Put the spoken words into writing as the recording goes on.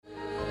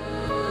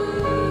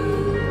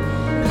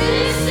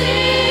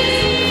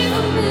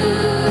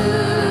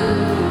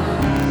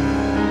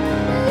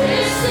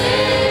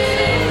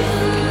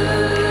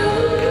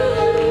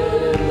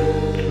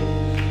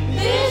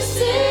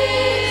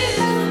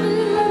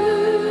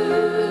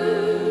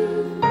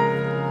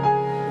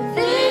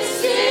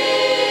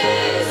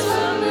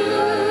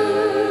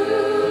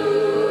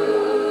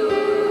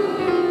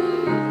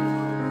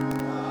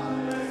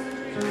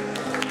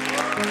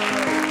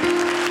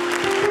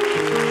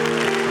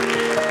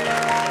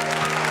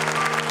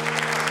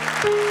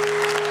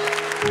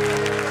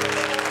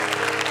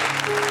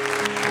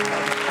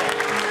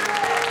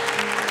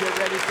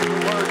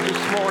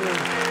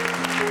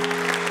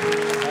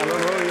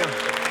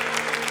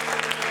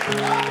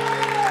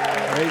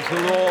Praise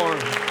the Lord.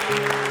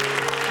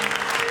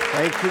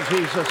 Thank you,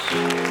 Jesus.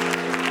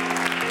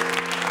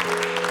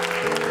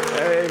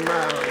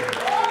 Amen.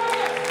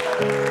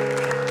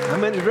 How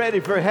many's ready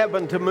for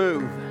heaven to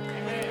move?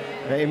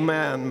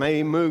 Amen. May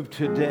He move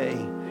today.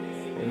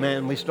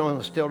 Amen. We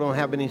still don't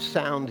have any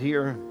sound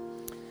here.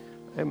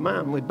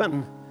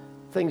 Amen.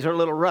 Things are a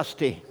little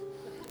rusty.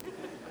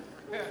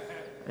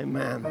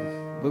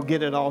 Amen. We'll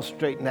get it all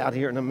straightened out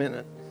here in a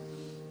minute.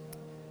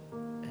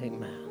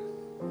 Amen.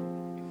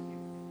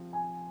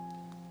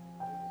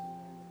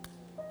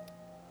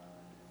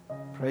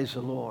 Praise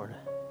the Lord.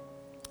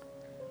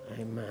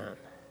 Amen.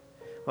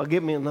 Well,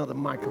 give me another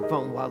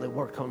microphone while they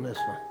work on this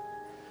one.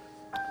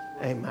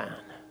 Amen.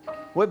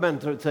 We've been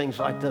through things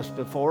like this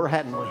before,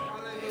 hadn't we?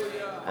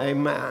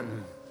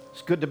 Amen.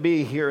 It's good to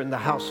be here in the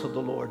house of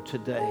the Lord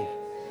today.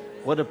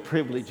 What a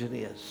privilege it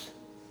is.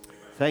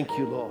 Thank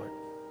you, Lord.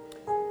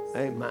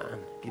 Amen.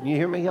 Can you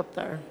hear me up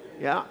there?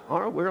 Yeah?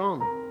 All right, we're on.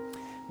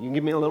 You can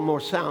give me a little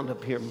more sound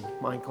up here,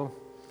 Michael.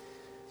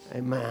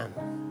 Amen.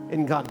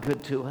 Isn't God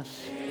good to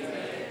us?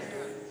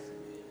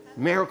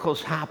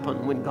 Miracles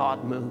happen when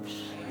God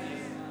moves.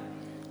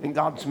 And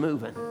God's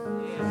moving.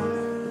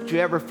 Don't you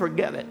ever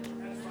forget it.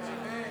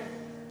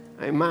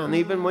 Amen.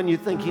 Even when you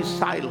think He's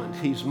silent,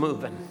 He's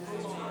moving.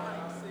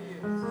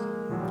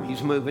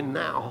 He's moving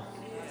now.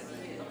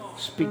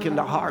 Speaking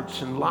to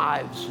hearts and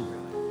lives.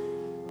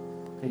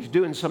 He's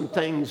doing some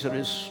things that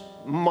is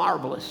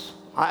marvelous.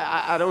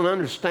 I don't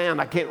understand.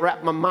 I can't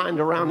wrap my mind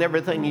around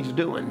everything He's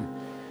doing.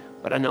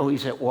 But I know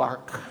He's at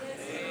work.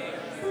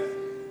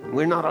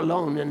 We're not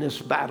alone in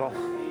this battle.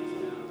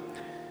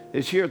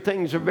 This year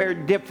things are very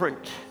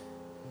different.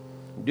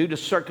 Due to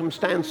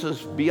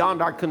circumstances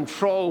beyond our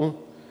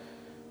control,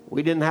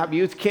 we didn't have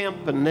youth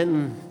camp, and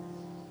then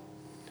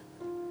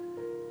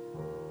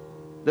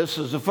this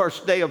is the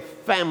first day of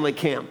family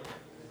camp.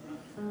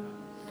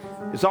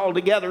 It's all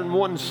together in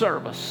one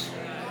service.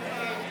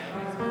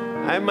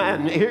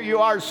 Amen. Here you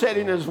are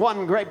sitting as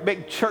one great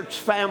big church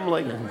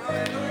family. And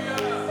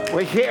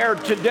we're here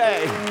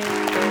today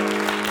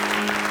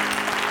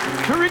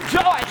to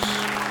rejoice,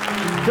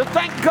 to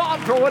thank God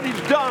for what He's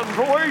done,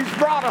 for where He's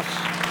brought us.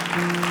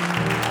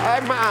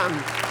 Amen.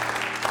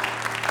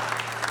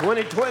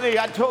 2020,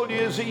 I told you,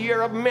 is a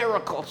year of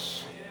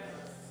miracles,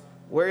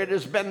 where it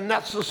has been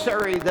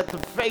necessary that the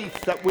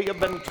faith that we have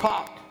been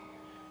taught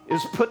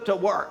is put to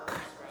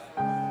work.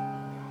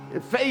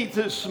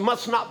 Faith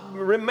must not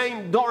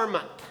remain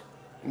dormant.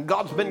 And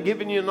God's been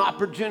giving you an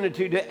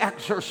opportunity to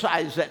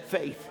exercise that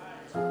faith,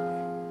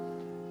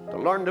 to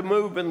learn to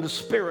move in the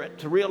Spirit,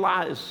 to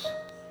realize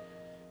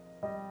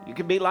you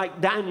can be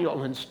like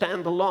Daniel and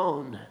stand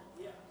alone.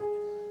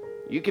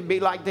 You can be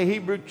like the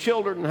Hebrew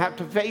children and have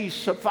to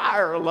face a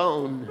fire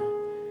alone.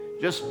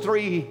 Just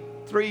three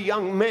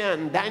young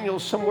men. Daniel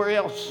somewhere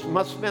else,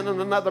 must have been in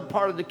another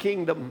part of the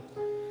kingdom.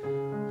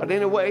 But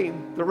anyway,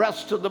 the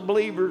rest of the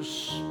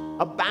believers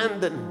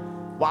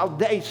abandoned while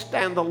they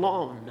stand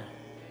alone.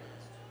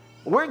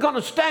 We're going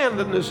to stand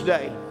in this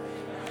day.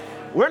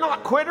 We're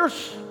not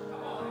quitters.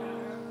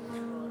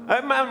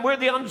 Amen. We're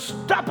the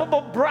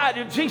unstoppable bride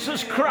of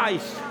Jesus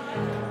Christ,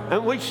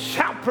 and we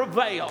shall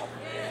prevail.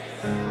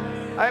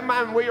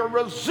 Amen. We are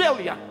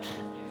resilient.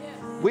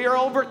 We are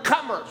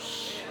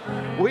overcomers.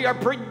 We are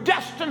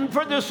predestined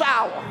for this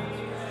hour.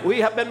 We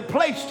have been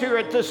placed here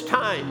at this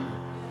time,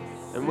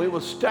 and we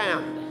will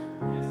stand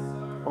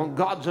on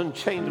God's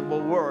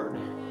unchangeable word.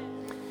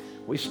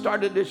 We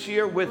started this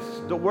year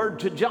with the word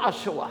to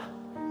Joshua.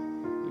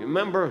 You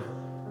remember,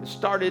 it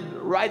started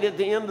right at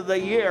the end of the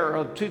year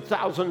of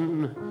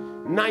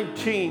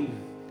 2019.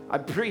 I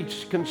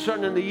preached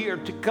concerning the year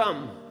to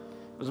come.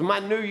 It was my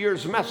New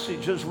Year's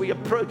message as we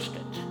approached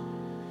it.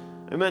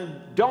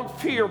 Amen. Don't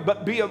fear,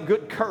 but be of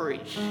good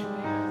courage.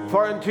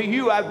 For unto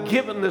you I've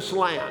given this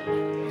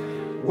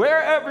land.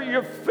 Wherever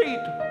your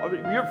feet or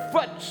your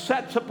foot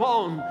sets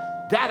upon,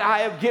 that I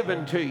have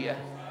given to you.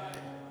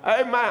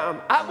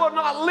 Amen. I will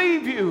not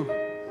leave you.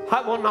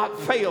 I will not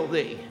fail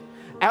thee.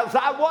 As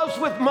I was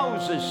with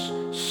Moses,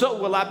 so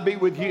will I be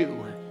with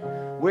you.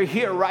 We're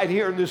here, right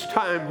here in this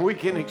time. We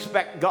can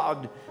expect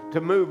God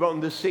to move on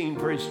the scene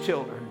for His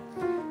children.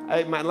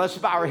 Amen. Let's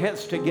bow our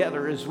heads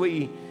together as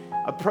we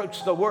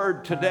approach the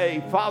word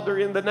today. Father,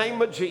 in the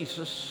name of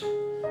Jesus,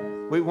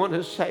 we want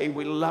to say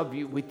we love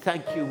you. We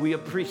thank you. We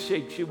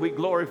appreciate you. We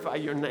glorify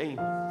your name.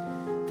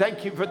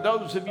 Thank you for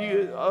those of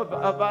you,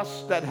 of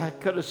us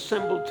that could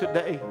assemble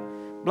today.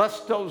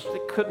 Bless those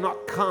that could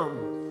not come.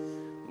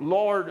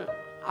 Lord,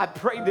 I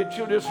pray that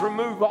you'll just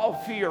remove all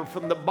fear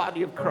from the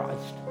body of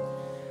Christ.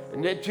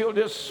 And that you'll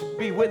just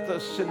be with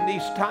us in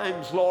these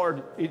times,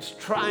 Lord. It's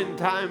trying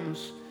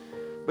times.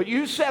 But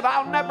you said,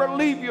 I'll never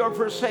leave you or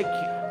forsake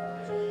you.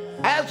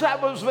 As I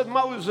was with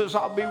Moses,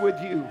 I'll be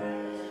with you.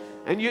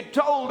 And you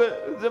told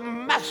the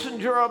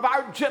messenger of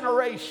our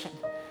generation,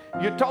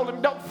 you told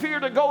him, don't fear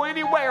to go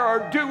anywhere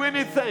or do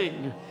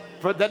anything,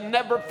 for the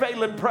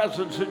never-failing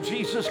presence of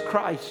Jesus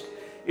Christ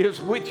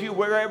is with you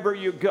wherever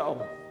you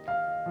go.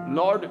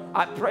 Lord,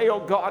 I pray, oh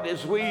God,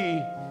 as we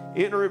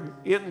enter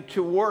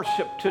into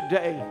worship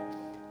today,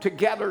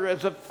 together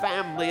as a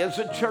family, as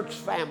a church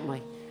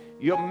family,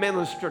 you'll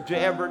minister to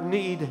every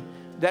need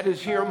that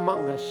is here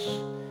among us.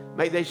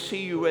 May they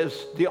see you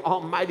as the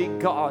Almighty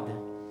God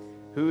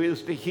who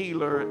is the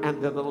healer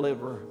and the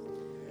deliverer.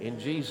 In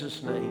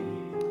Jesus'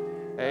 name,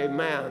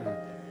 amen.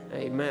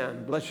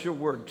 Amen. Bless your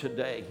word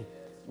today.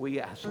 We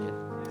ask it.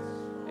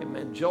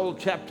 Amen. Joel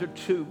chapter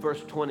 2,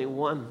 verse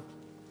 21.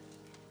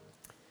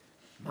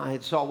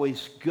 It's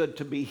always good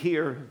to be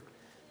here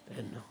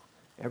and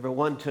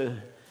everyone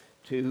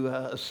to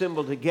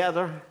assemble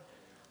together.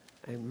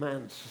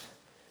 Amen.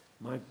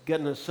 My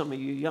goodness, some of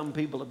you young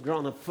people have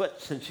grown a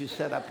foot since you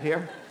sat up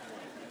here.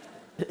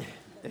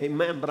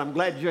 Amen. But I'm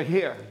glad you're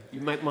here.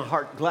 You make my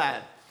heart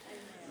glad.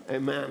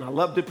 Amen. I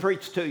love to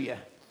preach to you.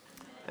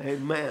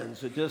 Amen.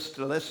 So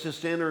let's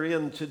just enter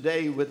in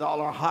today with all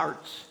our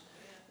hearts.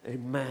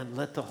 Amen.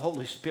 Let the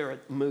Holy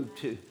Spirit move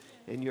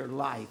in your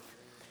life.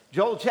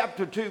 Joel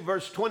chapter 2,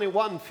 verse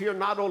 21, fear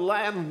not, O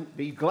land,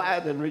 be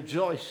glad and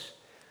rejoice,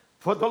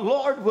 for the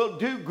Lord will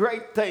do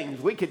great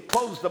things. We could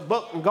close the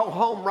book and go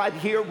home right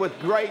here with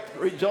great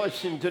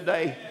rejoicing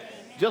today,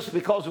 just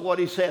because of what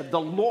he said.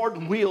 The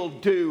Lord will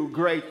do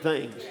great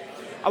things.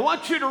 I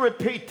want you to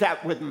repeat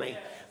that with me.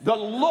 The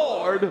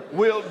Lord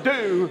will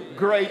do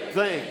great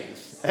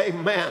things.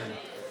 Amen.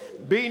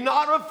 Be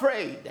not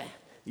afraid,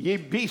 ye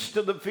beasts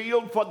of the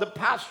field, for the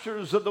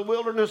pastures of the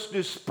wilderness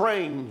do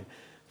spring.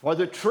 For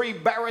the tree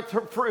beareth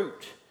her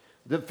fruit,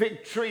 the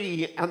fig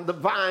tree and the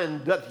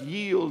vine doth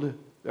yield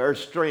their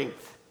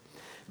strength.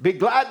 Be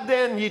glad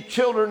then, ye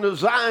children of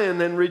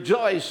Zion, and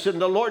rejoice in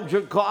the Lord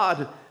your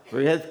God, for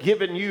he hath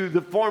given you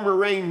the former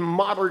rain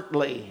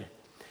moderately.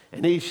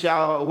 And he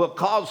will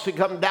cause to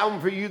come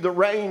down for you the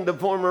rain, the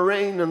former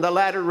rain, and the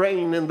latter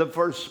rain in the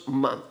first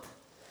month.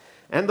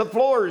 And the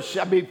floors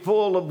shall be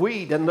full of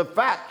wheat, and the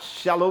fats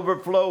shall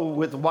overflow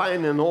with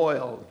wine and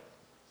oil.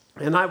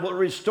 And I will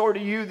restore to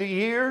you the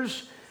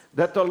years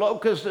that the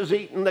locust has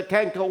eaten, the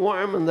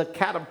cankerworm and the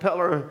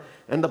caterpillar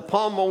and the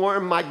palmer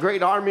worm, my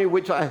great army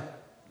which I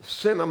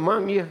sent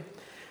among you.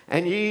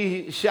 And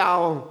ye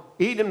shall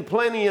eat in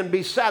plenty and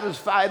be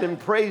satisfied, and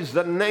praise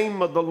the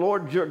name of the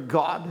Lord your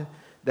God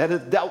that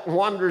hath dealt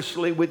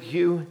wondrously with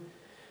you.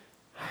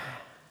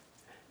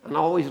 And I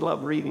always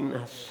love reading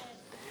this.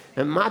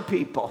 And my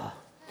people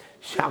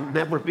shall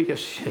never be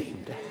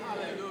ashamed.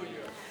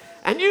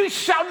 And you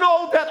shall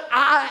know that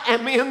I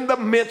am in the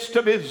midst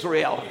of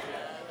Israel.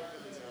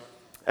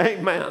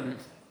 Amen.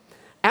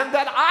 And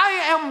that I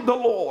am the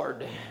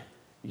Lord,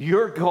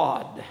 your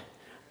God,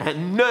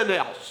 and none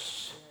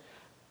else.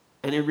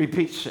 And he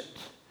repeats it.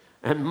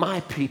 And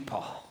my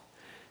people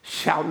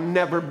shall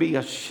never be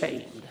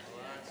ashamed.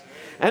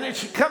 And it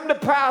shall come to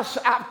pass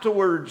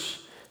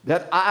afterwards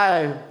that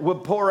I will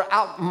pour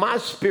out my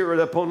spirit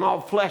upon all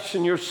flesh,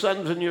 and your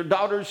sons and your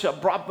daughters shall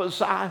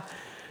prophesy.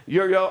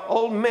 Your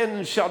old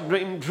men shall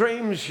dream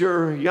dreams,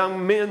 your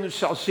young men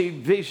shall see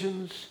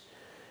visions.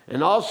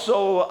 And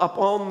also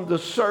upon the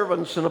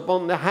servants and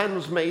upon the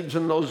handmaids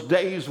in those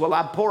days will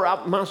I pour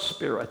out my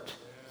spirit.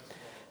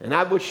 And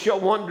I will show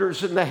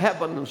wonders in the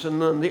heavens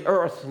and in the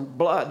earth, and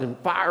blood and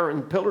fire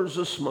and pillars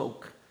of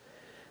smoke.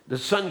 The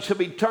sun shall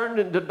be turned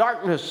into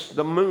darkness,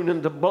 the moon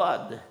into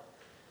blood,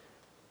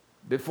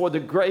 before the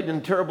great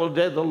and terrible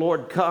day of the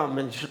Lord come.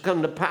 And it shall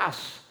come to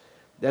pass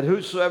that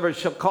whosoever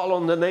shall call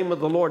on the name of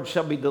the Lord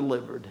shall be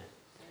delivered.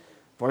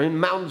 For in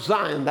Mount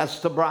Zion, that's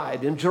the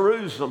bride, in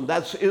Jerusalem,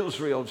 that's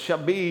Israel, shall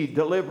be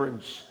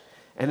deliverance.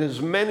 And as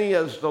many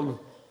as the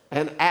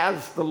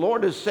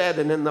Lord has said,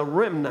 and in the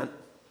remnant,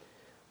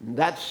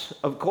 that's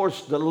of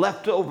course the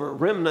leftover.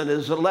 Remnant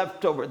is the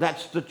leftover.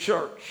 That's the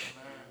church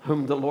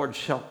whom the Lord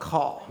shall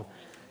call.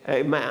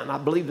 Amen. I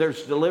believe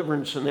there's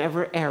deliverance in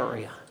every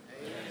area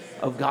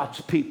of God's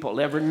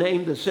people. Every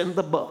name that's in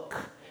the book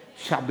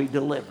shall be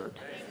delivered.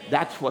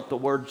 That's what the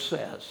word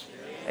says.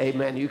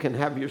 Amen. You can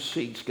have your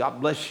seats. God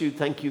bless you.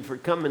 Thank you for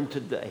coming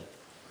today.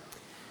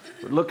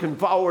 We're looking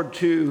forward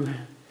to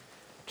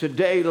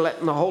today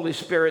letting the Holy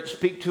Spirit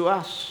speak to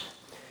us.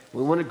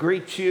 We want to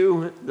greet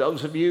you,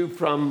 those of you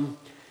from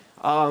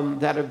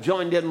that have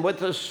joined in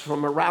with us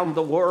from around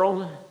the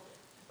world.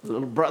 A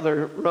little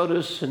brother wrote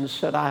us and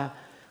said,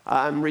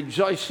 I'm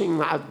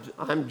rejoicing.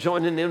 I'm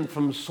joining in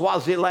from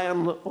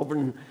Swaziland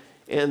over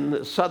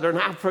in southern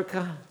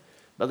Africa.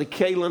 Brother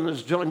Kalen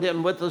has joined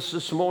in with us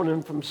this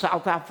morning from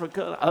South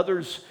Africa.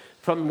 Others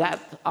from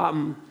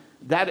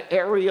that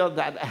area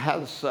that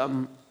has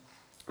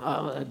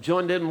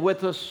joined in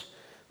with us.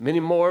 Many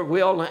more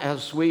will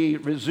as we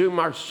resume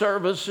our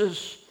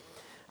services.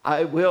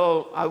 I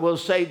will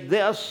say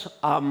this,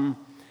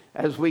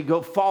 as we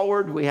go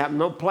forward, we have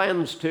no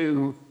plans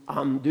to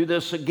do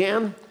this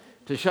again,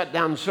 to shut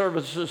down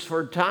services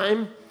for a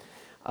time.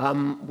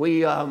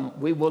 We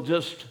will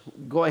just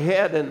go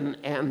ahead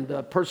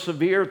and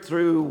persevere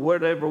through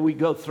whatever we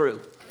go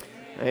through.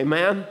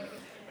 Amen?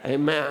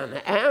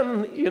 Amen.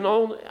 And,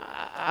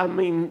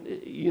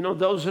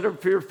 those that are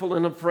fearful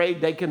and afraid,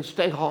 they can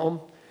stay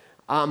home.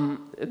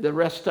 The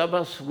rest of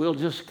us, we'll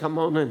just come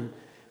on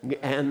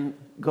and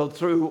go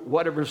through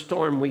whatever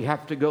storm we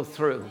have to go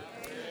through.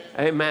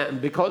 Amen.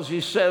 Because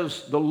he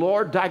says, the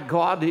Lord thy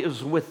God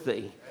is with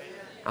thee.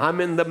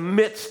 I'm in the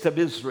midst of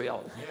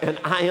Israel, and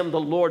I am the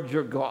Lord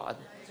your God.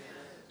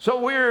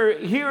 So we're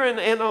here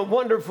in a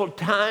wonderful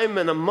time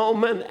and a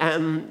moment,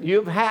 and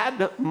you've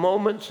had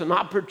moments and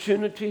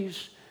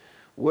opportunities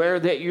where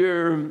that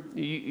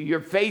your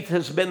faith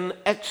has been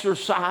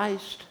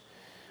exercised.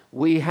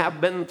 We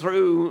have been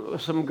through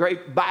some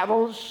great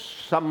battles.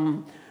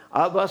 Some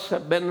of us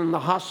have been in the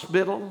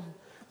hospital.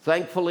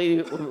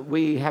 Thankfully,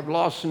 we have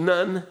lost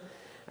none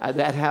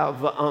that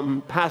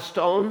have passed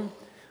on.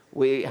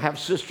 We have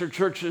sister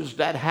churches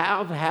that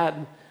have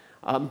had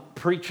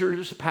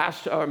preachers,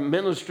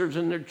 ministers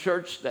in their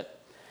church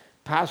that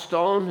passed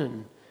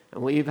on,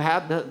 and we've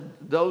had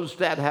those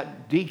that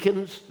have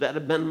deacons that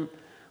have been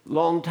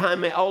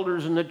long-time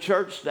elders in the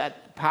church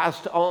that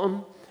passed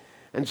on.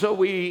 And so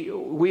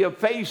we have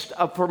faced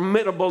a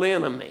formidable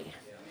enemy.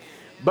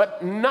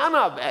 But none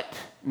of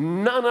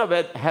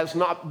it has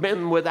not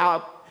been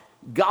without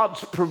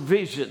God's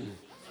provision,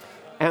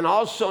 and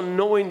also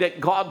knowing that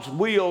God's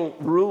will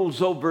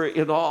rules over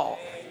it all.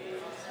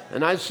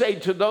 And I say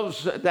to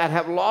those that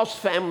have lost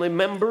family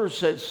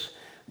members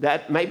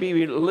that may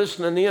be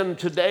listening in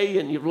today,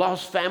 and you've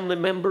lost family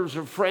members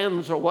or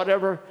friends or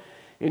whatever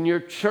in your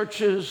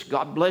churches,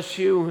 God bless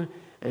you,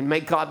 and may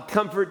God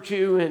comfort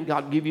you and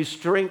God give you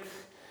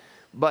strength.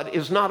 But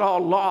it's not all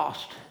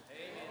lost.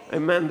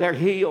 Amen. They're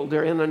healed.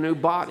 They're in a new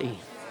body.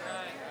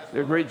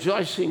 They're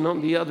rejoicing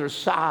on the other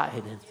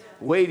side and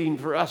waiting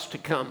for us to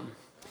come.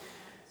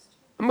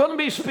 I'm going to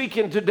be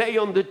speaking today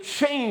on the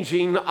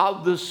changing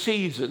of the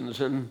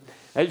seasons. And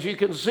as you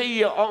can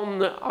see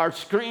on our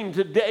screen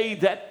today,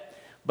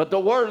 but the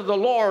word of the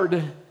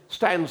Lord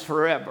stands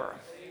forever.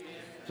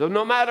 So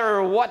no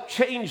matter what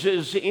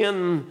changes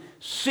in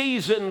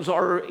seasons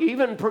or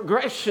even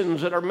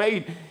progressions that are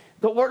made,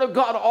 the word of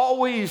God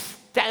always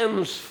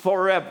stands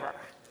forever.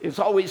 It's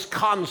always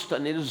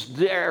constant. It is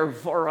there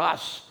for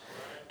us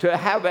to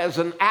have as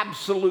an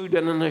absolute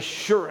and an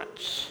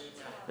assurance.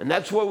 And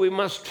that's where we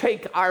must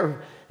take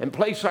and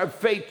place our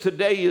faith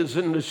today, is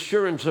in the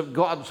assurance of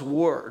God's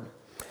word.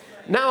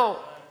 Now,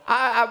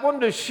 I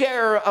wanted to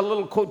share a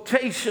little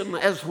quotation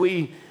as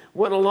we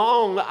went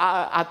along.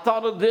 I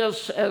thought of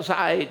this as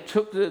I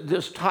took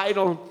this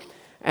title,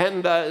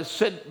 and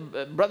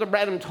said, Brother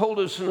Branham told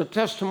us in the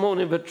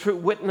testimony of a true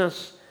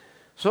witness.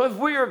 So if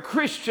we are a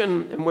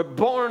Christian and we're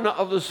born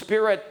of the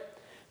Spirit,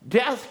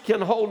 death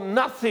can hold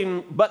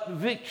nothing but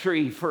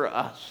victory for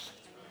us.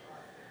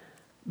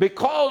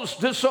 Because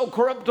this so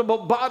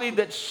corruptible body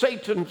that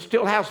Satan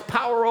still has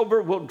power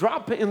over will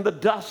drop in the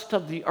dust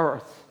of the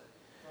earth.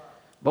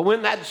 But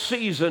when that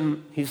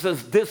season, he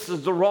says, this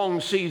is the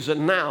wrong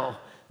season now.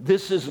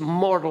 This is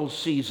mortal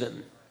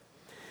season.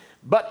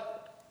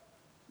 But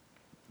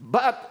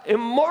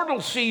immortal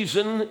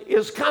season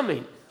is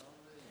coming.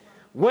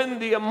 When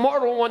the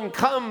immortal one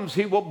comes,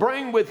 he will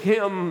bring with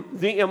him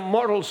the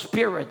immortal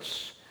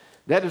spirits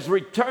that is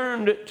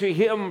returned to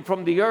him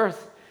from the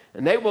earth,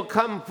 and they will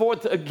come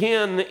forth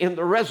again in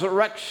the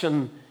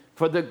resurrection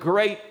for the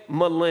great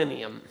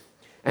millennium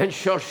and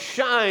shall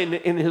shine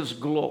in his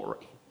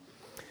glory.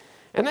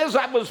 And as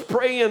I was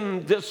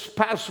praying this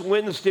past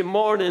Wednesday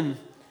morning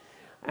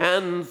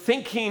and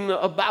thinking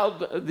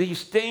about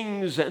these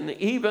things, and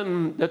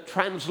even the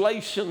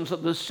translations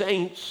of the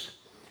saints,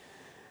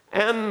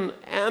 and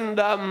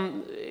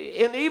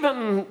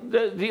even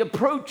the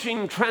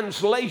approaching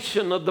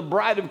translation of the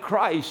Bride of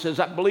Christ, as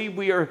I believe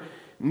we are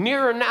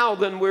nearer now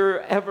than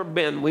we've ever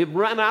been. We've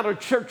run out of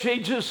church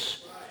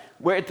ages.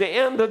 We're at the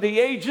end of the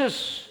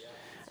ages.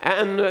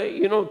 And,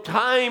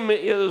 time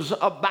is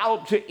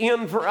about to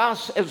end for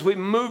us as we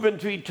move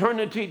into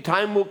eternity.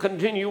 Time will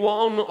continue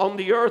on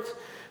the earth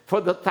for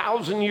the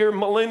 1,000-year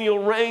millennial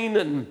reign.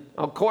 And,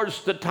 of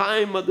course, the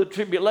time of the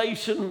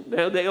tribulation,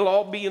 they'll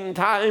all be in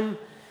time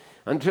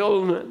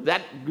until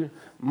that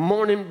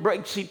morning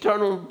breaks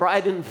eternal,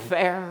 bright and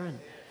fair,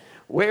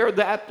 where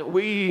that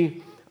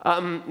we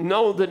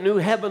know the new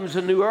heavens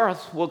and new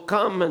earth will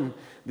come, and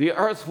the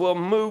earth will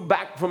move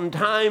back from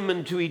time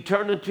into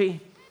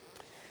eternity.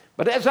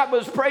 But as I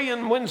was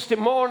praying Wednesday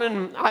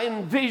morning, I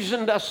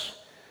envisioned us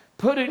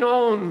putting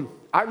on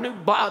our new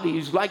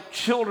bodies like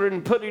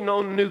children putting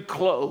on new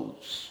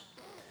clothes,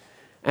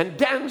 and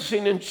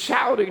dancing and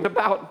shouting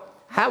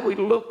about how we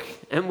look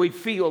and we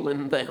feel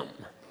in them.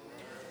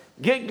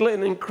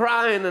 Giggling and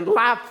crying and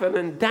laughing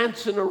and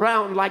dancing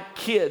around like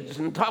kids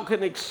and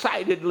talking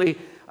excitedly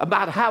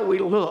about how we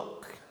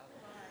look.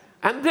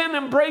 And then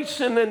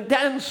embracing and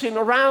dancing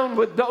around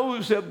with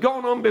those that have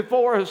gone on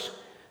before us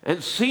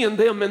and seeing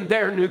them in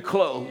their new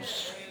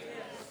clothes.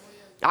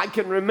 I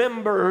can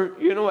remember,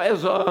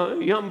 as a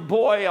young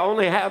boy, I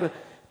only had a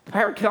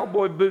pair of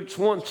cowboy boots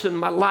once in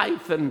my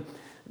life, and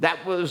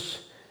that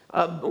was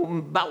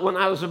about when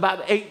I was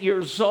about 8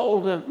 years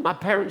old. My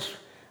parents,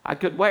 I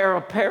could wear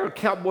a pair of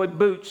cowboy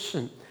boots,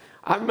 and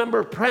I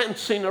remember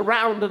prancing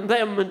around in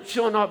them and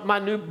showing off my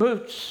new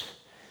boots.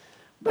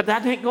 But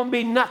that ain't going to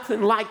be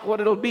nothing like what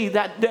it'll be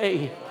that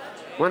day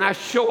when I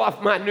show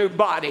off my new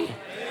body.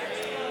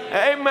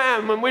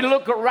 Amen. When we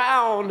look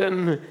around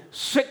and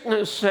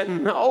sickness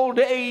and old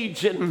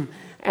age and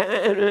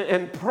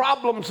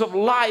problems of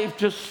life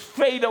just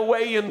fade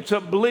away into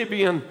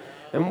oblivion,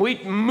 and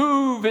we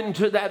move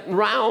into that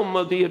realm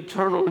of the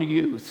eternal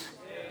youth.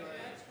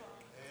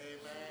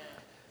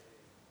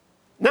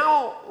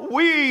 Now,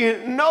 we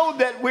know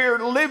that we're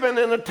living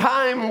in a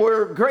time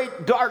where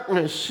great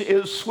darkness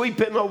is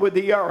sweeping over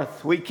the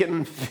earth. We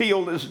can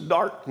feel this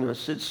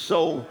darkness. It's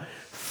so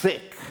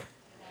thick.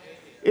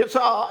 It's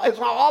an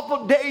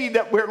awful day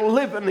that we're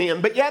living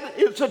in, but yet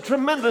it's a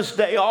tremendous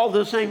day all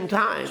the same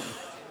time,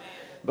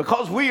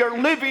 because we are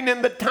living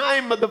in the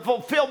time of the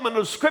fulfillment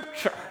of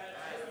Scripture,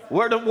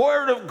 where the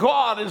Word of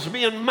God is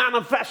being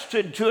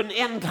manifested to an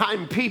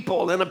end-time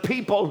people, and a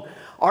people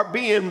are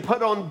being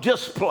put on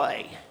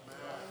display.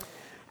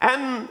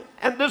 And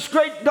this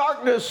great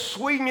darkness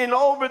swinging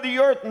over the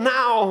earth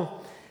now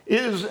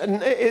is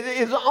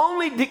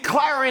only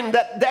declaring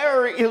that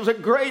there is a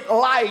great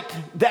light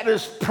that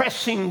is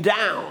pressing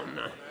down,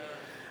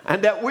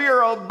 and that we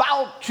are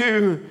about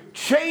to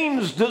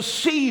change the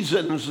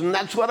seasons. And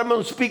that's what I'm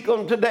going to speak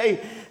on today,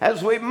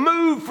 as we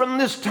move from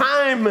this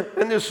time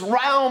and this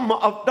realm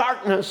of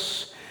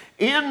darkness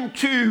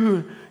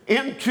into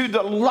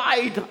the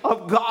light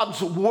of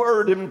God's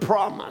word and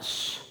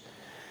promise.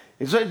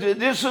 He said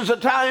this is a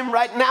time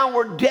right now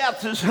where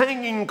death is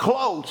hanging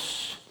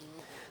close,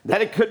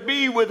 that it could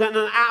be within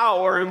an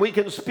hour, and we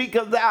can speak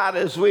of that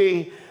as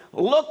we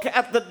look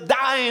at the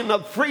dying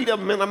of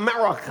freedom in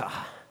America.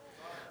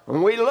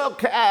 When we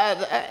look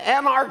at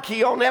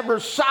anarchy on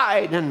every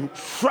side and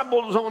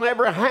troubles on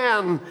every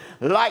hand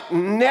like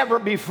never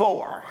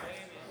before.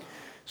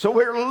 So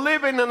we're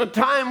living in a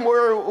time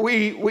where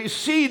we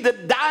see the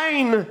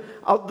dying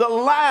of the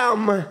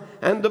Lamb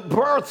and the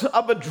birth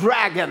of a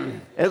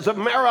dragon, as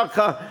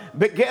America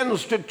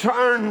begins to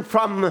turn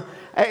from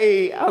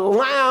a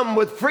lamb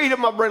with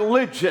freedom of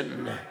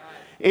religion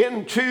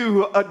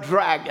into a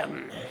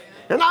dragon.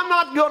 And I'm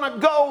not going to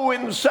go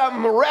in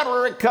some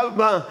rhetoric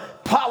of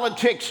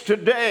politics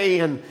today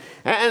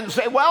and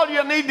say, well,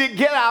 you need to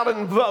get out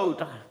and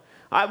vote.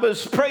 I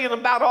was praying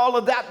about all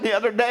of that the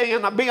other day,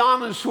 and I'll be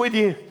honest with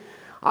you,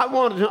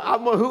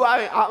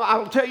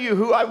 I'll tell you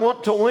who I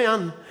want to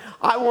win.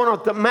 I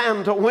want the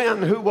man to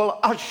win who will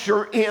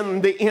usher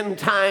in the end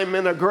time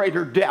in a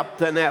greater depth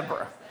than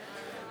ever,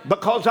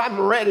 because I'm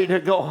ready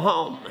to go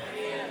home.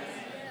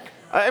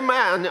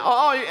 Amen.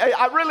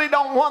 I really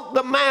don't want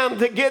the man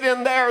to get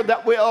in there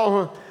that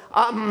will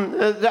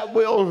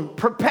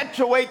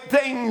perpetuate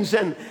things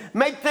and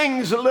make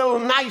things a little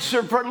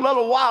nicer for a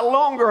little while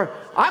longer.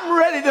 I'm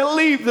ready to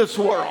leave this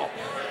world.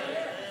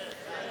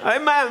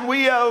 Amen.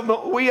 We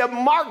have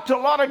marked a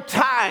lot of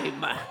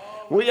time.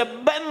 We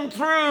have been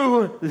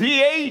through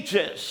the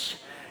ages,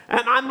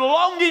 and I'm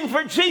longing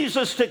for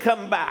Jesus to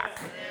come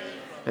back.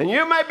 And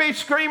you may be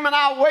screaming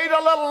out, wait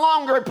a little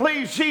longer,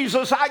 please,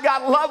 Jesus. I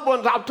got loved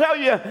ones. I'll tell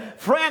you,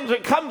 friends, there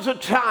comes a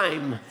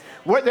time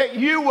where that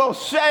you will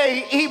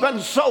say,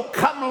 even so,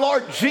 come,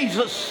 Lord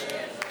Jesus.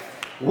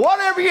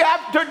 Whatever you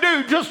have to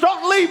do, just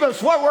don't leave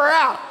us where we're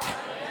at.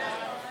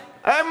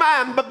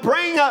 Amen. But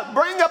bring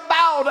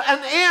about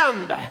an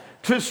end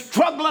to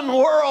struggling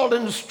world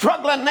and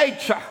struggling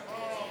nature.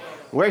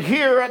 We're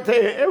here at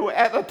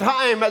a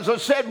time, as I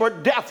said, where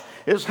death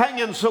is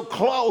hanging so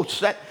close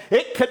that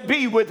it could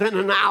be within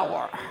an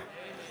hour.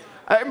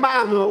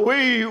 Amen.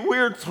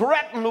 We're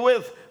threatened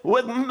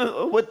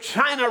with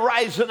China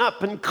rising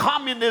up and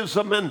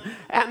communism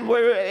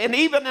and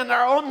even in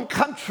our own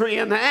country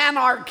and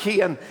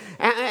anarchy and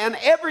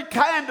every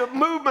kind of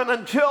movement,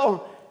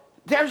 until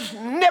there's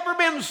never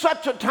been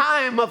such a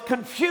time of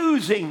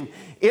confusing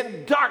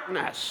in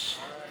darkness.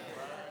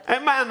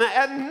 Amen.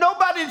 And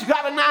nobody's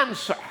got an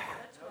answer.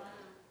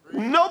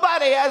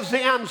 Nobody has the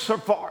answer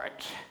for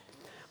it.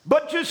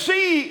 But you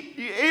see,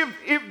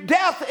 if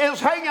death is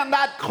hanging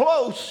that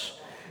close,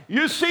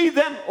 you see,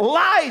 then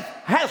life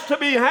has to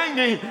be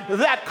hanging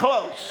that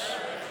close.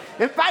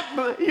 In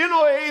fact, you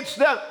know, it's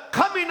the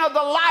coming of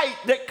the light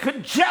that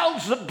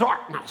congeals the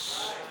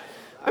darkness.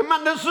 I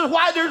mean, this is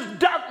why there's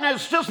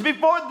darkness just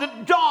before the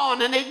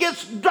dawn, and it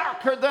gets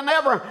darker than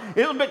ever.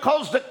 It's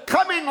because the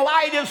coming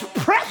light is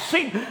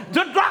pressing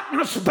the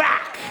darkness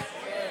back.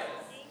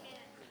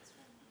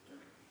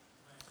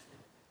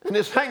 And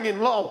it's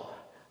hanging low.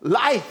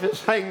 Life is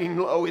hanging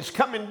low. It's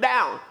coming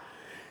down.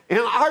 In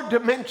our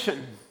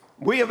dimension,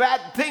 we have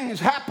had things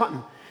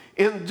happen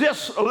in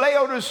this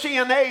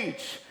Laodicean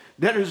age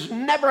that has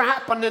never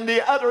happened in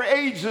the other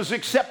ages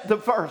except the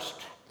first.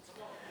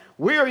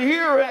 We are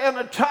here in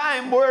a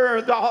time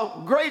where the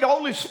great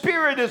Holy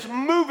Spirit is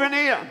moving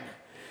in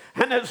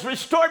and has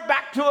restored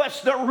back to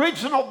us the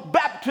original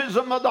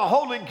baptism of the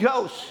Holy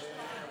Ghost,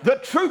 the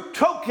true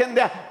token,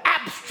 the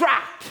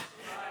abstract.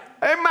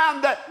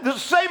 Amen. That the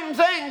same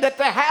thing that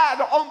they had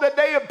on the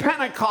day of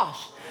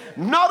Pentecost.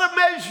 Not a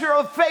measure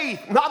of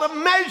faith, not a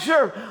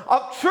measure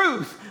of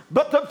truth,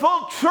 but the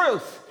full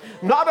truth.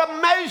 Not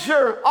a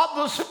measure of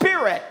the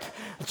Spirit,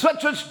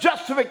 such as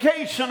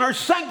justification or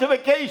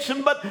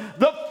sanctification, but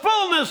the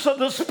fullness of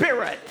the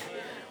Spirit.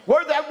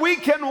 where that we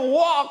can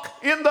walk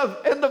in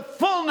the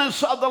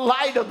fullness of the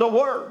light of the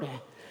Word.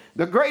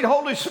 The great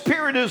Holy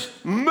Spirit is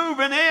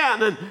moving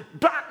in, and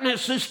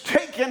darkness is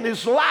taking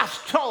his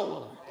last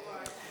toll.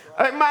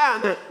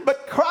 Amen.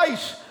 But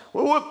Christ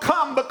will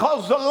come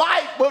because the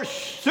light will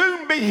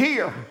soon be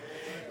here.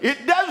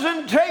 It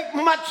doesn't take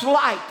much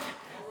light,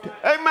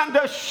 amen,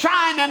 to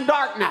shine in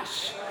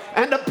darkness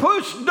and to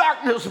push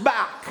darkness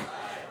back.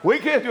 We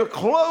can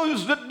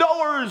close the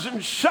doors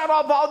and shut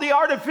off all the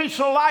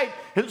artificial light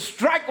and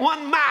strike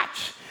one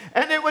match,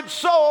 and it would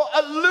so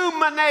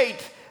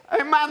illuminate,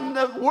 amen,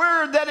 the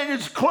word that it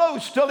is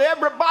close till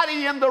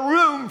everybody in the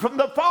room from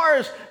the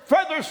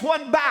furthest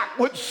one back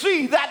would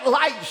see that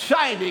light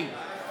shining.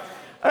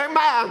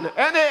 Amen.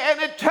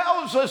 And it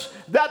tells us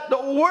that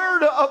the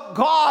Word of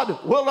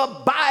God will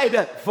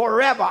abide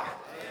forever.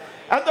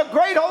 And the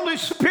great Holy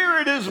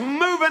Spirit is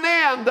moving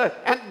in,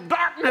 and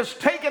darkness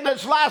taking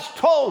its last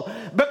toll,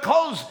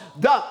 because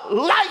the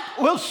light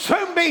will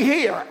soon be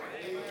here.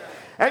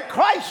 And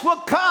Christ will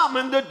come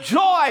in the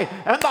joy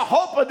and the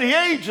hope of the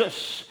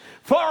ages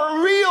for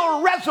a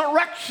real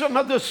resurrection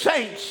of the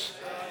saints.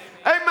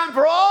 Amen.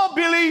 For all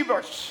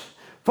believers.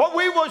 For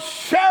we will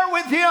share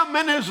with him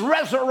in his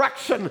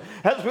resurrection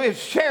as we have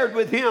shared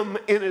with him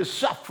in his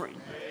suffering.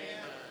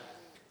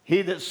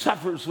 He that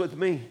suffers with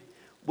me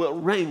will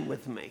reign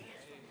with me.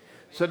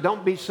 So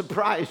don't be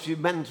surprised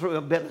you've been through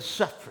a bit of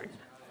suffering.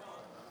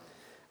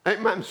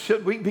 Amen.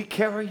 Should we be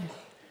carried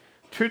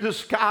to the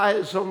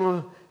skies,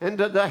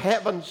 into the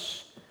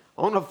heavens,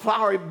 on a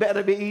flowery bed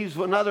of ease,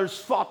 when others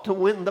fought to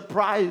win the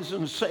prize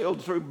and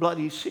sailed through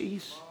bloody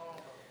seas?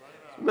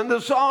 And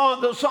the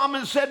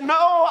psalmist said, no,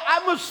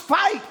 I must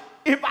fight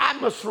if I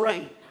must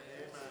reign.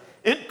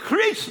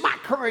 Increase my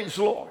courage,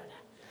 Lord.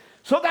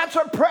 So that's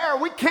our prayer.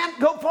 We can't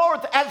go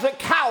forth as a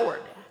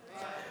coward.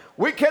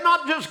 We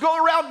cannot just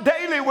go around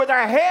daily with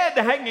our head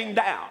hanging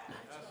down.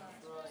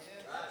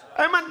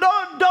 Amen.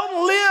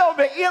 Don't live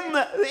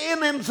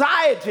in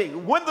anxiety.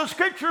 When the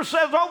scripture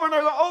says over and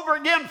over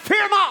again,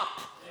 fear not.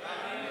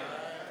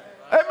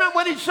 Amen.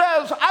 When he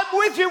says, I'm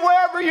with you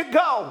wherever you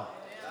go.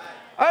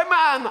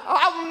 Amen.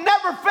 I'll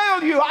never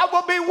fail you. I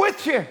will be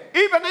with you,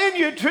 even in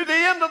you, to the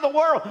end of the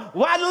world.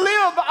 Why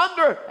live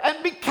under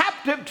and be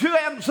captive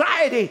to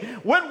anxiety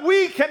when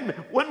we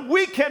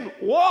can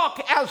walk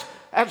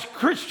as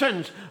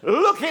Christians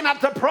looking at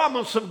the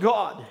promise of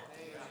God?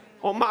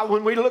 Oh my,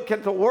 when we look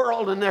at the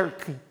world and they're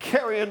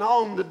carrying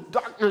on the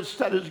darkness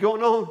that is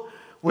going on,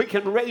 we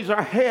can raise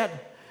our head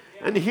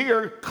and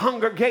here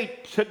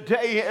congregate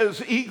today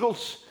as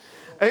eagles.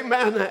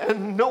 Amen.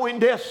 And knowing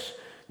this,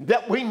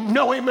 that we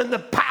know him in the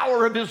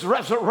power of his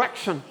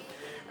resurrection.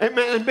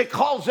 Amen. And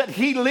because that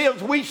he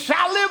lives, we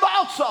shall live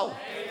also.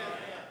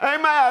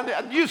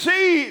 Amen. You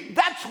see,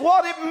 that's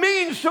what it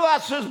means to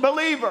us as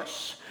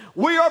believers.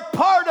 We are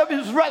part of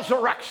his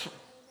resurrection.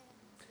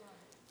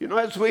 You know,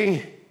 as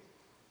we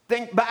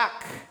think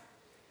back,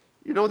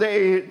 you know,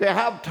 they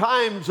have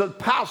times of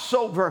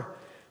Passover,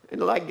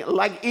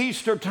 like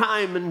Easter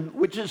time, and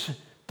which is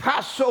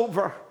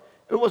Passover.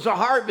 It was a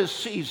harvest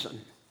season.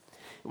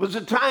 It was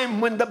a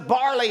time when the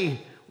barley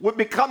would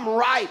become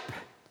ripe,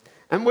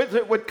 and with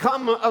it would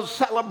come a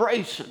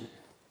celebration.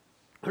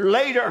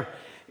 Later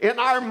in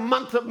our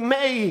month of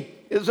May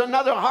is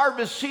another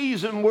harvest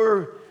season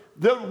where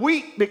the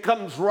wheat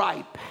becomes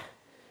ripe.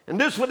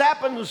 And this would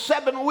happen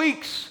 7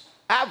 weeks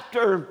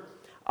after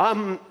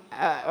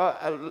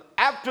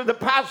the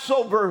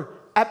Passover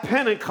at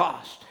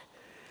Pentecost.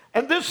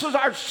 And this is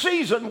our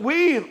season.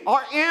 We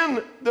are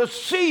in the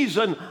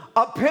season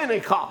of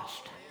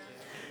Pentecost.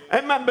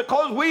 Amen.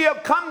 Because we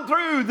have come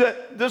through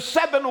the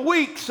 7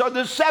 weeks or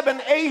the 7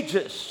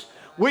 ages,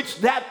 which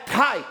that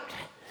typed.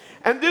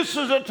 And this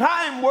is a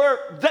time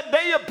where the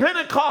day of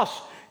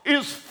Pentecost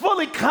is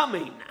fully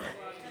coming.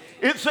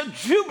 It's a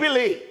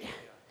jubilee.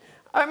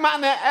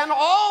 Amen. And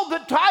all the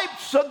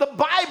types of the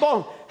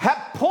Bible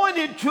have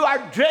pointed to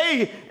our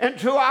day and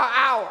to our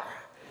hour.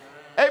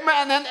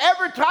 Amen. And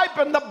every type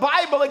in the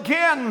Bible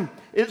again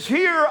is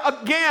here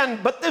again,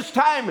 but this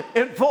time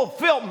in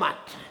fulfillment.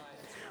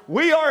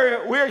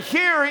 We're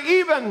here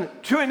even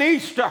to an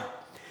Easter,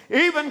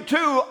 even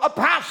to a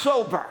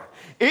Passover,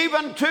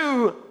 even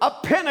to a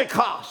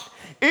Pentecost,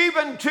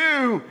 even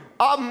to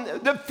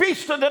the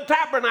Feast of the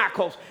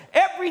Tabernacles.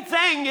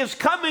 Everything is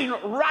coming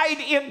right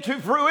into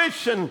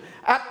fruition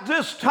at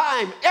this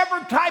time.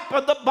 Every type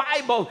of the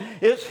Bible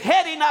is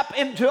heading up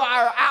into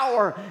our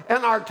hour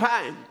and our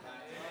time.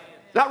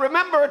 Now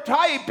remember, a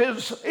type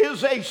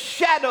is a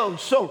shadow,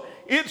 so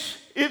it's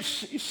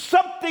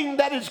something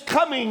that is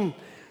coming.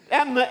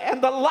 And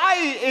the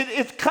light,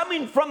 it's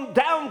coming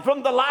down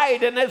from the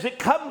light, and as it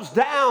comes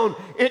down,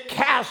 it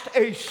casts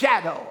a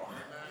shadow.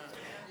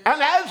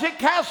 And as it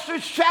casts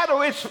a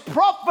shadow, it's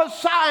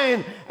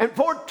prophesying and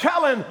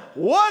foretelling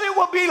what it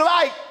will be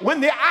like when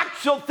the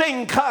actual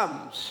thing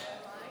comes.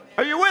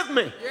 Are you with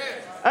me?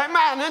 Yes.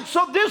 Amen. And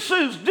so this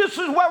is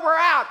where we're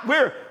at.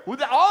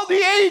 All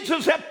the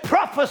ages have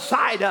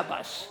prophesied of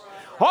us.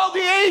 All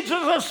the ages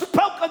have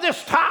spoke of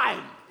this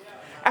time.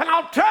 And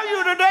I'll tell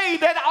you today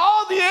that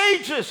all the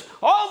ages,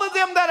 all of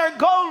them that are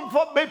gone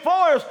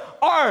before us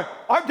are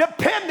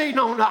depending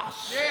on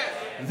us.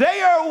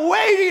 They are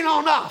waiting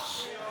on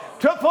us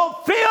to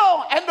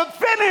fulfill and to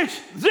finish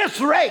this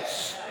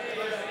race.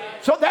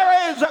 So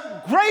there is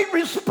a great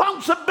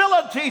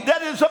responsibility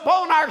that is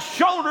upon our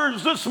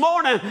shoulders this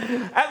morning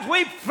as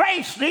we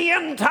face the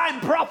end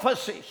time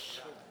prophecies.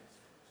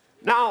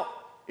 Now,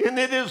 and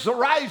it is the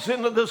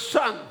rising of the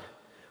sun.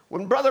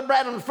 When Brother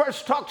Branham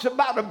first talks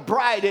about a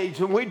bride age,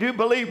 and we do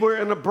believe we're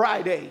in a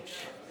bride age.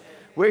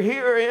 We're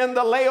here in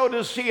the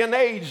Laodicean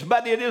age,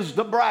 but it is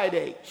the bride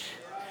age.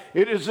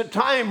 It is a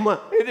time,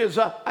 it is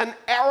an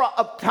era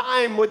of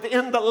time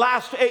within the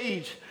last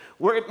age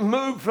where it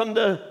moved from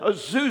the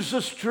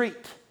Azusa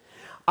Street,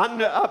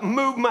 a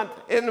movement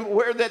in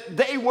where that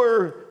they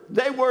were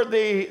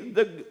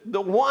the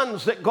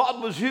ones that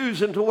God was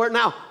using to where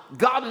now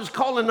God is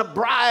calling a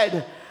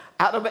bride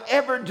out of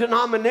every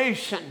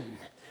denomination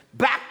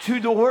back to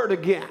the Word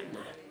again.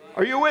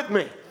 Are you with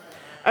me?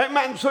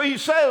 Amen. So he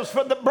says,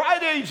 for the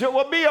bride age there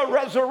will be a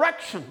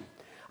resurrection.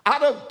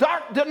 Out of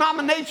dark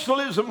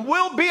denominationalism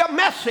will be a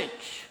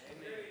message.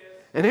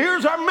 And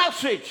here's our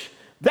message,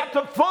 that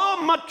the full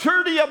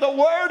maturity of the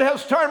Word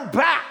has turned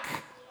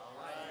back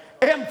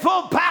in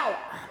full power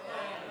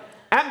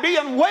and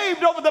being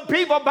waved over the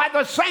people by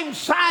the same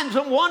signs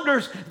and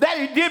wonders that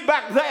he did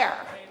back there.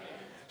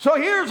 So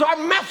here's our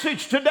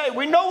message today.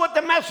 We know what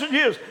the message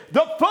is.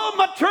 The full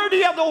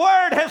maturity of the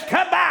Word has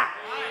come back.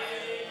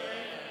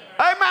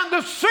 Amen.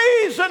 The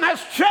season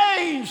has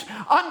changed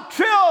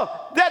until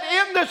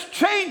that in this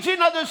changing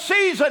of the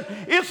season,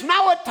 it's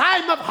now a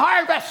time of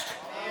harvest.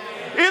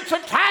 It's a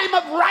time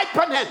of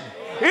ripening.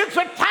 It's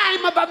a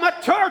time of a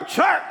mature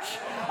church,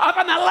 of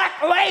an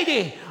elect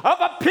lady, of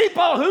a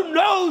people who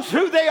knows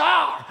who they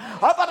are,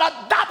 of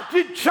an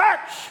adopted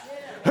church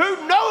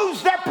who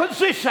knows their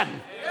position.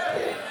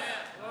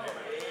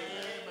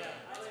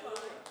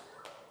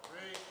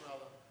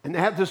 And they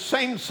have the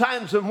same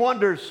signs and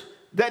wonders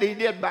that he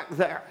did back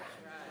there.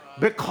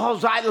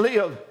 Because I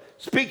live,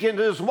 speaking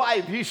to his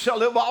wife, you shall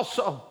live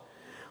also.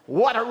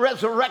 What a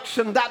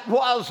resurrection that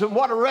was, and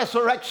what a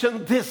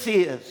resurrection this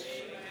is.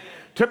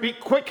 To be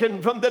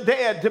quickened from the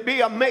dead, to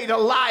be made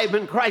alive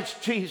in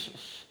Christ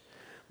Jesus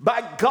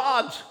by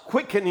God's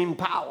quickening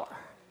power.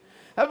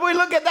 As we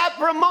look at that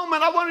for a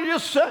moment, I want to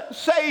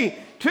just say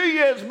to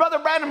you, as Brother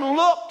Branham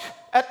looked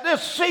at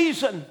this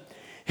season,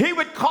 he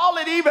would call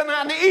it even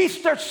an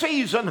Easter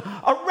season,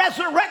 a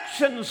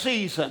resurrection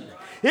season.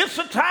 It's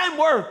a time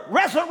where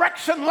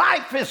resurrection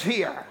life is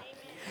here.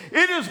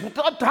 It is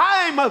a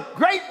time of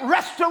great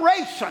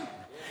restoration.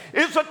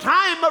 It's a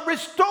time of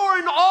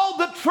restoring all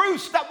the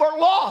truths that were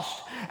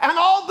lost, and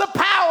all the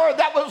power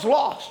that was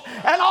lost,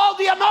 and all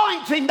the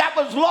anointing that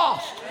was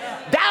lost,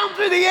 down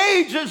through the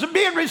ages of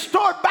being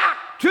restored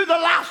back to the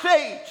last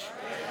age.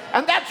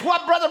 And that's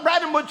what Brother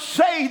Branham would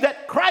say,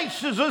 that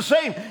Christ is the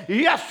same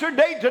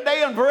yesterday,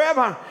 today, and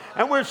forever.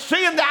 And we're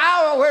seeing the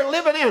hour we're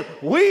living in.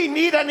 We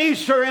need an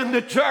Easter in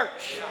the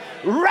church.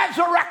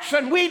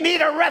 Resurrection. We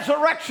need a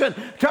resurrection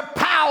to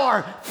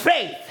power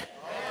faith.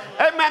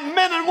 Amen.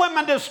 Men and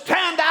women to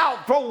stand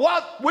out for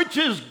which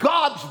is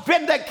God's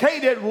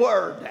vindicated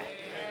word.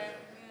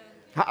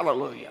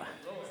 Hallelujah.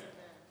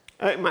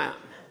 Amen.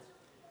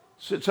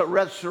 So it's a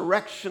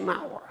resurrection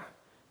hour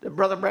that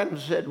Brother Branham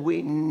said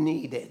we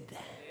needed.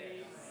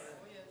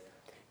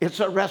 It's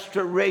a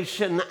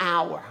restoration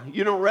hour.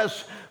 You know,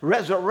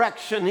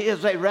 resurrection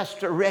is a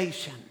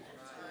restoration.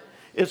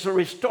 It's a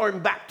restoring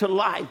back to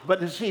life,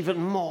 but it's even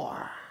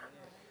more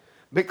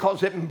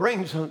because it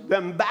brings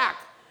them back.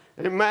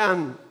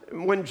 Amen.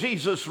 When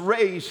Jesus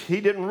raised,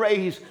 he didn't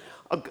raise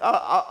a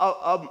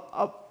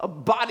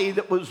body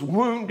that was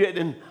wounded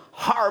and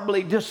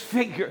horribly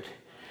disfigured.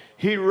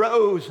 He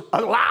rose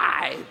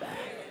alive.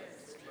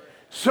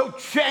 So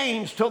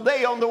changed till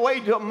they on the way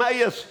to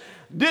Emmaus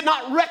did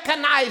not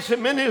recognize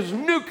him in his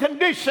new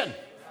condition.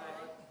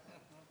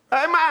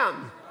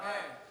 Amen.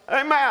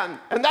 Amen.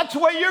 And that's the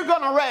way you're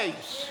going to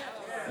raise.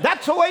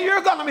 That's the way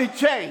you're going to be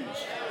changed.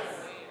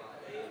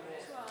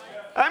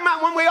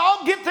 Amen. When we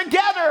all get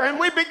together and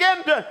we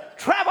begin to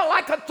travel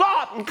like a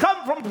thought and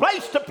come from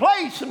place to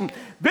place and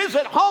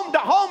visit home to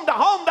home to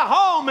home to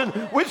home,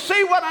 and we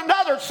see one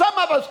another. Some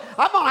of us,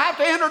 I'm going to have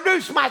to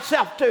introduce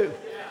myself to.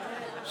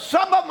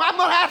 Some of them, I'm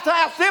going to have to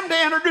ask them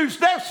to introduce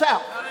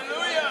themselves.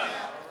 Hallelujah.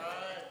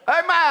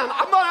 Amen.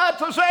 I'm going to have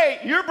to say,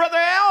 you're Brother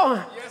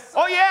L? Yes,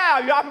 oh,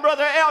 yeah, I'm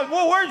Brother L.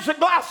 Well, where's the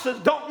glasses?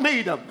 Don't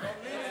need them.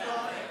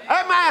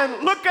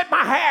 Amen. Look at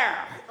my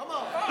hair.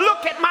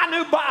 Look at my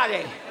new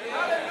body.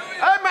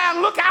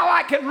 Amen. Look how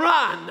I can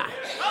run.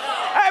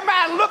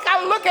 Amen.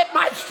 Look at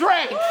my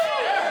strength.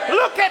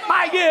 Look at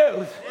my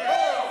youth.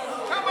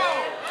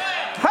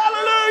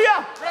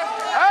 Hallelujah.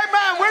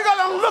 Amen. We're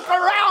going to look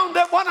around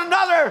at one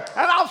another,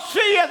 and I'll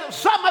see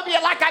some of you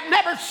like I've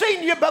never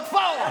seen you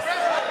before.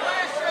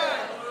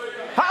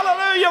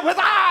 Hallelujah. With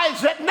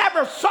eyes that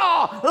never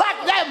saw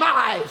like them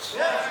eyes.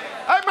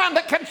 Amen.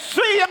 That can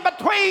see in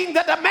between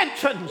the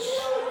dimensions.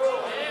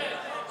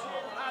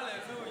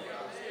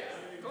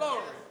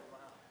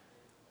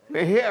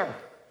 We're here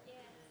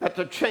at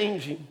the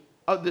changing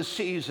of the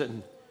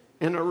season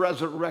in a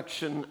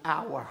resurrection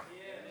hour.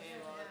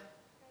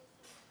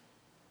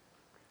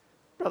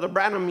 Brother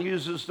Branham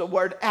uses the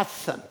word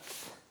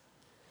essence.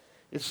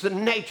 It's the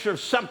nature of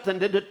something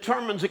that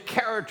determines a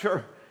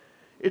character,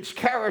 its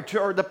character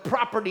or the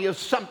property of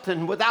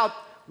something without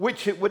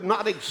which it would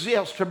not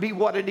exist or be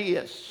what it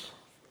is.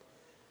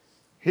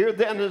 Here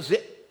then is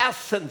the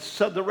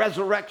essence of the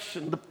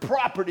resurrection, the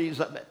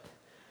properties of it.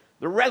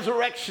 The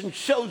resurrection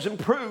shows and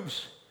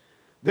proves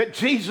that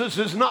Jesus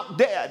is not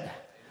dead,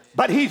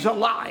 but he's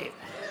alive.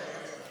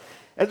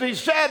 As he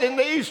said in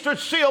the Easter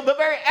seal, the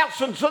very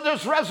essence of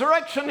this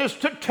resurrection is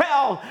to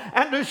tell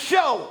and to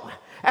show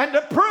and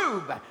to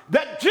prove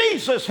that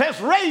Jesus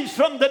has raised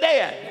from the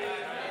dead.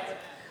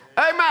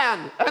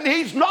 Amen. And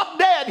he's not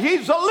dead,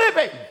 he's a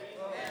living.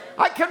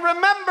 I can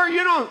remember,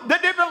 the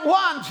different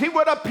ones. He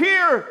would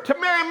appear to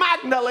Mary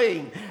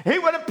Magdalene. He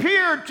would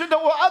appear to the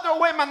other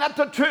women at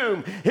the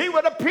tomb. He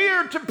would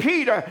appear to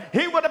Peter.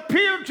 He would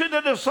appear to the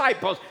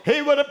disciples.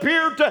 He would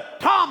appear to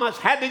Thomas.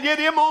 Had to get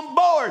him on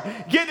board,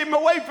 get him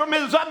away from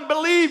his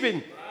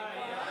unbelieving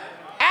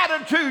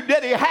attitude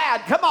that he had.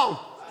 Come on.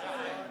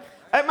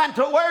 Amen.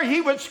 To where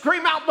he would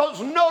scream out those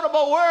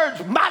notable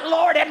words, "My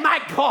Lord and my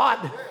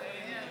God."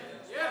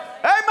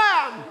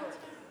 Amen.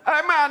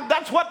 Amen.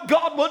 That's what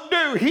God will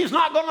do. He's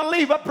not going to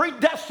leave a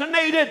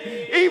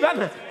predestinated,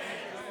 even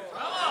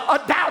a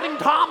doubting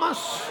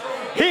Thomas.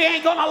 He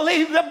ain't going to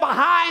leave them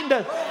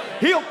behind.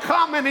 He'll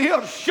come and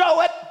he'll show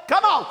it.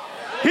 Come on.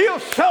 He'll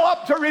show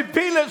up to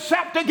reveal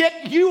himself to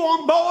get you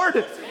on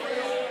board.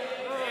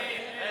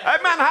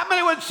 Amen. How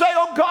many would say,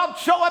 "Oh God,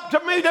 show up to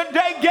me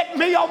today. Get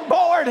me on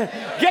board.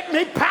 Get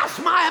me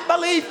past my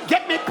unbelief.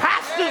 Get me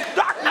past this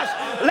darkness.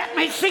 Let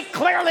me see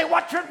clearly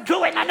what you're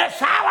doing in this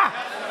hour."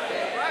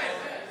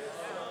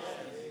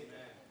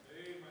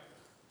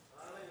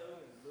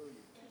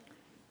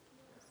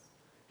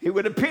 He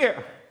would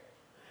appear.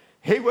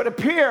 He would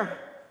appear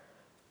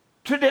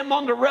to them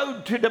on the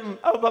road to them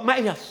of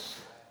Emmaus.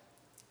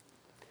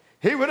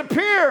 He would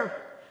appear,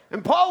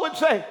 and Paul would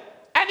say,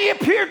 "And he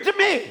appeared to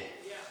me."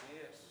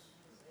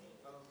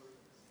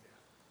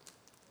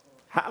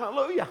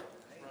 Hallelujah.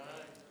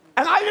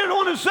 And I didn't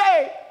want to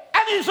say,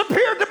 "And he's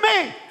appeared to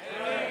me."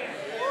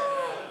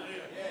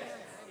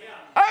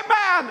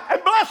 Amen.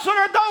 And blessed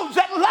are those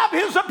that love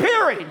his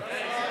appearing.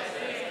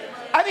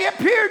 And he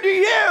appeared to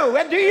you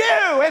and to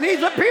you, and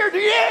he's appeared to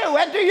you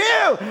and to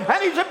you,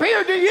 and he's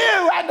appeared to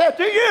you and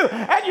to you,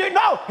 and you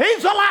know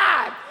he's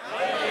alive.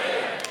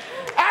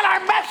 And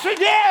our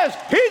message is,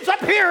 he's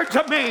appeared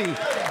to me.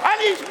 And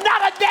he's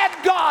not a dead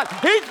God.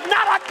 He's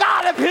not a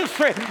God of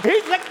history.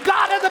 He's the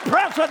God of the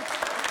present.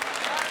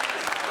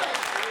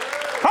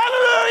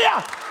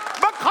 Hallelujah.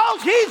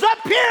 Because he's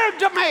appeared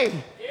to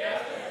me.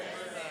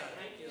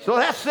 So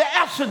that's the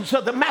essence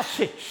of the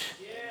message.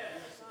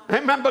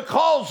 Amen.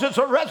 Because it's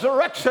a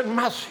resurrection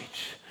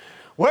message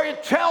where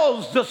it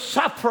tells the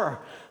sufferer,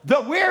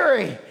 the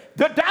weary,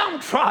 the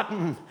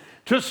downtrodden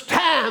to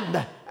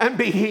stand and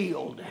be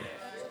healed.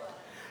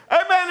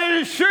 Amen.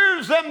 It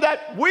assures them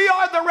that we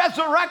are the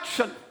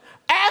resurrection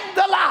and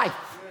the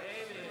life.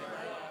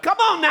 Come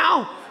on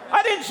now.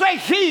 I didn't say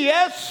he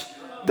is,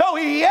 though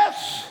he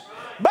is,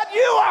 but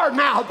you are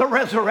now the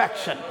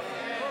resurrection.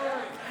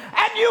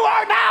 And you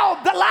are now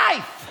the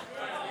life.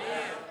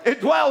 It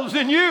dwells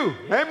in you.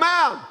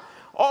 Amen.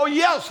 Oh,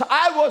 yes,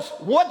 I was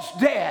once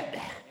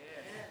dead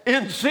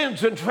in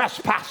sins and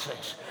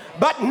trespasses,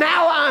 but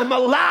now I'm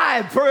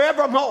alive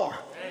forevermore.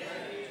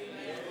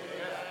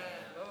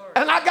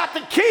 And I got the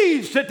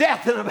keys to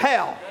death and of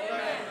hell.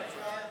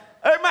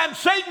 Amen.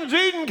 Satan's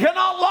Eden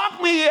cannot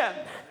lock me in.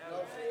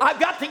 I've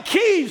got the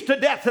keys to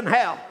death and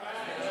hell.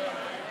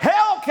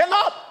 Hell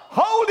cannot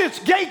hold its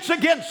gates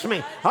against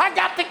me. I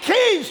got the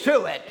keys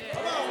to it.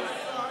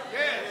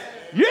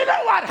 You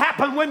know what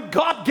happened when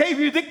God gave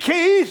you the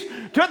keys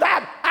to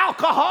that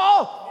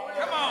alcohol?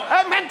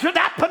 Amen. To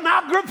that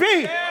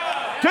pornography?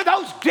 To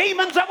those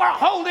demons that were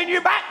holding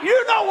you back?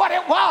 You know what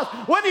it was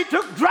when he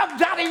took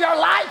drugs out of your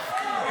life?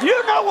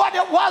 You know what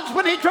it was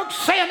when he took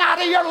sin out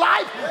of your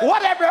life?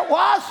 Whatever it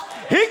was,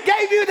 he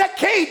gave you the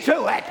key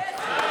to it.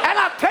 And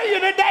I'll tell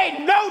you today,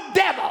 no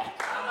devil,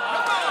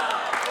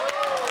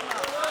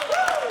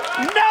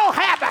 no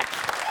habit,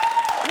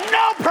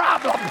 no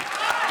problem,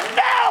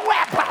 no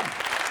weapon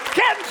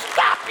can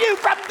stop you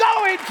from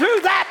going through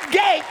that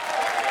gate,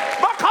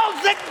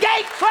 because the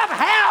gates of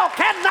hell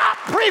cannot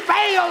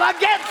prevail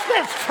against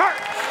this church.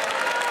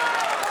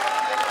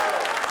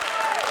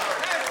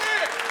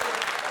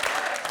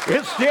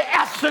 It's the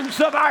essence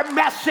of our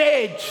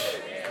message.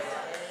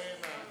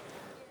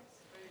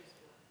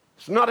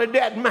 It's not a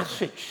dead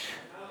message.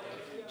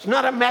 It's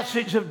not a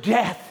message of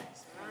death.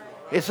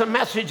 It's a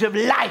message of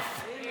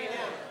life.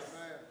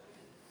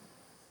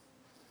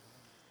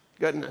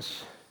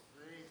 Goodness.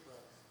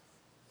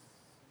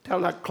 Tell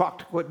that clock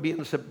to quit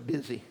being so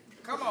busy.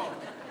 Come on.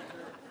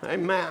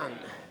 Amen.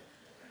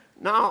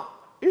 Now,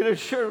 it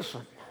assures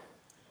them.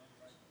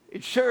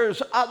 It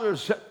assures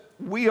others that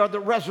we are the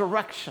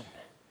resurrection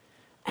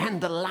and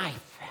the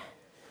life.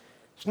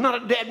 It's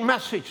not a dead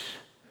message,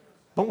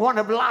 but one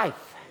of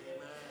life.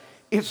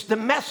 It's the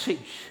message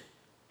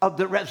of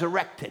the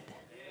resurrected.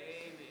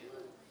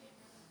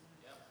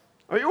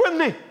 Are you with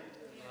me?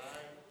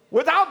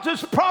 Without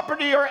this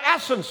property or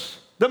essence,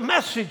 the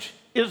message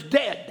is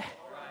dead.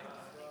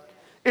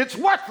 It's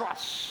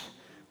worthless.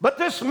 But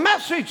this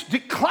message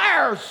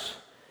declares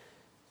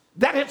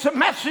that it's a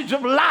message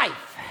of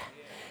life.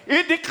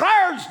 It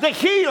declares the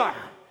healer,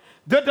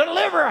 the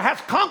deliverer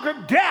has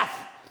conquered death,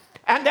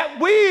 and that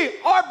we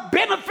are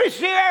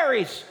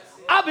beneficiaries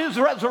of his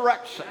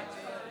resurrection.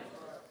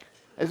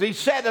 As he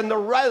said in the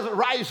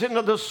rising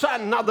of the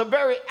sun, now the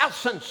very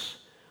essence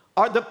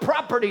or the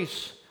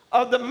properties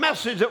of the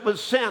message that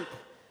was sent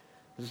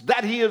is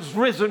that he is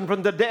risen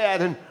from the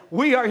dead, and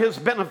we are his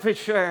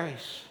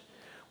beneficiaries.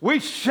 We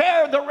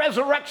share the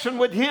resurrection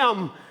with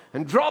him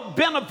and draw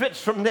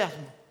benefits from this,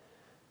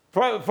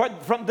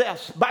 from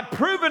this by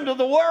proving to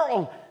the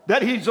world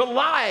that he's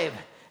alive.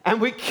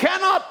 And we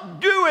cannot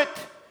do it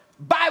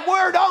by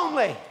word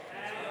only.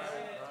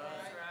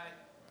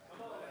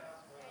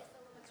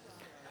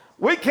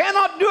 We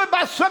cannot do it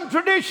by some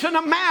tradition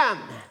of man.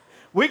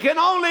 We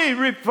only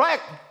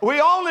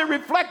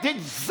reflect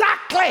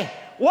exactly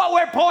what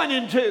we're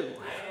pointing to.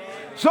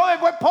 So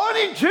if we're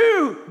pointing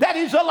to that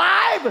he's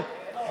alive,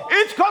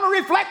 it's going to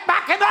reflect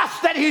back in us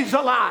that he's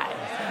alive.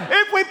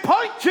 If we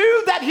point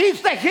to that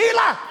he's the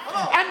healer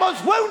and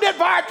was wounded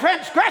for our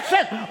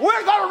transgression,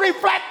 we're going to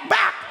reflect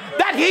back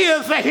that he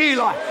is the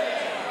healer.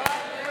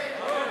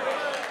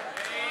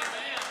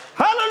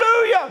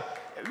 Hallelujah.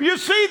 You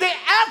see, the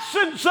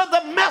essence of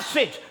the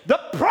message, the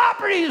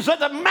properties of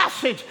the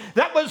message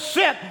that was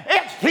sent,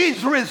 it's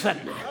he's risen.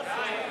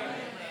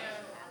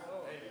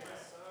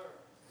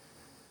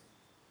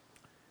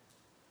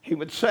 He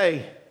would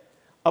say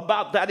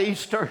about that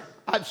Easter,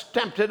 I've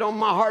stamped it on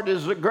my heart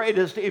as the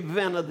greatest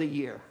event of the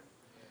year.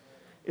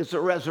 It's the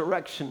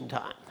resurrection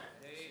time.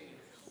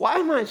 Why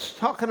am I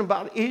talking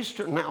about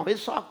Easter now?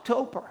 It's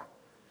October.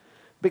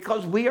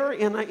 Because we are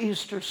in an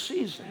Easter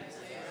season.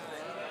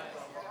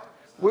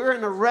 We're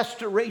in a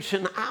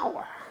restoration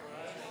hour.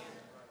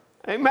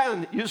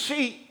 Amen. You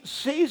see,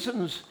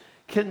 seasons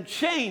can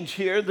change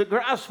here. The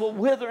grass will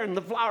wither and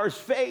the flowers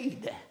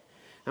fade.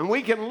 And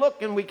we can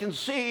look and we can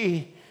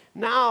see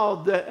now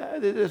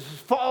this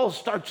fall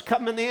starts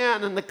coming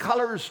in and the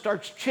colors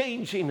starts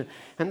changing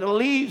and the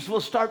leaves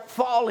will start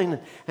falling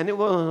and it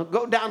will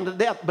go down to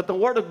death. But the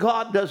Word of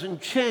God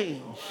doesn't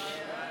change.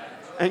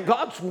 And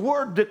God's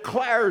Word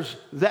declares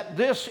that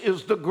this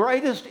is the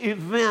greatest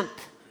event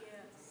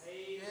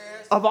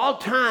of all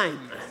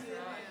time.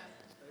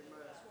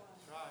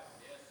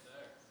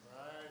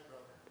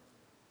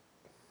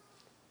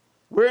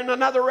 We're in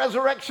another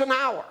resurrection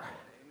hour.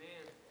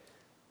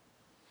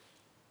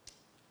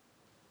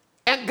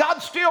 And God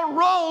still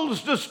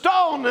rolls the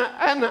stone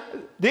and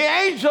the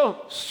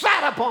angel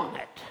sat upon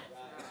it.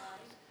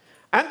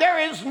 And there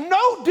is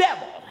no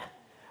devil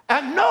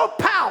and no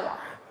power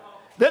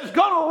that's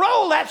going to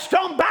roll that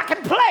stone back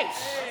in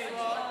place.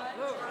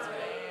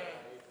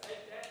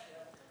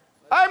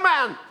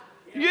 Amen.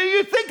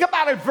 You think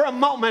about it for a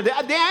moment.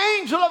 The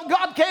angel of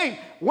God came.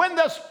 When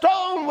the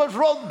stone was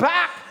rolled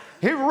back,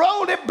 he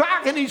rolled it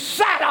back and he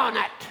sat on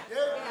it.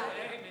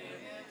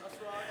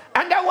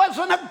 And there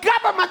wasn't a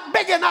government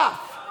big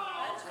enough.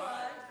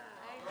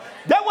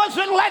 There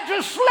wasn't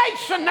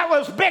legislation that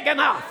was big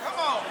enough.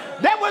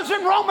 There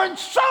wasn't Roman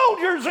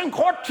soldiers and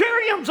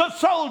quaternions of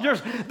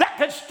soldiers that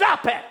could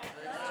stop it.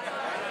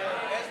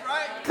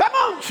 Come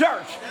on,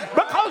 church.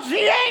 Because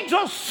the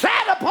angel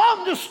sat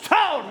upon the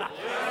stone.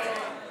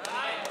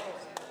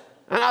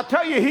 And I'll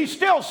tell you, he's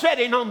still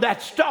sitting on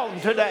that stone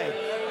today.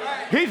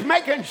 He's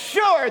making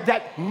sure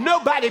that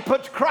nobody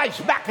puts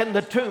Christ back in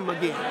the tomb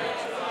again.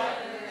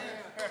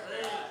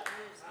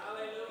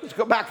 Let's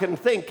go back and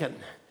thinking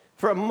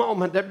for a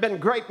moment. There have been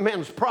great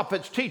men,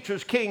 prophets,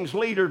 teachers, kings,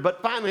 leaders,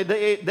 but finally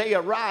they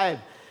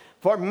arrived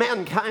for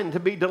mankind to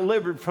be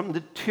delivered from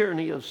the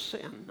tyranny of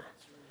sin.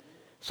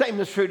 Same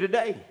is true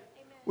today.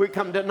 We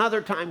come to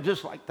another time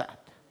just like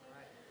that.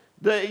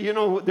 There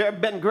have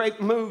been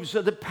great moves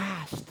of the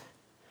past.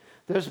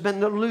 There's been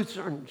the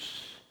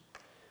Lutherans,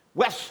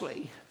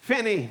 Wesley,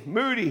 Finney,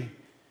 Moody,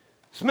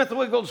 Smith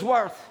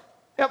Wigglesworth,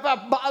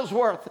 F.F.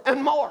 Bosworth,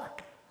 and more.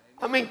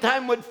 I mean,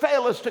 time would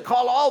fail us to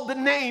call all the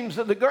names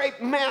of the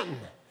great men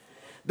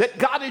that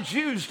God has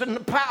used in the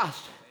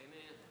past.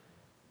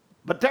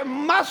 But there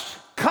must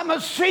come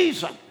a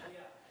season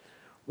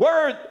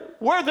where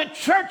the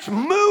church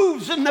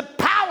moves in the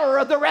power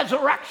of the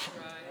resurrection,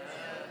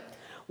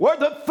 where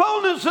the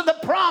fullness of the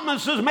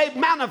promise is made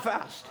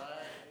manifest.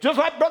 Just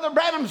like Brother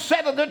Branham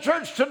said of the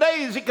church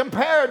today as he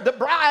compared the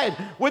bride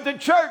with the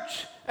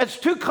church as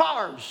two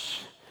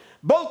cars.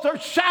 Both are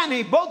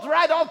shiny, both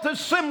right off the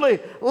assembly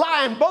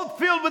line, both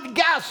filled with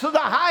gas of the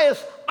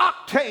highest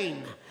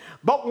octane,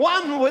 but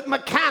one with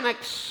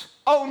mechanics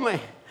only,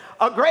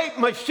 a great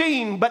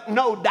machine but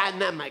no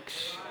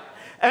dynamics,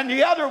 and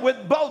the other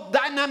with both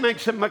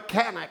dynamics and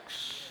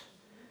mechanics.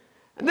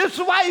 And this is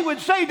why he would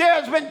say there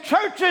has been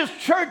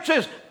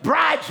churches,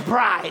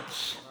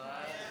 brides.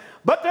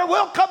 But there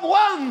will come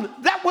one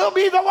that will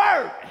be the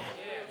Word.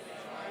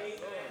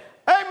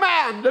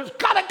 Amen. There's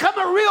got to come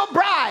a real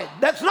bride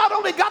that's not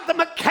only got the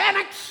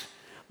mechanics,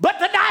 but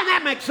the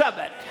dynamics of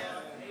it.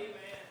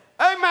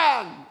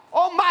 Amen.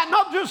 Oh my,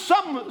 not just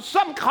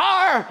some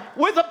car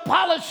with a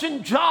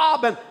polishing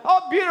job and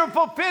a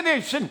beautiful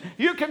finish, and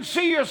you can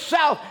see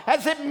yourself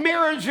as it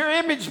mirrors your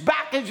image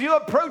back as you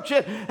approach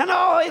it. And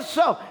oh,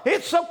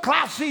 it's so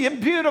classy and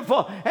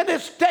beautiful, and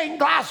it's stained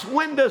glass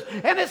windows,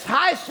 and it's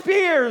high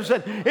spears,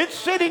 and it's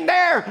sitting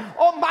there.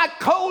 Oh my,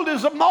 cold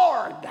as a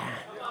morgue.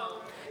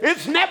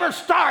 It's never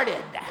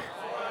started.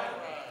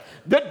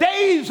 The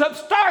days of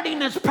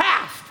starting is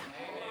past.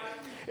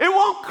 It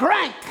won't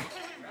crank.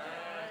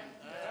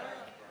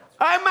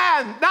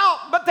 Amen. Now,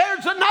 but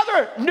there's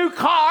another new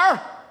car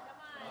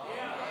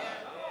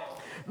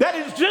that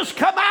has just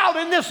come out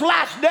in this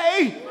last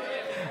day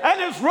and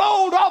has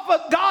rolled off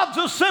of God's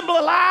assembly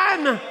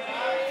line.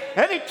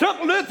 And he took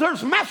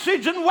Luther's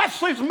message and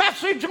Wesley's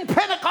message and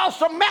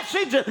Pentecostal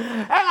message, and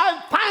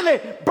I'm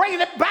finally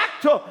bringing it back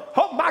to,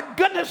 oh my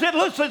goodness, it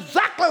looks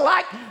exactly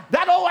like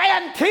that old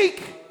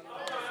antique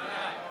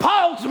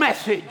Paul's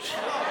message.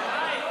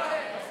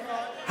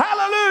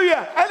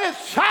 Hallelujah. And it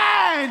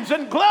shines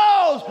and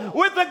glows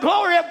with the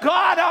glory of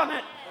God on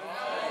it.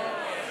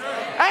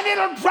 And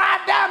it'll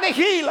drive down to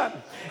healing.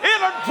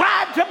 It'll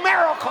drive to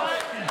miracles.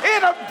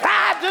 It'll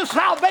drive to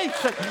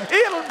salvation.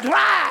 It'll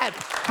drive,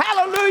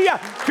 hallelujah,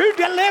 to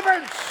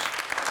deliverance.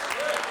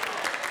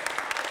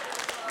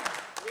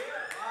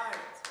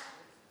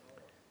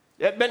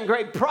 There have been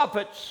great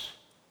prophets.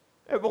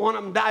 Every one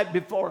of them died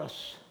before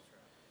us.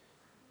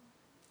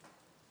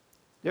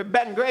 There have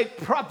been great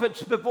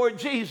prophets before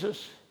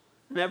Jesus,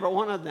 and every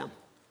one of them,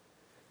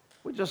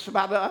 we just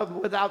about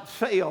without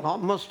fail,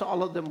 almost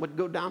all of them would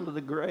go down to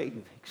the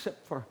grave,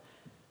 except for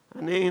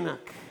an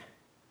Enoch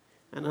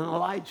and an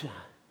Elijah. There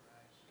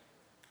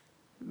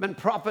have been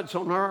prophets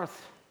on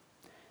earth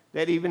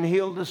that even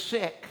healed the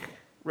sick,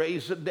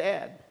 raised the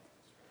dead.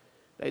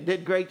 They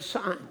did great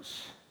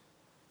signs.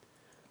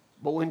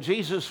 But when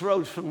Jesus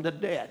rose from the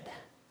dead,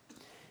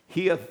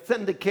 he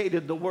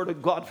authenticated the word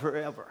of God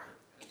forever.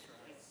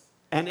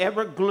 And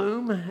every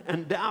gloom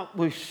and doubt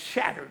was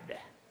shattered.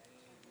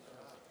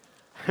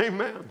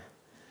 Amen.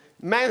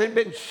 Man had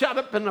been shut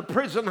up in a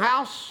prison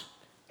house.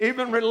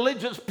 Even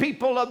religious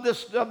people of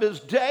his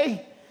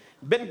day,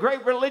 been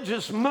great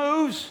religious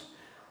moves.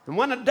 And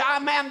when a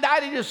man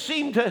died, he just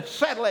seemed to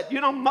settle it. You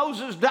know,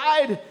 Moses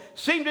died,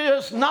 seemed to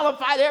just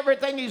nullify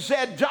everything he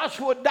said.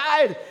 Joshua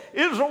died.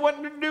 Israel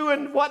wasn't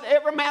doing what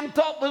every man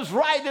thought was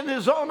right in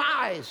his own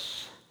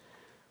eyes.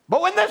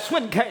 But when this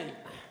one came,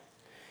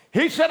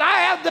 he said,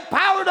 I have the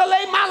power to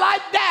lay my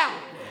life down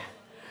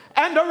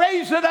and to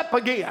raise it up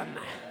again.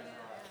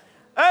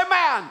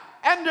 Amen.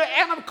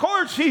 And of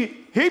course, he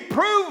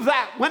proved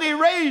that when he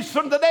raised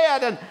from the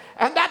dead,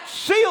 and that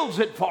seals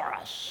it for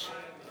us.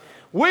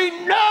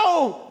 We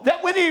know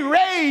that when he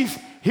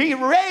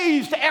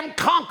raised and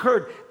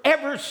conquered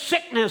every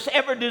sickness,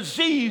 every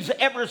disease,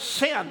 every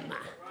sin.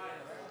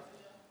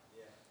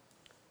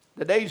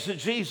 The days of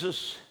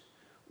Jesus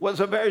was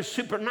a very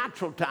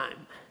supernatural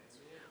time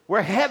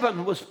where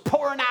heaven was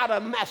pouring out a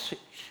message.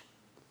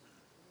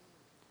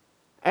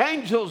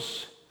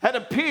 Angels had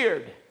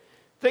appeared.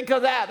 Think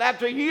of that.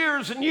 After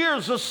years and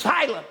years of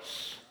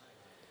silence,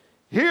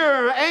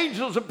 here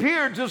angels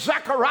appeared to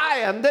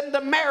Zechariah and then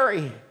to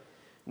Mary.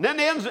 And then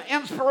the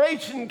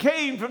inspiration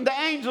came from the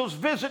angel's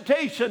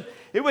visitation.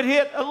 It would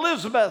hit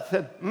Elizabeth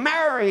and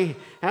Mary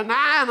and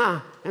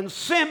Anna and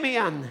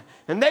Simeon.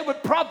 And they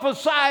would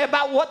prophesy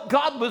about what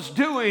God was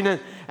doing. And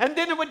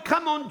then it would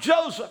come on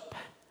Joseph.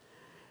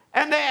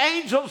 And the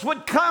angels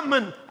would come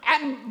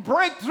and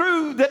break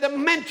through the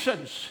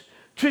dimensions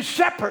to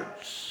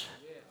shepherds.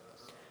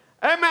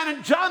 Amen.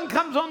 And John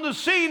comes on the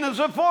scene as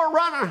a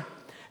forerunner.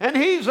 And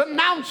he's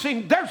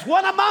announcing, there's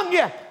one among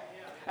you.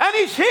 And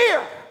he's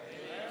here.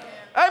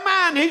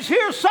 Amen. He's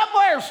here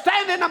somewhere,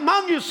 standing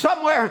among you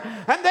somewhere.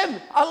 And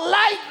then a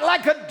light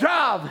like a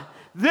dove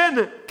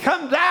then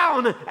come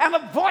down and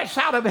a voice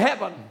out of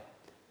heaven.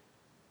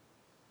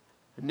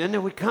 And then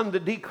there would come the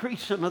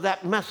decreasing of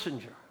that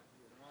messenger,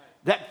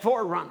 that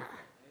forerunner,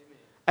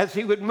 as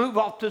he would move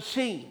off the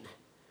scene.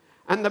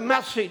 And the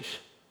message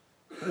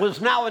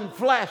was now in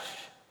flesh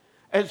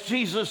as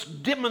Jesus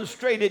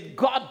demonstrated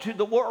God to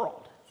the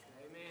world.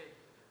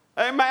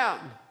 Amen.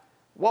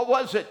 What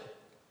was it?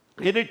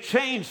 It had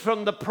changed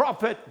from the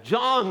prophet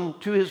John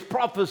to his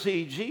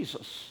prophecy,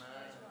 Jesus.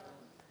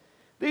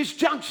 These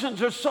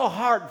junctions are so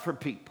hard for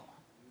people.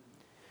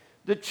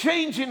 The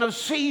changing of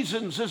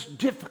seasons is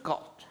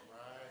difficult.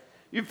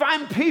 You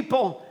find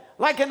people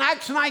like in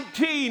Acts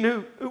 19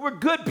 who were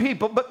good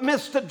people but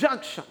missed the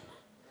junction.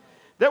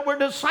 There were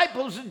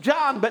disciples of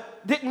John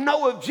but didn't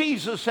know of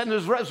Jesus and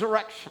his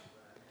resurrection.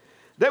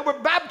 They were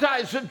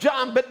baptized of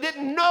John but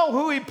didn't know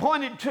who he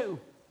pointed to.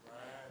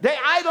 They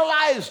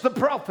idolized the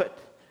prophet.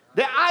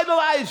 They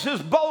idolized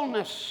his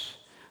boldness.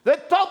 They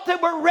thought they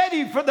were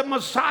ready for the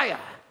Messiah,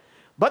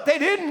 but they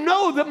didn't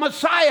know the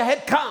Messiah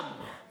had come.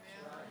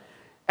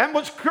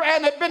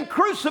 and had been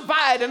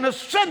crucified and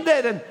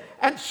ascended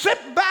and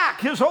sent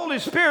back his Holy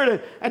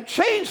Spirit and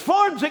changed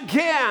forms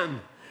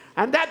again.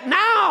 And that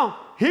now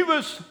he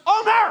was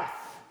on earth.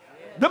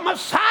 The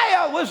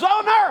Messiah was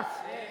on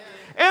earth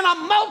in a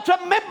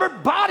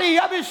multi-membered body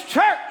of his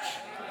church.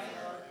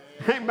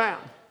 Amen.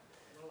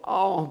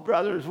 Oh,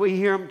 brothers, we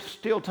hear him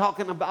still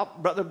talking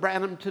about Brother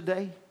Branham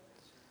today,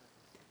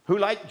 who,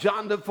 like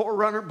John the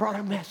Forerunner, brought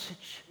a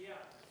message.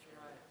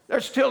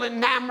 They're still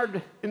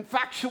enamored,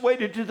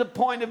 infatuated to the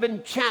point of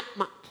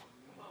enchantment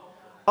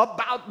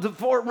about the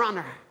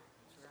Forerunner.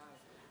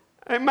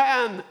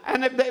 Amen.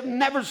 And they've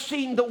never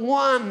seen the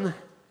one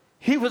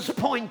he was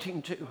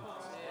pointing to.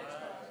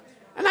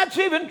 And that's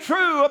even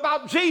true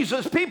about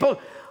Jesus. People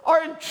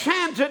are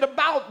enchanted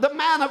about the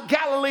man of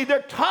Galilee.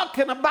 They're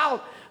talking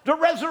about the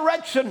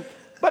resurrection.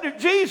 But if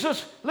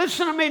Jesus,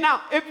 listen to me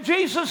now, if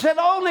Jesus had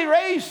only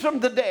raised from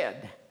the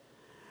dead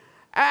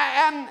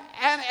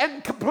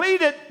and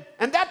completed,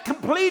 and that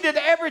completed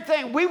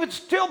everything, we would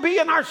still be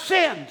in our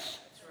sins.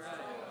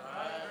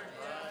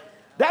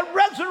 That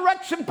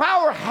resurrection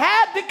power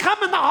had to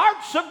come in the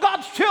hearts of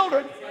God's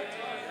children.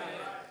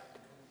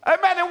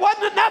 Amen. It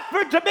wasn't enough for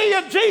it to be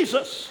in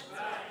Jesus.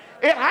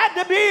 It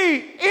had to be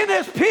in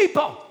his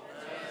people.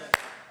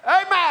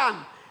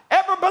 Amen.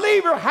 Every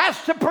believer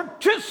has to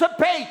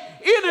participate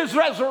in his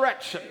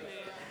resurrection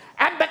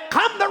and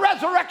become the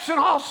resurrection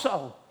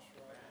also.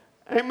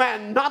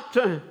 Amen.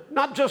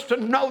 Not just to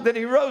know that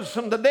he rose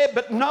from the dead,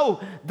 but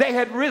know they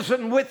had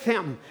risen with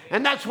him.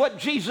 And that's what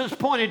Jesus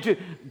pointed to.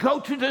 Go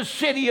to the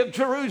city of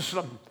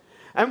Jerusalem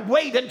and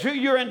wait until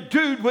you're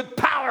endued with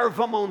power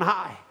from on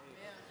high.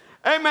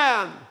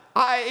 Amen.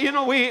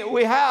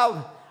 We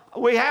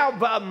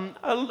have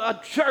a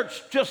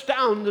church just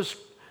down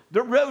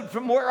the road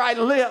from where I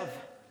live.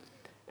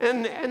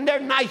 And they're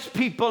nice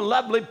people,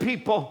 lovely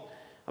people,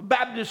 a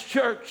Baptist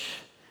church.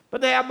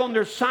 But they have on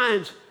their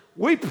signs,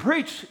 we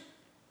preach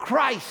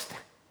Christ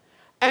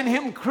and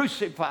him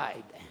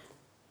crucified.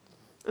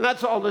 And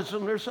that's all that's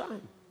on their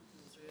sign.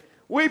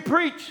 We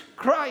preach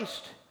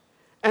Christ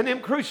and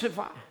him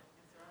crucified.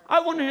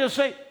 I want you to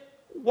say,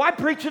 why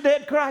preach a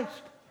dead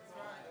Christ?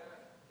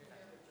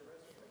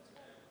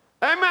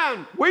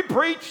 Amen. We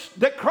preach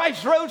that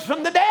Christ rose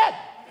from the dead.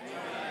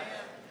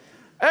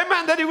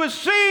 Amen. That he was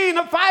seen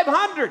of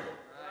 500,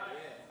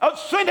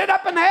 ascended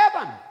up in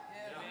heaven.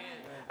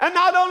 And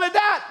not only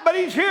that, but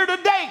he's here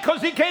today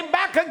because he came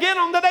back again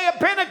on the day of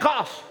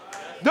Pentecost.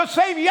 The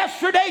same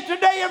yesterday,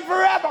 today, and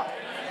forever.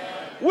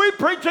 We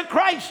preach a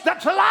Christ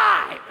that's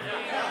alive.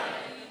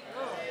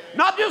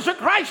 Not just a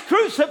Christ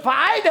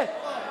crucified.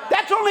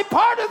 That's only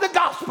part of the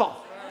gospel.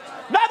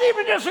 Not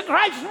even just a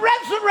Christ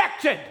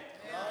resurrected.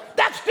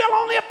 That's still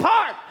only a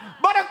part.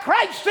 But a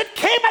Christ that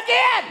came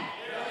again.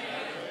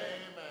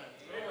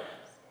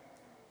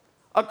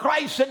 A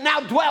Christ that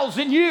now dwells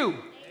in you.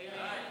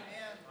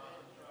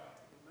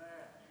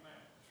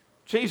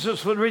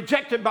 Jesus was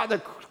rejected by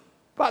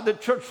the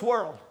church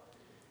world.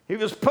 He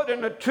was put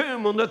in a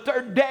tomb on the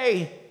third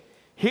day.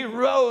 He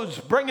rose,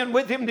 bringing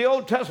with him the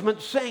Old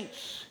Testament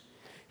saints.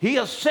 He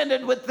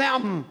ascended with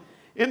them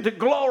into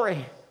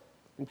glory.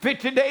 And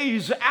 50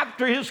 days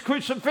after his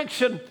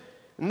crucifixion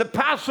and the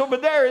Passover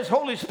there, his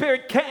Holy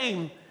Spirit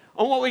came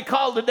on what we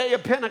call the day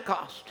of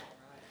Pentecost.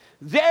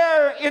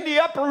 There in the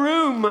upper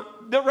room,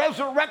 the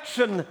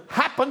resurrection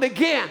happened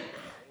again.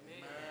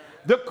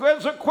 The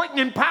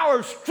quickening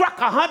power struck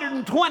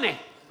 120.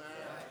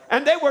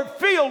 And they were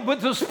filled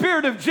with the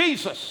Spirit of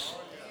Jesus,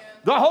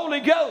 the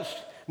Holy Ghost.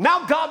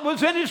 Now God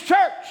was in his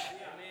church.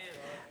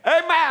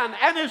 Amen.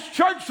 And his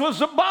church was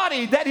the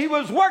body that he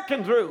was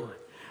working through.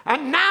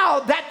 And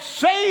now that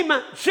same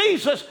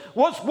Jesus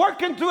was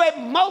working through a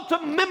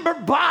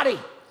multi-member body.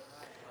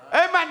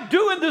 Amen.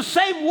 Doing the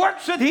same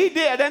works that he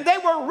did. And they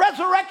were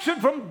resurrection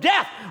from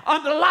death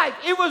unto life.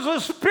 It was a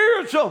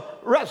spiritual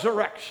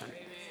resurrection.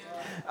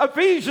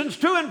 Ephesians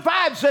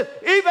 2:5 said,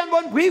 even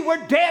when we were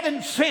dead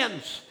in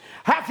sins,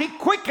 hath he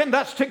quickened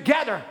us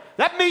together.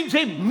 That means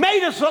he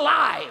made us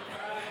alive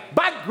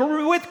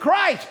with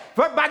Christ,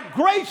 for by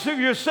grace are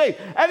you saved.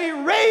 And he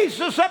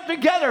raised us up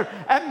together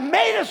and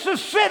made us to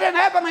sit in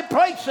heavenly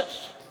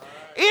places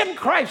in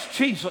Christ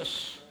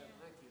Jesus.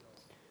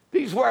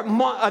 These were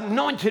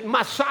anointed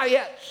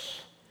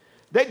messiahs.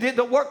 They did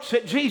the works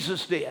that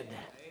Jesus did,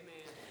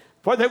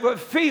 for they were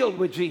filled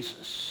with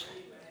Jesus.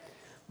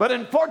 But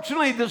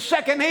unfortunately, the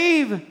second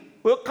Eve,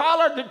 we'll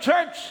call her the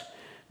church,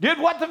 did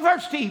what the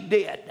first Eve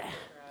did.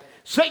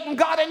 Satan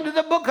got into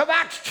the book of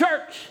Acts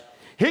church.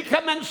 He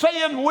come in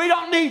saying, we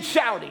don't need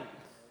shouting.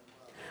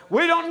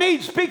 We don't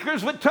need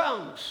speakers with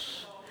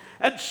tongues.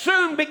 And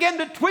soon began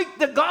to tweak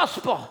the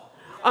gospel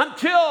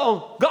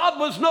until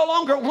God was no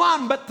longer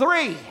one but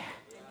three.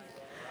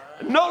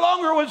 No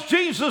longer was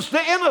Jesus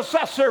the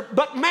intercessor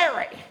but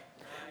Mary.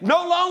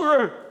 No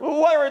longer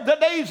were the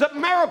days of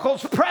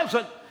miracles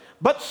present,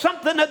 but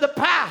something of the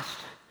past.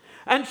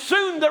 And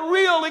soon the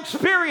real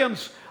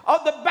experience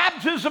of the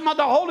baptism of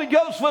the Holy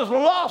Ghost was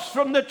lost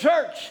from the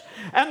church.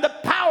 And the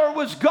power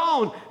was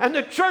gone. And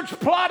the church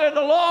plodded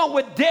along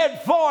with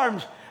dead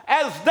forms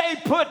as they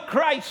put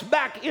Christ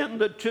back in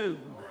the tomb.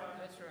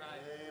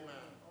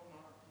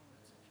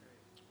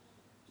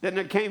 Then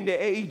there came the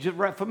age of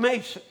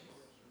Reformation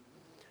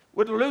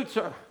with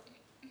Luther,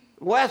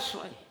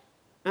 Wesley,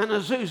 and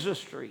Azusa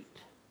Street.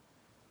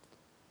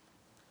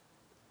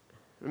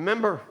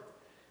 Remember,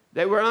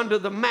 they were under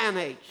the man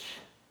age.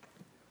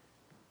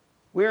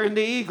 We're in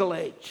the eagle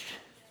age.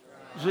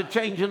 It's a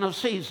changing of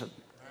season.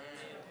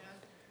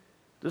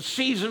 The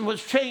season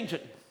was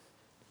changing.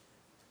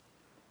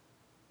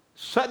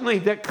 Suddenly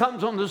there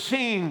comes on the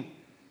scene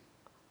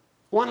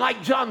one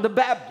like John the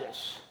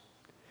Baptist.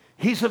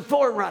 He's a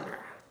forerunner.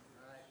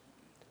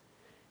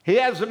 He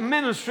has the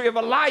ministry of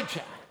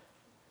Elijah,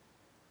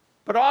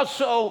 but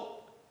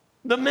also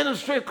the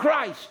ministry of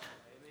Christ.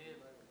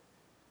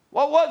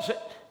 What was it?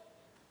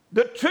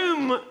 The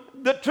tomb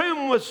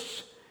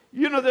was,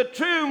 the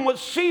tomb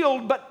was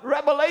sealed, but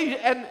Revelation,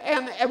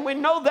 and we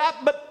know that,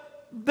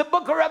 but the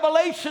book of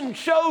Revelation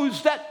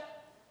shows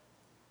that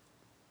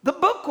the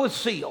book was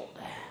sealed.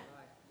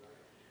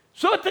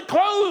 So at the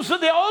close of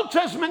the Old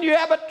Testament, you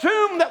have a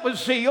tomb that was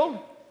sealed,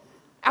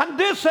 and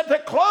this at the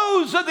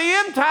close of the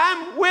end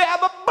time, we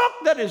have a book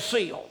that is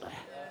sealed.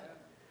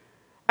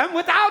 And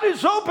without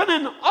his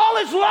opening, all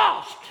is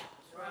lost.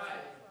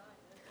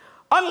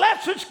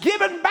 Unless it's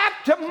given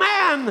back to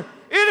man,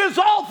 it is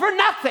all for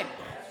nothing.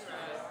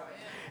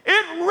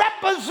 It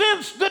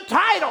represents the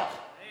title.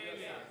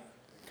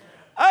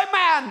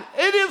 Amen.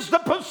 It is the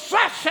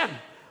possession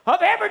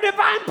of every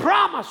divine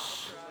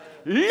promise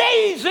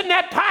lays in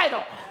that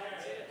title.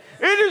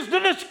 It is the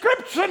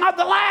description of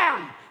the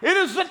Lamb. It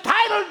is the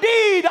title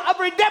deed of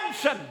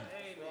redemption.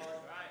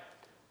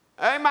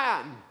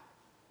 Amen.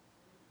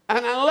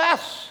 And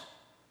unless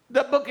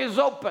the book is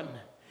open,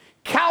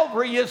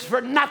 Calvary is for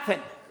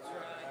nothing.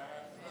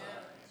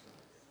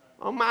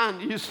 Oh, man,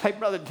 you say,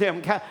 Brother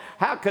Tim,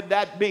 how could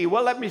that be?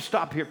 Well, let me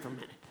stop here for a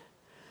minute.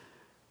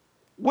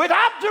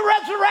 Without the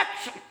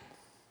resurrection,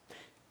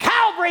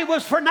 Calvary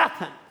was for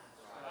nothing.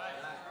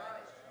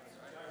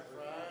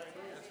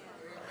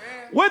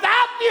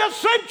 Without the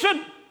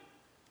ascension,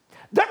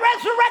 the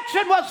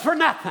resurrection was for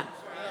nothing.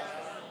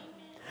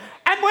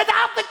 And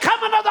without the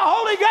coming of the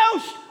Holy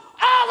Ghost,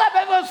 all of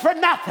it was for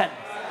nothing.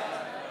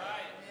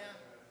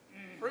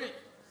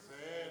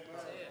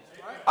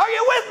 Are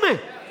you with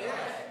me?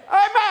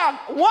 Amen.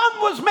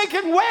 One was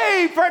making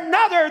way for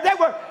another.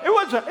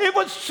 It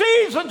was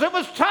seasons. It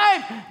was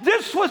time.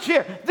 This was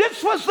here.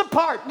 This was the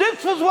part.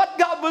 This was what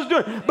God was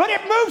doing. But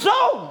it moves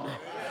on.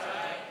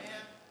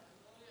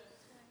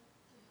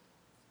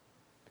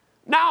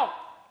 Now,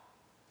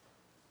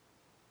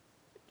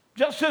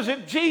 just as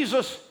if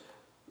Jesus,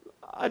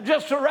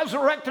 just to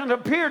resurrect and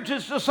appeared to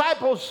his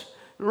disciples,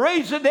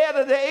 raised the dead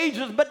of the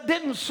ages, but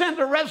didn't send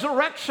a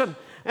resurrection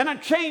and a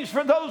change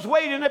for those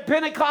waiting at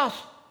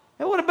Pentecost,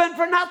 it would have been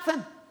for nothing.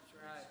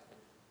 Right.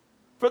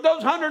 For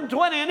those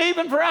 120 and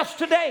even for us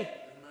today. Amen.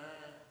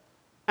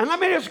 And let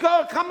me just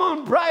go, come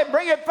on, Brian,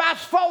 bring it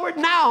fast forward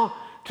now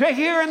to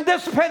here in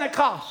this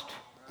Pentecost.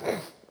 Right.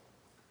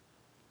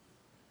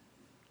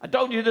 I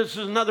told you this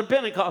is another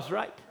Pentecost,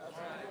 right?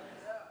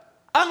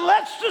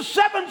 Unless the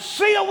seventh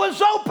seal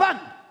was open,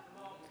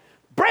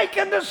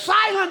 breaking the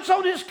silence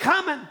on his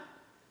coming.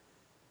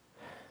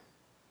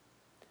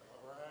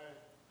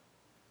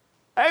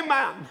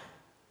 Amen.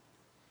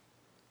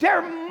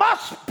 There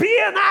must be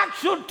an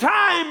actual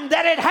time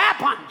that it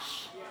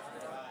happens.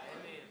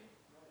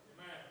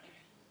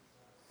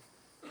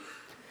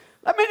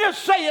 Let me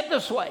just say it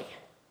this way.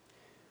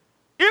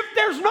 If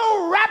there's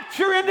no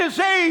rapture in this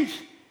age,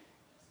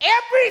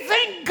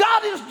 everything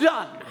God has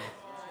done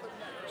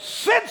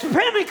since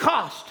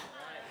Pentecost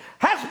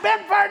has been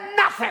for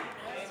nothing.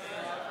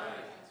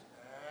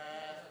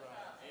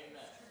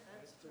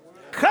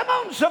 Come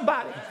on,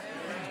 somebody.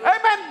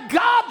 Amen.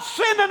 God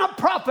sending a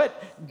prophet.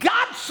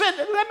 God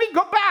sending, let me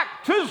go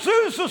back to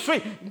Azusa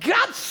Street.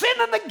 God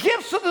sending the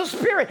gifts of the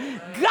Spirit.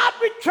 God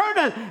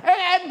returning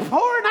and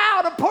pouring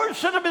out a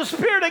portion of his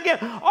Spirit again.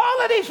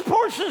 All of these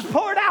portions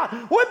poured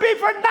out would be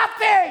for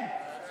nothing.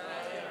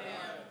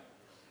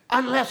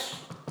 Unless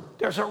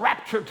there's a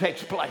rapture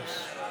takes place.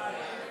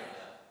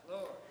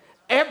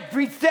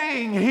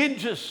 Everything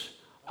hinges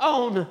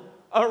on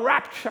a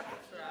rapture.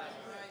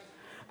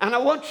 And I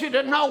want you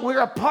to know we're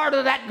a part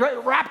of that great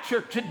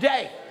rapture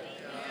today.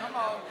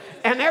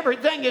 And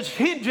everything is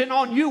hinging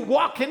on you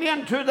walking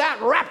into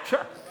that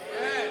rapture.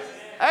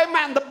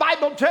 Amen. The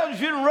Bible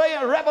tells you in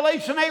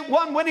Revelation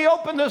 8:1, when he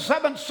opened the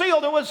seventh seal,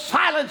 there was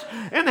silence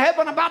in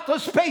heaven about the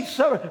space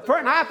for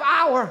an half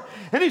hour.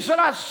 And he said,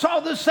 I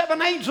saw the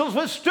seven angels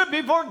which stood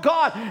before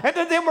God, and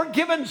to them were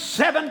given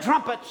seven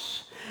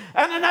trumpets.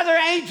 And another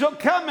angel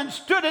come and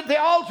stood at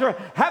the altar,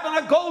 having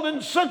a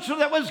golden censer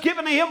that was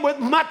given to him with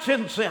much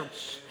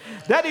incense,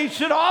 that he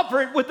should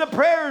offer it with the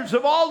prayers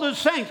of all the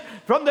saints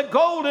from the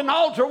golden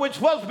altar which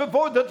was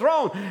before the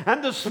throne.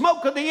 And the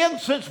smoke of the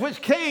incense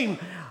which came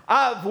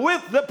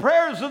with the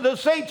prayers of the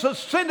saints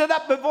ascended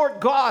up before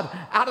God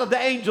out of the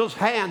angel's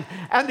hand.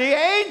 And the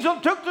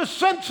angel took the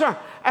censer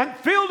and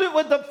filled it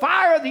with the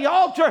fire of the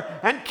altar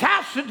and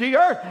cast it to the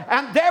earth.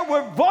 And there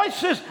were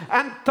voices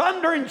and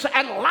thunderings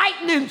and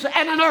lightnings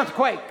and an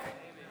earthquake.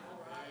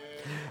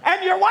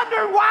 And you're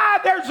wondering why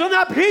there's an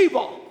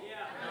upheaval.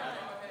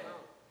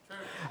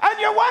 And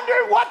you're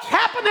wondering what's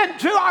happening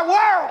to our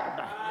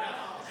world.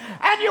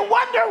 And you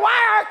wonder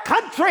why our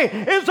country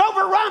is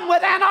overrun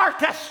with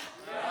anarchists.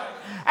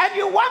 And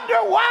you wonder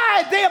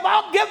why they have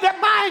all given their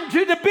mind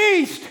to the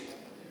beast.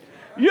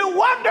 You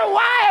wonder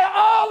why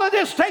all of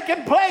this is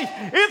taking place.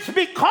 It's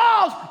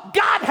because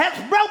God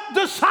has broke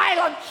the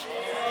silence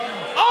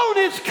on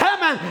His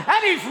coming,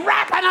 and He's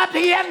wrapping up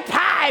the end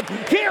time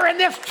here in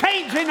this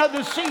changing of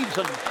the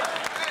season.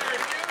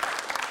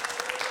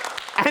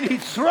 And He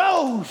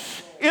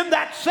throws in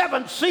that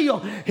seventh seal,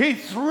 He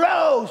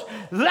throws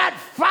that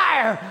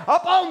fire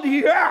upon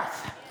the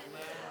earth.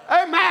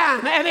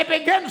 Amen. And it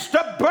begins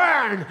to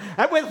burn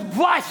with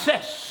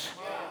voices.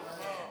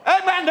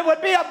 Amen. There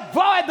would be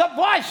the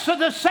voice of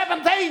the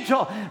seventh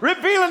angel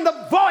revealing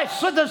the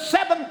voice of the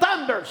seven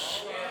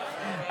thunders.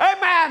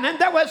 Amen. And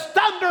there was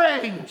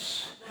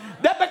thunderings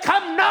that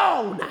become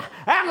known,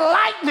 and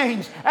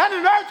lightnings, and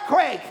an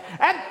earthquake,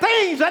 and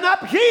things, and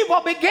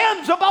upheaval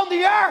begins upon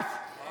the earth.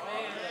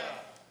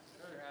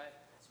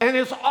 And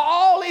it's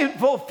all in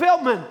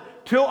fulfillment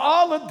to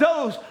all of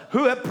those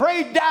who have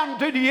prayed down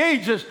through the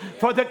ages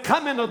for the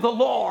coming of the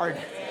Lord.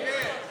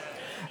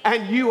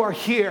 And you are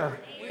here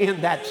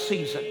in that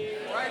season.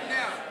 Right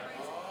now.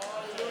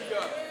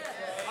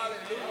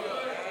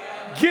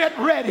 Get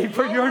ready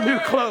for your new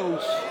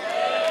clothes.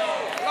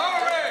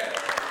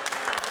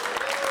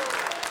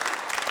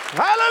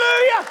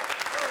 Hallelujah.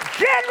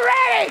 Get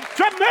ready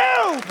to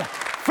move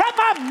from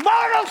a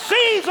mortal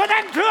season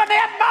into an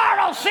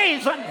immortal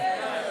season.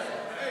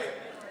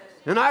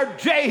 In our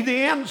day,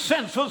 the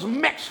incense was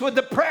mixed with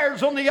the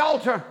prayers on the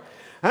altar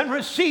and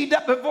received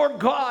up before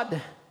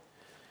God.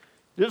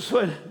 This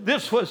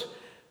was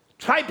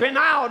typing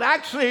out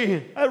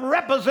actually a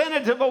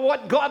representative of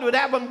what God would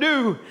have them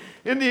do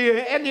in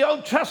the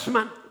Old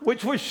Testament,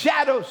 which was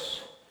shadows.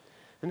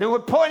 And they were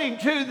pointing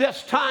to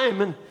this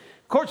time. And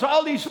of course,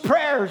 all these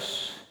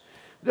prayers,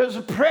 there's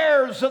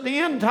prayers of the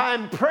end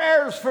time,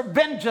 prayers for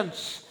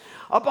vengeance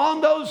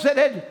upon those that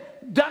had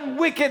done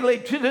wickedly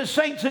to the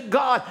saints of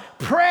God,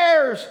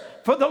 prayers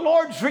for the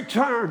Lord's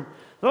return,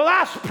 the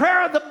last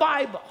prayer of the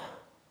Bible.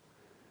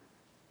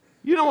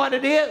 You know what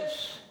it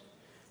is?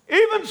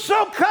 Even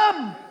so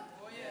come,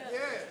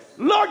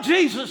 Lord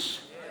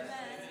Jesus.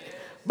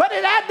 But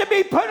it had to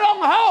be put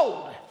on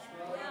hold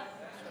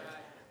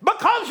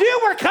because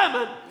you were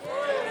coming.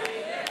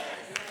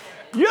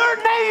 Your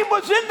name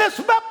was in this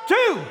book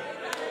too.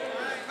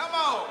 Come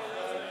on.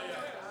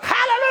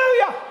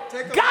 Hallelujah.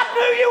 God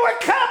knew you were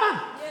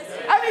coming.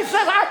 And He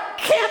says, I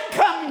can't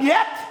come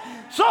yet,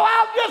 so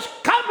I'll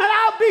just come and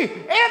I'll be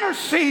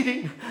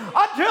interceding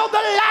until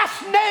the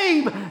last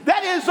name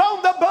that is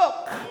on the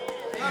book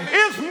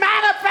is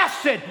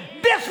manifested,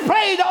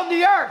 displayed on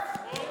the earth.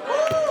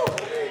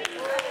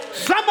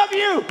 Some of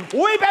you,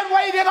 we've been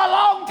waiting a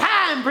long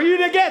time for you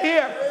to get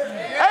here.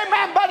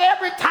 Amen. But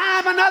every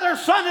time another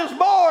son is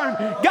born,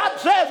 God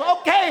says,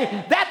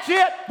 okay, that's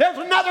it. There's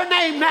another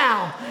name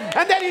now.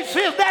 And then He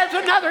says, there's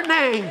another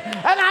name.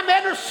 And I'm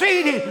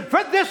interceding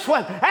for this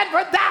one and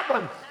for that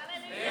one.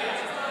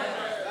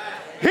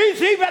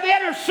 He's even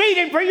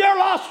interceding for your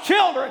lost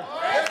children.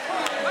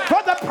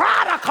 For the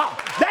prodigal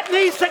that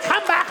needs to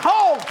come back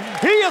home.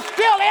 He is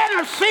still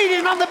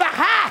interceding on the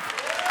behalf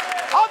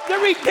of the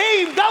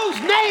redeemed, those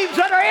names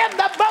that are in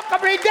the book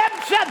of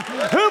redemption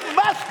who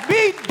must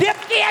be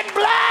dipped in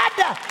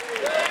blood.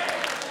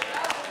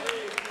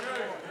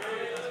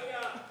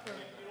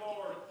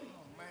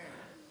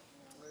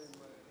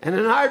 And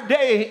in our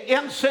day,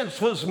 incense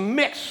was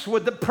mixed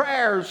with the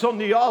prayers on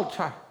the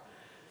altar,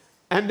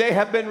 and they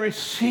have been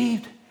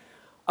received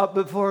up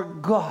before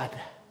God.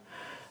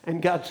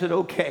 And God said,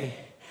 okay,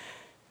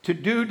 to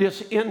do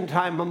this end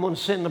time, I'm going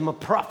to send them a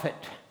prophet.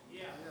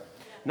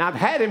 Now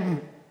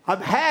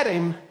I've had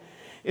him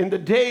in the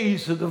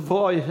days of the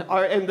voice,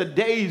 or in the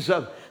days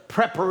of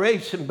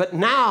preparation, but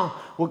now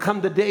will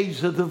come the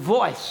days of the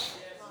voice.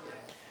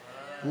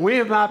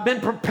 I've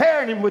been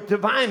preparing him with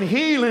divine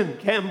healing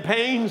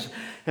campaigns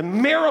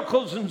and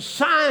miracles and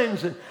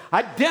signs and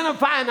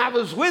identifying I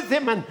was with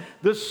him and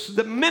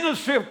the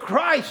ministry of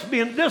Christ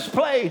being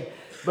displayed.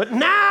 But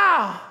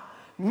now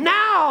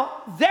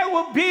there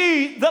will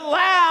be the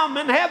Lamb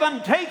in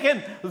heaven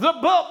taking the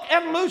book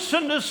and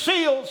loosing the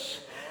seals.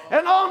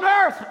 And on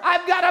earth,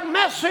 I've got a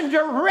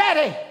messenger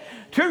ready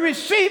to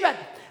receive it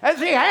as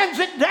he hands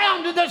it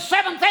down to the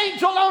seventh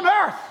angel on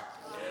earth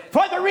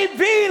for the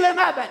revealing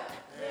of it.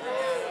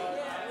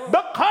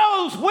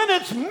 Because when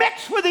it's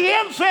mixed with the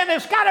incense,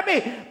 it's got to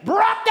be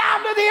brought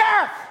down to the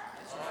earth.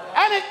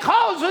 And it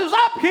causes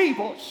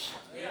upheavals.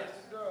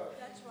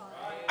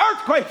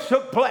 Earthquakes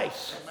took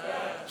place.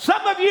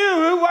 Some of you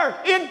who were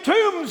in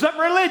tombs of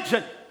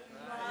religion,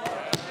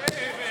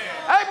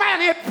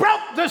 amen, it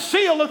broke the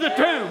seal of the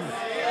tomb.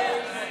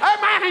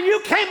 Amen, and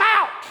you came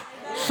out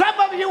Some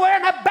of you were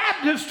in a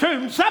Baptist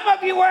tomb. Some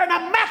of you were in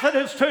a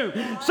Methodist tomb.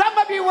 Some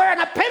of you were in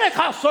a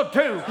Pentecostal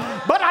tomb.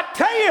 But I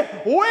tell you,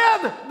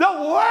 when the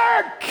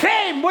word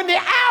came, when the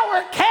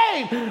hour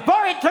came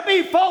for it to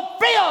be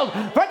fulfilled,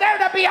 for there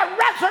to be a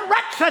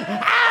resurrection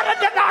out of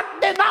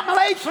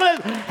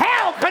denomination,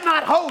 hell could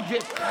not hold you.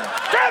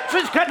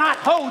 Churches could not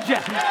hold you.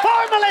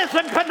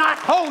 Formalism could not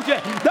hold you.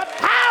 The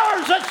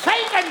powers of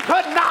Satan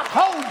could not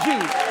hold you.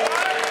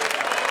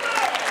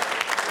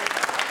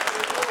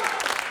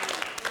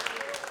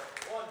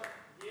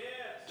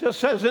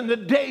 Just as in the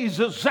days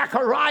of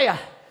Zechariah,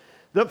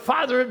 the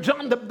father of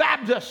John the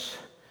Baptist,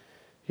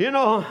 you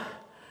know,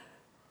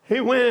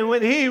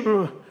 when he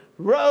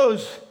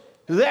rose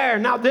there.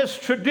 Now this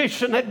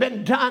tradition had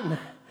been done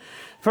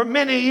for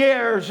many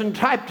years and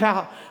typed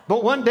out,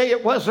 but one day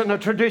it wasn't a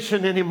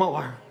tradition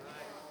anymore.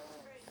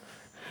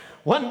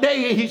 One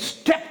day he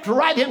stepped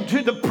right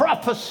into the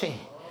prophecy,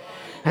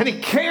 and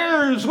he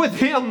carries with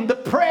him the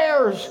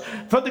prayers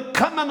for the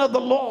coming of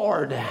the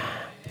Lord.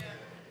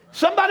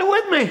 Somebody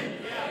with me?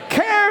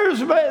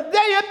 Cares, but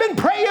they had been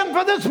praying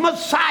for this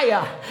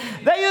Messiah.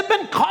 They had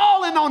been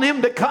calling on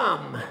him to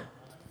come.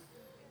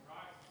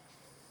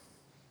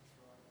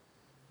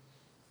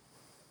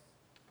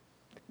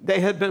 They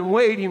had been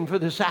waiting for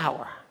this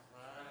hour.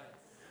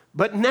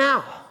 But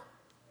now,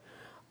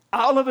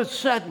 all of a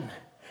sudden,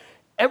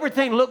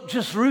 everything looked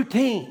just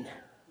routine.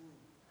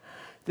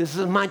 This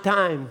is my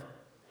time.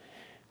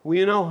 Well,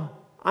 you know,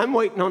 I'm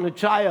waiting on a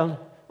child.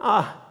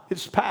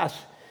 It's past.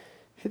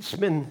 He's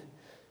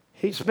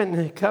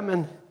been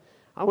coming.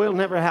 I will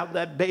never have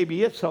that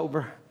baby. It's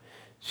over.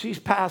 She's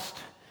past.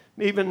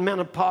 Even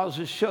menopause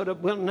has showed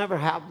up. We'll never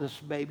have this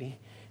baby.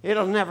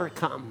 It'll never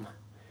come.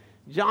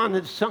 John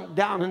had sunk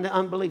down into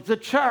unbelief. The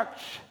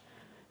church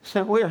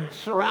said, we're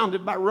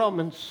surrounded by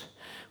Romans.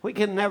 We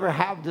can never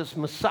have this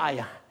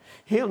Messiah.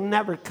 He'll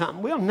never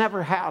come. We'll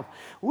never have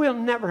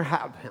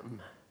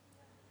him.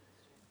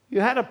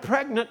 You had a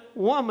pregnant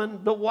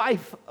woman, the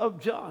wife of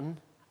John,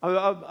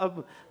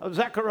 of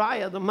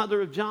Zechariah, the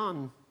mother of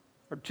John,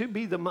 or to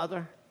be the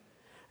mother.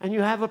 And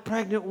you have a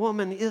pregnant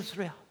woman,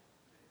 Israel.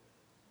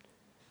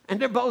 And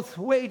they're both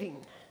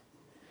waiting.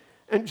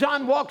 And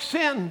John walks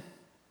in.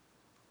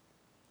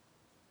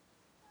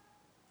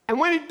 And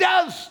when he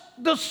does,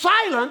 the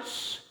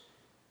silence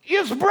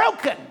is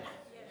broken.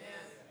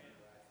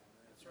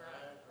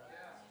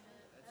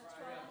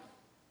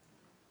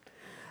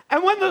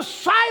 And when the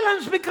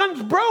silence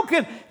becomes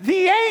broken,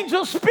 the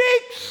angel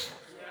speaks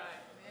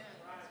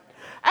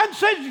and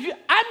says,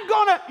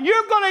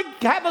 you're going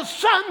to have a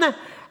son,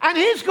 and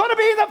he's going to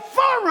be the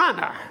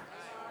forerunner.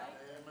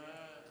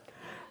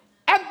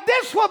 And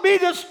this will be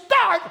the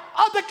start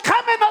of the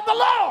coming of the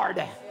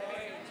Lord.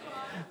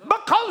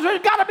 Because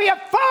there's got to be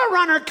a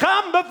forerunner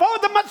come before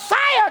the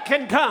Messiah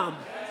can come.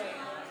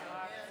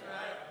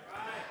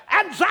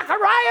 And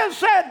Zechariah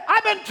said,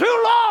 I've been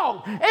too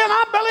long in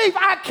unbelief.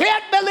 I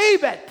can't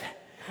believe it.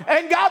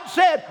 And God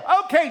said,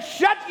 okay,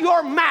 shut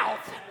your mouth.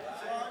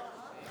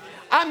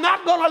 I'm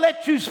not going to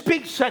let you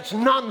speak such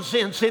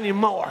nonsense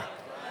anymore.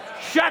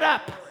 Shut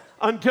up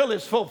until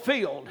it's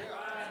fulfilled.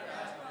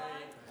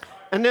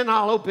 And then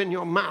I'll open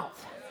your mouth.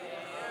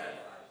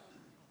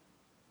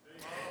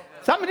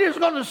 Somebody is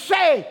going to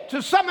say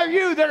to some of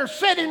you that are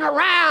sitting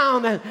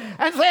around and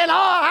saying,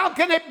 oh, how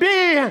can it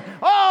be?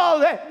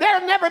 Oh,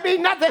 there'll never be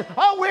nothing.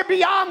 Oh, we're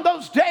beyond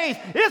those days.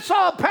 It's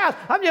all past.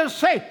 I'm just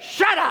saying,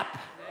 shut up.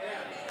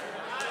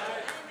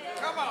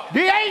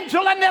 The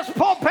angel in this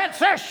pulpit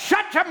says,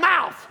 shut your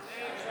mouth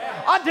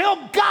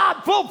until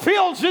God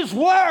fulfills his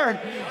word.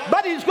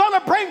 But he's going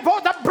to bring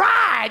forth a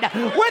bride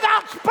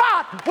without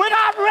spot,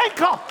 without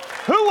wrinkle,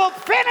 who will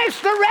finish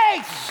the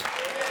race.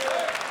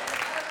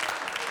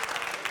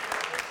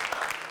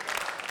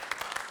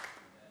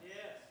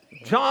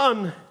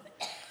 John,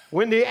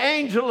 when the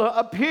angel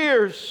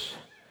appears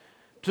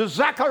to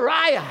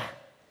Zechariah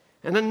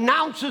and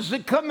announces the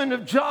coming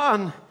of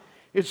John,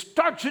 it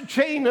starts a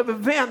chain of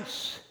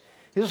events.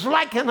 It's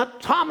like an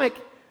atomic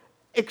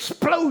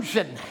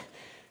explosion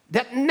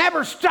that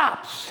never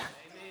stops.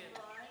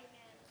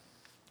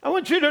 I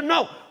want you to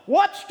know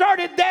what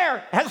started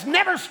there has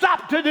never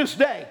stopped to this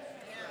day.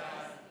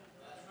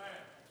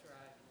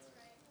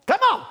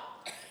 Come on.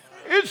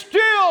 It's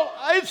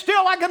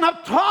still like an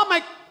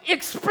atomic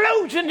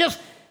explosion, just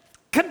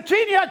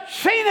continue a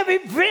chain of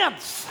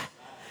events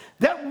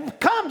that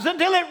comes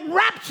until it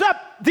wraps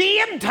up the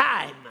end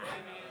time.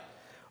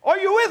 Are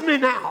you with me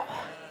now?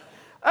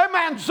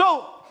 Amen.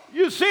 So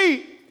you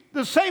see,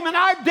 the same in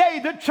our day,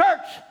 the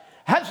church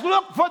has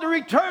looked for the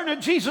return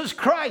of Jesus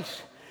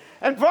Christ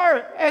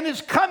and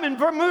is coming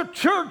for a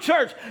mature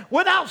church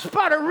without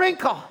spot or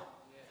wrinkle.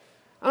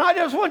 And I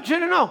just want you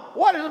to know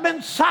what has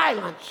been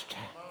silenced.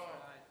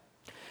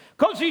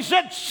 Because he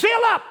said,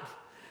 seal up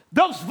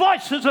those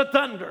voices of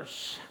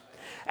thunders.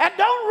 And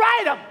don't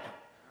write them,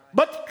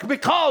 but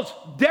because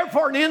they're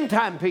for an end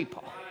time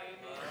people.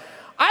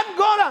 I'm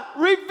going to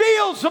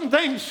reveal some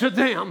things to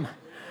them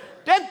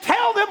and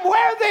tell them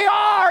where they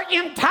are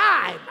in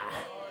time.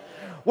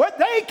 where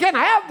they can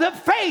have the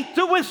faith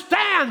to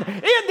withstand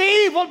in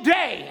the evil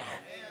day.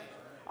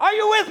 Are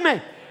you with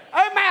me?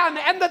 Amen.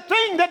 And the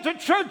thing that the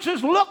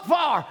churches look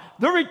for,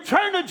 the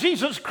return of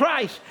Jesus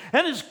Christ,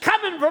 and is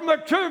coming from a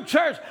true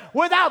church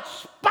without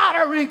spot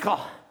or wrinkle.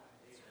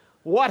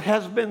 What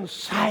has been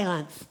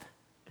silenced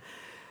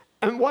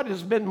and what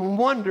has been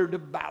wondered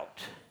about,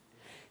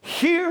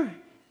 here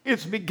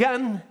it's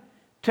begun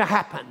to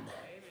happen.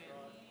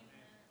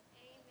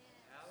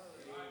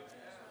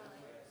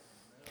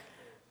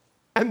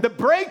 And the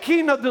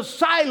breaking of the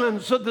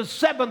silence of the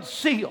seventh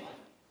seal.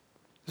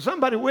 Is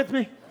somebody with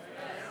me?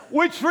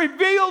 Which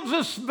reveals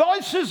the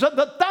voices of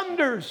the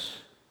thunders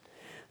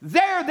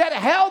there that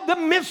held the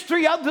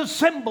mystery of the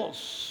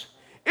symbols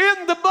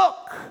in the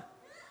book.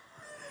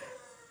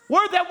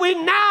 Where that we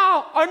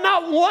now are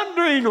not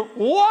wondering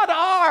what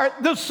are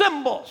the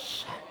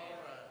symbols.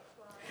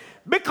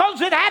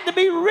 Because it had to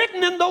be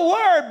written in the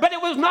Word, but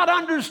it was not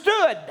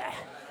understood.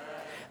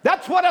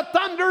 That's what a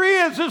thunder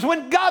is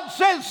when God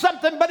says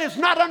something, but it's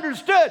not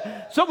understood.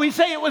 So we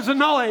say it was a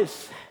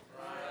noise.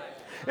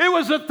 It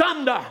was a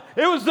thunder.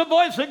 It was the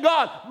voice of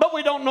God, but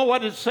we don't know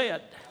what it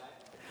said.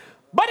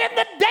 But in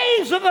the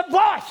days of the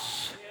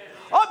voice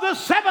of the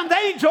seventh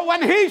angel,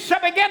 when he shall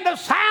begin to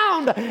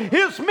sound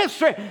his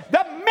mystery,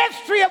 the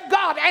mystery of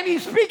God, and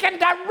he's speaking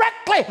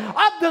directly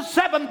of the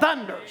seven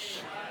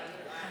thunders.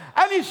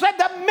 And he said,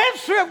 the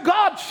mystery of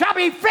God shall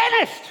be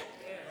finished.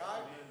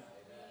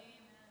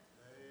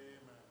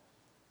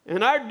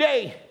 In our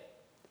day,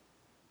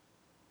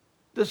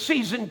 the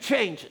season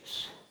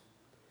changes.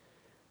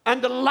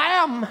 And the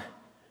Lamb,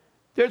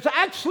 there's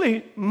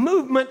actually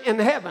movement in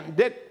heaven.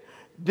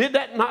 Did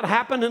that not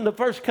happen in the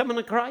first coming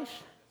of Christ?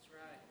 That's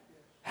right.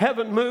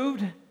 Heaven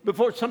moved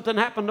before something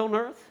happened on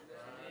earth.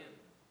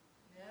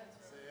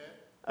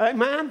 Right.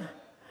 Amen.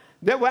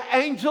 There were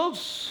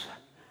angels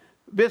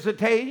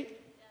visiting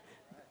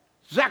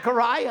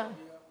Zechariah,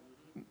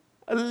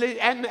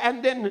 and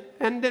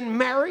then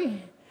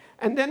Mary,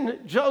 and then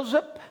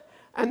Joseph,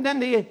 and then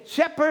the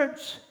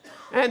shepherds,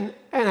 and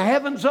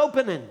heaven's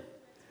opening.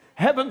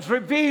 Heaven's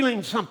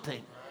revealing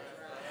something.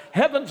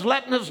 Heaven's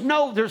letting us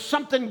know there's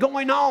something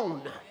going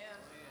on.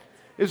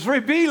 It's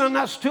revealing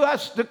to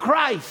us the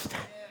Christ.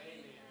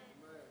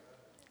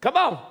 Come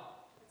on.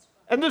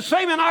 And the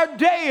same in our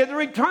day, at the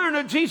return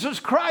of Jesus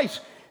Christ,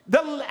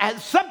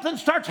 as something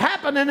starts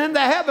happening in the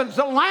heavens.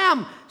 The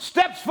Lamb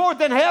steps forth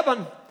in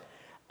heaven.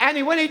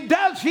 And when he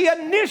does, he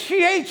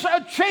initiates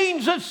a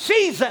change of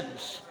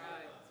seasons.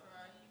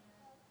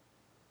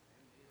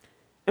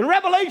 In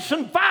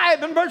Revelation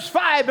 5 and verse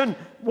 5, and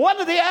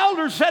one of the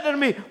elders said unto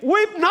me,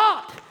 weep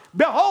not.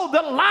 Behold,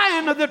 the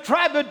Lion of the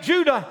tribe of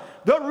Judah,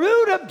 the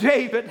Root of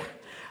David,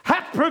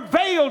 hath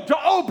prevailed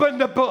to open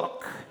the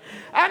book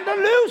and to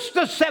loose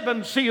the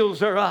seven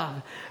seals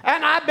thereof.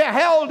 And I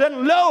beheld,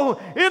 and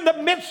lo, in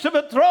the midst of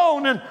the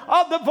throne and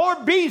of the four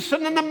beasts,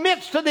 and in the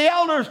midst of the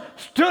elders,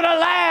 stood a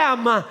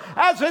lamb,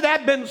 as it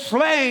had been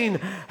slain,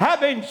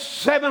 having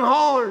 7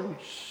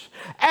 horns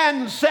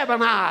and 7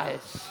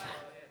 eyes,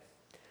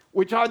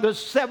 which are the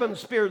 7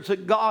 spirits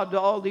of God to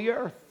all the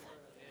earth.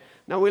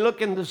 Now we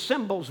look in the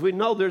symbols, we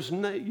know there's,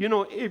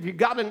 if you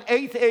got an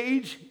 8th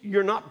age,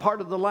 you're not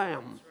part of the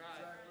Lamb.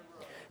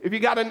 If you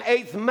got an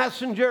 8th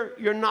messenger,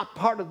 you're not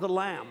part of the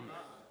Lamb.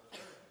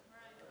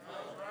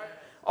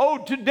 Oh,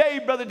 today,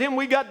 Brother Tim,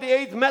 we got the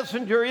 8th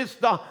messenger. It's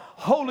the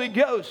Holy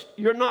Ghost.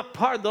 You're not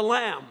part of the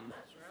Lamb.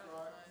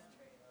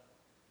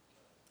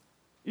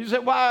 You say,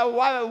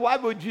 why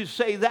would you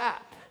say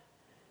that?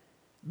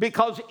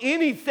 Because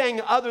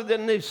anything other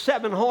than these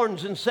 7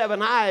 horns and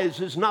 7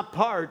 eyes is not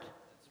part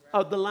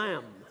of the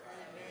Lamb.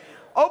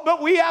 Oh,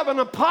 but we have an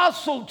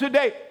apostle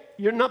today.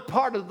 You're not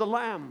part of the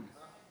Lamb.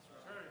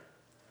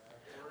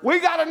 We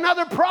got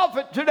another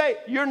prophet today.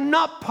 You're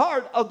not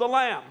part of the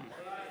Lamb.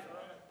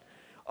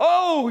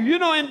 Oh,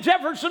 in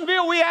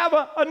Jeffersonville we have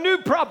a new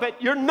prophet.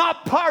 You're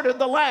not part of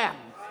the Lamb.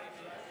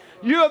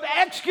 You have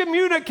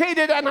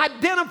excommunicated and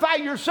identified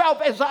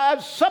yourself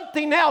as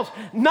something else,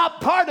 not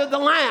part of the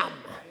Lamb.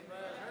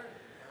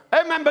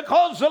 Amen.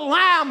 Because the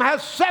Lamb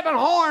has 7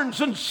 horns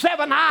and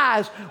 7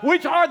 eyes,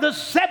 which are the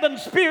 7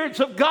 spirits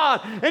of God.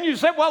 And you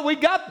say, well,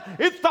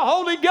 it's the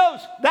Holy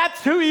Ghost.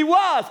 That's who he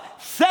was.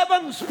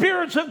 7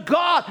 spirits of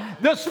God.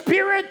 The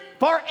Spirit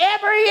for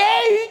every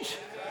age.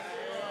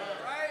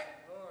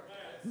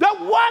 The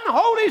one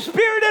Holy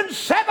Spirit in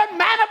 7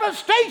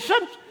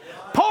 manifestations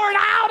poured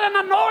out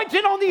an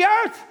anointing on the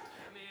earth.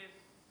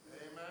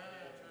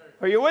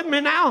 Are you with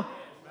me now?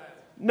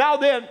 Now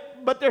then,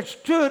 but there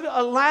stood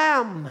a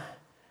lamb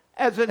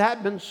as it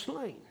had been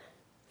slain.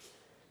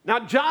 Now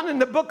John in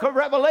the book of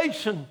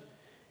Revelation,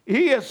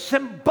 he is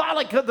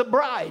symbolic of the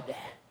bride.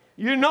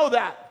 You know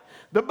that.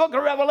 The book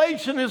of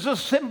Revelation is a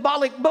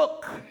symbolic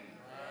book.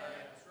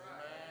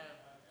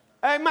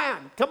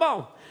 Amen. Come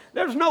on.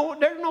 There's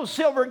no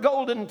silver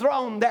golden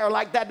throne there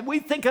like that. We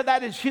think of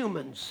that as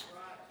humans.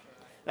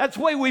 That's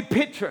the way we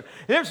picture.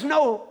 There's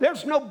no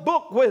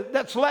book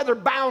that's leather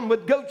bound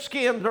with goat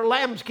skin or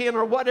lamb skin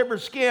or whatever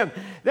skin.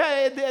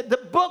 The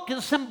book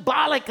is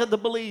symbolic of the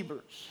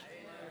believers.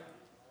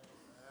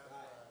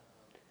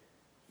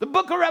 The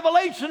book of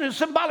Revelation is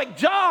symbolic.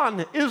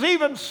 John is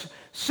even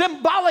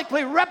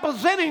symbolically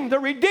representing the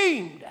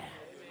redeemed.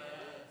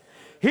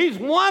 He's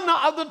one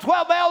of the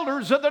 12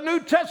 elders of the New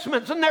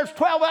Testament, and there's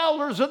 12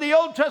 elders of the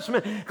Old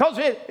Testament because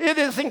it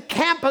is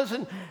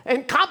encompassing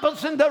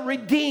the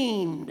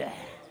redeemed.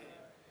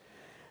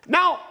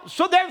 Now,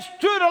 so there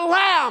stood a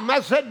lamb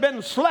as had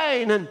been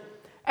slain,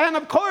 and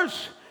of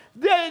course,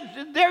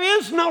 there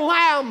is no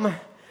lamb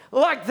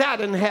like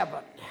that in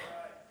heaven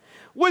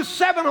with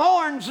 7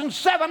 horns and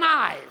 7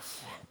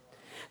 eyes.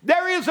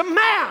 There is a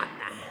man,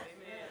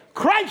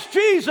 Christ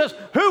Jesus,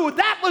 who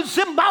that was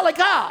symbolic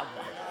of.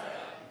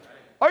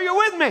 Are you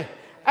with me?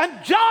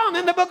 And John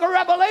in the book of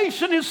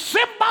Revelation is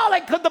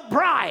symbolic of the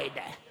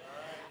bride.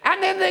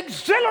 And in the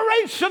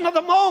exhilaration of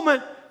the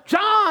moment,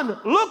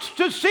 John looks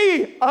to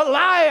see a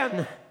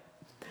lion.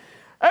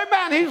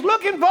 Amen. He's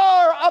looking for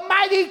a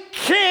mighty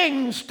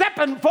king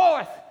stepping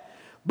forth.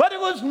 But it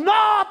was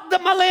not the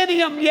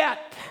millennium yet.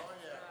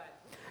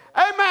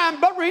 Amen.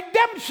 But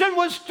redemption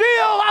was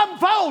still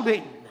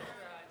unfolding.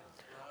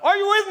 Are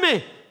you with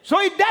me? So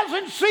he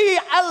doesn't see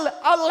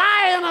a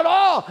lion at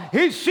all.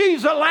 He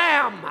sees a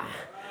lamb.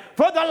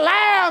 For the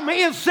lamb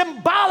is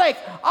symbolic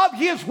of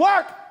his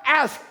work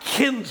as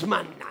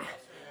kinsman,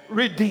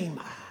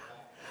 redeemer,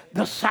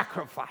 the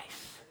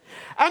sacrifice.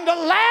 And the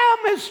lamb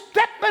is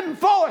stepping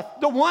forth,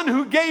 the one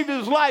who gave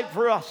his life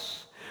for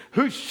us,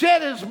 who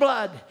shed his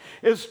blood,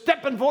 is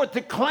stepping forth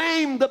to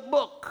claim the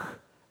book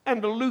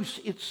and to loose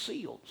its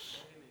seals.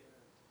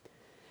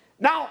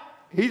 Now,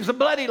 he's a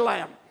bloody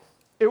lamb.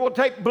 It will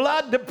take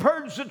blood to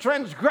purge the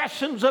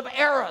transgressions of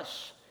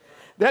errors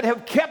that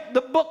have kept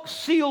the book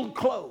sealed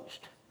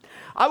closed.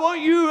 I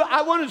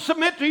want to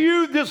submit to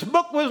you, this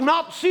book was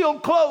not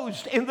sealed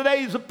closed in the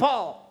days of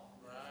Paul.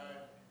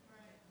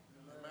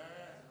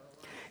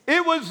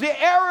 It was the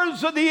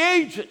errors of the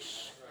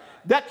ages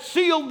that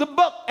sealed the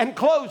book and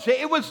closed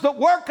it. It was the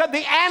work of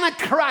the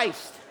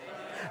Antichrist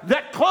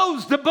that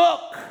closed the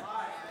book.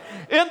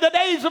 In the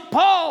days of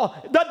Paul,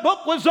 the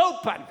book was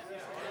open.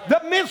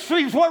 The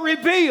mysteries were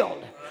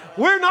revealed.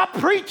 We're not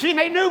preaching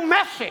a new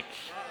message.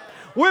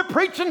 We're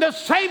preaching the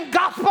same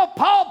gospel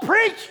Paul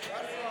preached.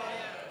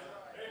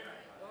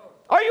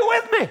 Are you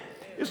with me?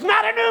 It's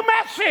not a new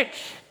message.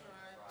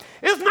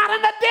 It's not an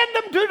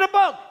addendum to the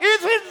book.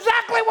 It's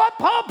exactly what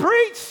Paul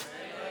preached.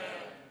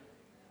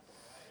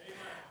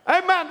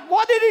 Amen.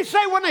 What did he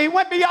say when he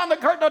went beyond the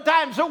curtain of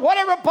time? So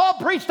whatever Paul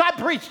preached, I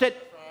preached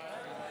it.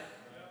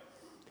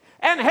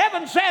 And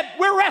heaven said,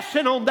 we're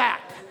resting on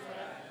that.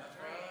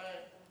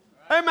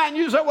 Amen.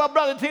 You say, well,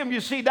 Brother Tim,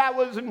 you see, that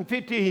was in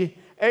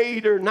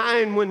 58 or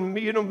 9 when,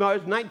 it was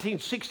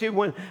 1960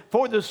 when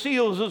For the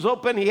Seals was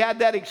open. He had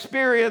that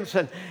experience,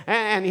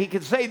 and he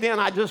could say then,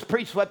 I just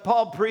preached what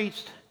Paul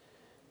preached.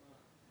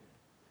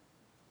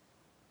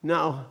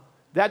 No,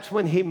 that's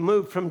when he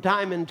moved from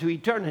time into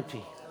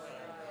eternity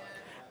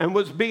and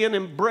was being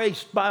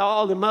embraced by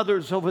all the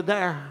mothers over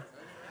there.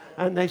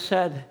 And they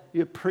said,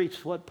 you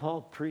preached what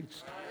Paul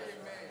preached.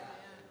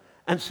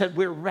 And said,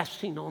 we're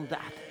resting on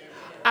that.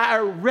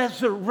 Our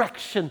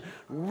resurrection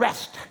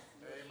rest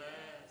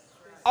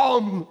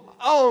on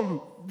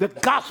the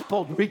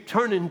gospel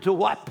returning to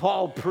what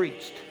Paul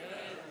preached.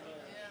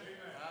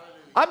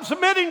 I'm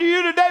submitting to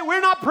you today,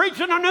 we're not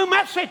preaching a new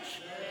message.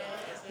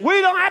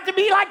 We don't have to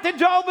be like the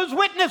Jehovah's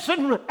Witnesses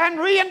and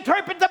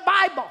reinterpret the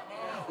Bible.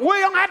 We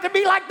don't have to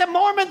be like the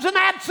Mormons and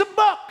add some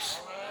books.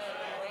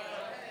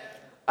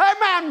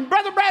 Amen.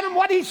 Brother Branham,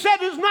 what he said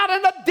is not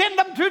an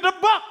addendum to the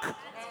book.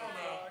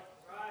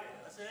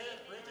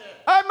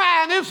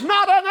 Amen. It's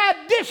not an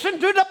addition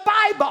to the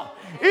Bible.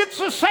 It's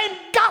the same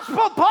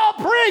gospel Paul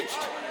preached.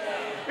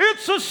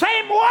 It's the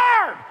same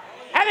word.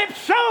 And it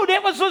showed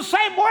it was the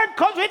same word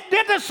because it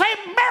did the same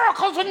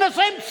miracles and the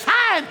same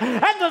signs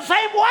and the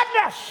same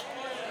wonders.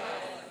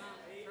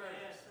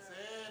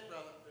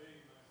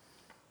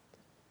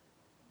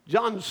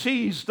 John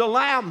sees the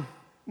lamb,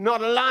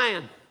 not a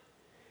lion,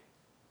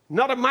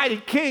 not a mighty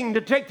king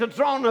to take the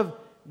throne of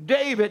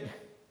David.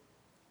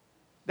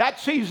 That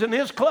season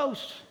is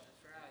close.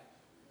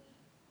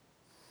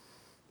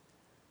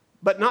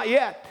 But not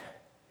yet.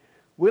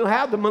 We'll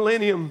have the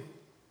millennium.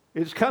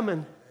 It's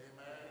coming.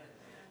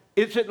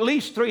 It's at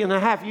least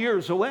 3.5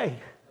 years away.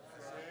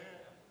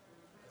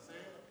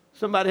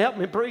 Somebody help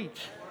me preach.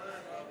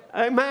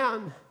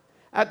 Amen.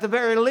 At the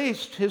very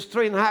least, it's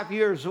 3.5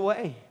 years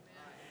away.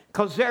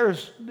 Because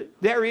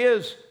there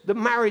is the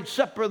marriage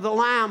supper of the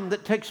Lamb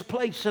that takes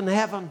place in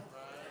heaven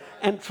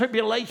and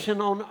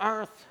tribulation on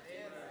earth.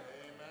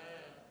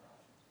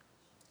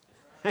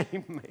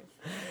 Amen.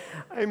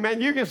 Amen.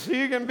 You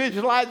can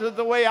visualize it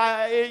the way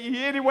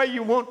any way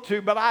you want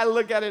to, but I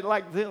look at it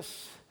like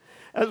this,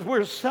 as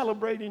we're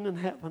celebrating in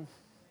heaven,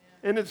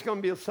 and it's going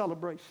to be a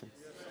celebration.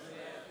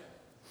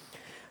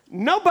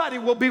 Nobody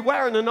will be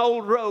wearing an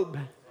old robe.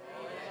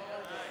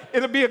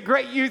 It'll be a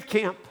great youth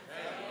camp.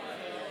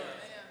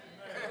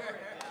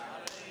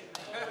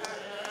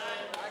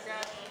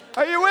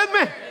 Are you with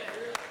me?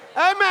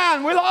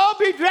 Amen. We'll all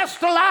be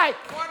dressed alike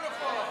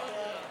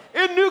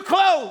in new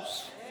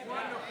clothes.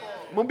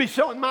 I'm going to be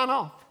showing mine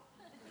off.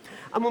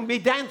 I'm going to be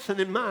dancing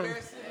in mine.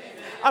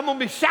 I'm going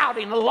to be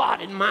shouting a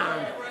lot in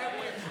mine.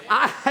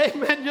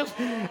 Amen.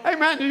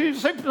 You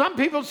see, some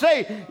people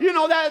say, you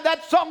know,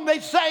 that song they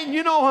sang,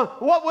 you know,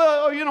 what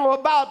will, you know,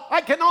 about,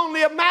 I can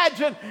only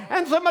imagine.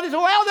 And somebody said,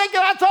 well,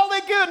 that's all they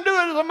can do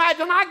is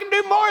imagine. I can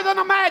do more than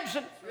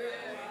imagine.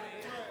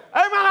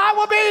 Amen. I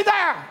will be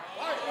there.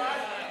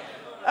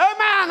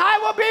 Amen. I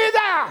will be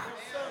there.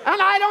 And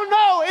I don't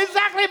know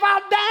exactly if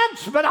I'll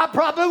dance, but I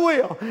probably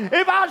will.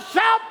 If I'll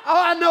shout,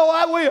 oh, I know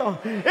I will.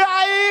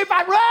 If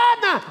I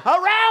run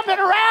around and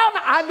around,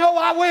 I know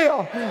I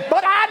will.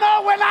 But I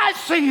know when I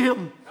see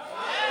him.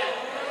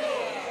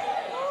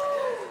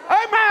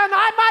 Amen.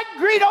 I might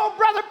greet old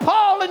Brother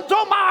Paul and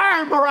throw my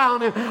arm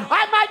around him.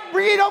 I might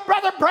greet old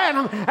Brother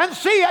Branham and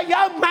see a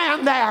young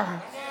man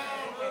there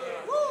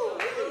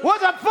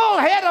with a full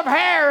head of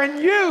hair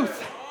and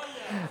youth.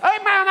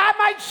 Amen. I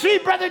might see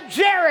Brother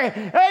Jerry,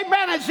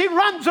 amen, as he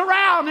runs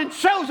around and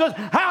shows us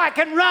how I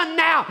can run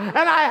now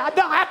and I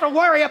don't have to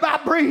worry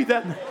about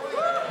breathing. Amen.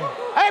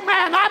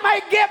 I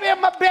may give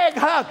him a big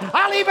hug.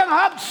 I'll even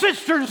hug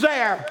sisters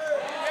there.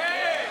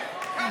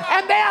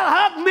 And they'll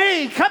hug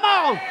me. Come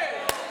on.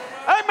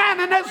 Amen.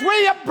 And as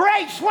we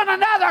embrace one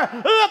another,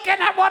 looking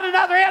at one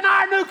another in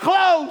our new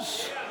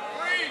clothes.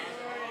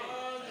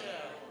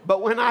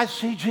 But when I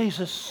see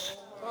Jesus,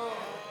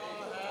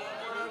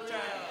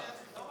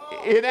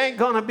 it ain't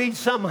going to be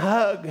some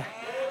hug.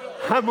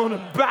 I'm going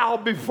to bow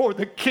before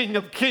the King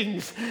of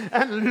Kings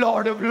and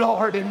Lord of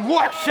Lords and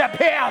worship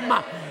him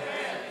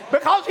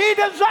because he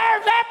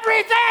deserves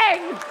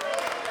everything.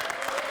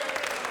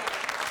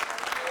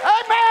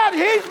 Amen.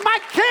 He's my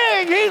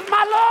King. He's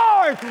my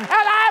Lord. And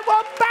I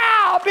will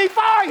bow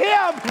before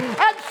him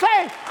and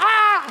say,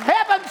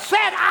 heaven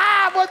said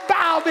I would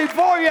bow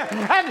before you.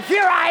 And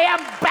here I am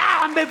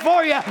bowing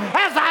before you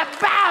as I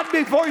bowed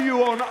before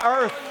you on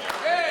earth.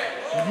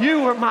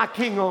 You were my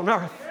King on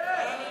earth,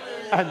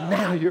 and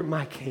now you're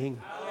my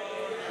King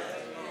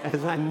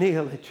as I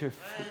kneel at your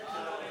feet.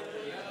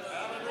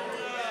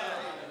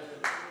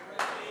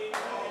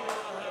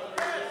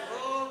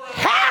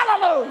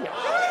 Hallelujah!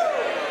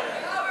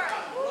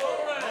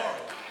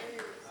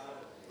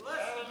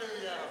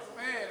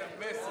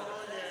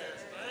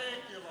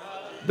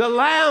 The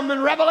Lamb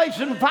in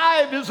Revelation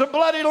 5 is a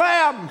bloody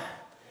lamb.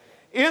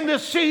 In the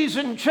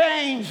season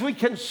change, we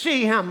can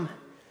see him.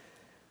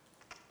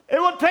 It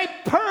will take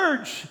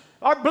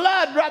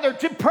blood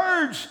to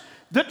purge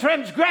the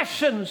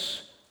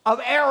transgressions of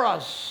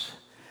eras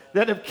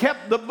that have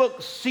kept the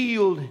book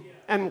sealed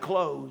and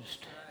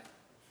closed.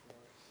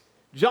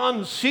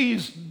 John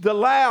sees the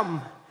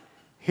lamb.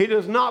 He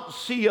does not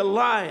see a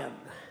lion.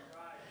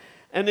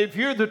 And if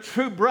you're the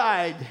true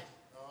bride,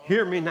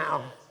 hear me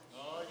now.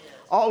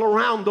 All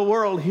around the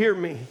world, hear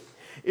me.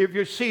 If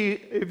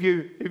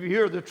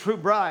you're the true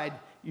bride,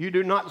 you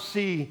do not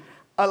see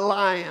a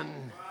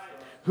lion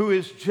who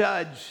is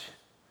judged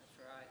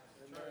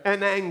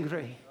and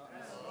angry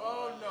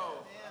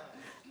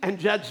and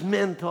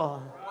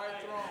judgmental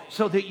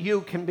so that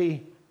you can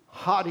be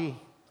haughty,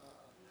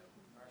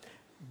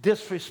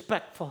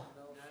 disrespectful,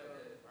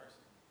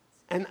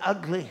 and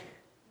ugly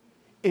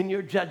in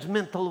your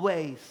judgmental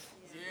ways.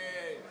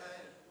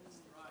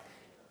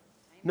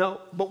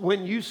 No, but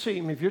when you see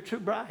him, if you're a true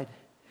bride,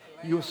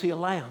 you will see a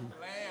lamb.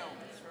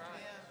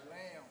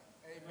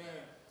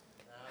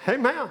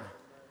 Amen.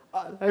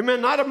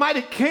 Amen. Not a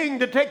mighty king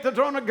to take the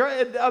throne of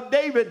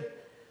David.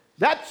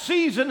 That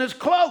season is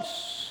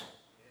close.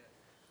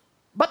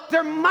 But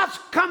there must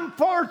come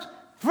forth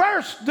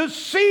first the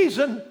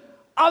season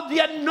of the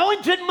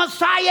anointed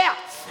Messiah.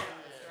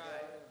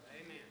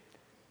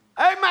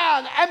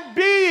 Amen.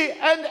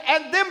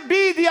 And then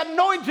be the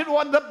anointed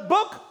one. The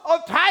book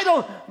of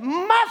title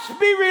must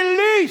be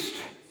released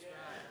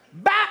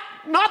back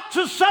not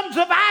to sons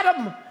of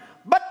Adam,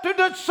 but to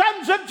the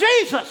sons of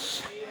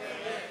Jesus.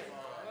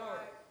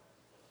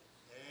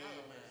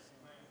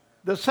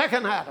 The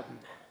second Adam.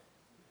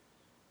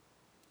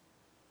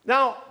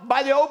 Now,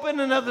 by the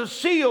opening of the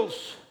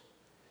seals,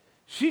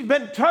 she's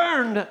been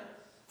turned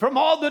from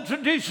all the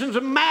traditions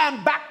of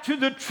man back to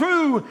the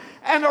true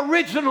and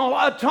original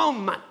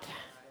atonement.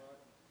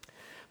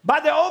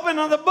 By the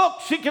opening of the book,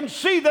 she can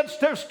see that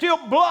there's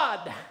still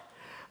blood,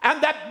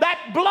 and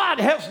that blood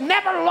has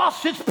never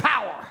lost its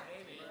power.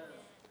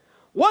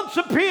 Once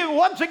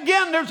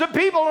again, there's a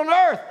people on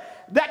earth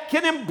that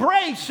can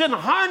embrace and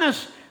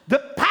harness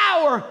the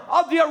power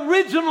of the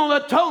original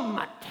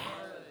atonement.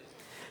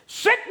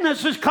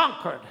 Sickness is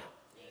conquered.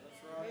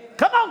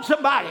 Come on,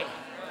 somebody.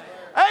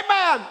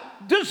 Amen.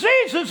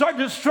 Diseases are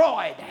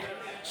destroyed.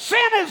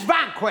 Sin is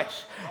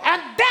vanquished.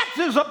 And death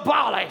is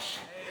abolished.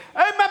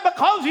 Amen.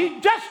 Because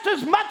he's just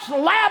as much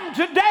Lamb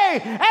today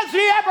as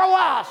he ever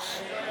was.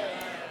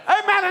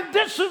 Amen. And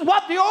this is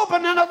what the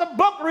opening of the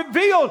book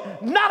revealed.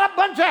 Not a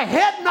bunch of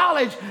head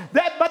knowledge,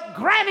 but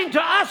granting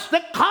to us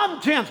the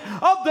contents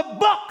of the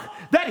book,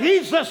 that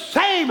he's the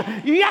same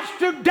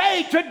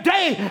yesterday,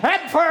 today,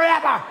 and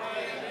forever.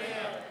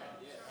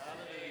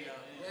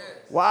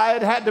 Why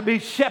it had to be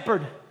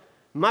shepherd.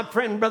 My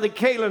friend, Brother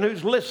Kalen,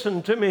 who's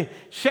listened to me,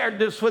 shared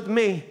this with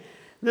me,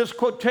 this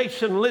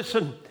quotation,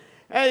 listen.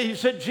 And he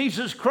said,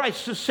 Jesus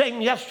Christ the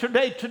same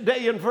yesterday,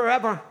 today, and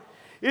forever.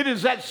 It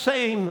is that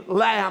same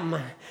Lamb.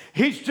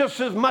 He's just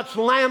as much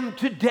Lamb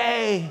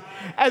today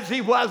as he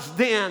was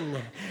then.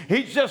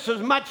 He's just as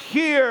much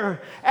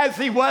here as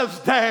he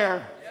was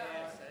there.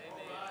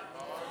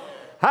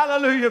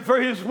 Hallelujah,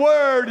 for his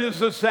word is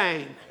the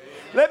same.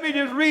 Let me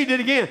just read it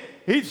again.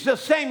 He's the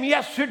same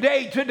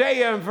yesterday,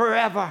 today, and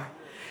forever.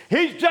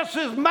 He's just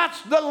as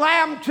much the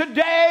Lamb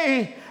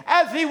today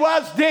as he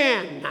was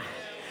then.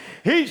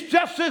 He's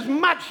just as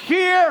much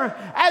here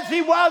as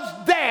he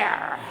was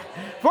there.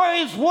 For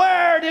his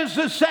word is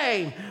the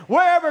same.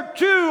 Wherever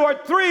 2 or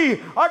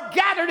 3 are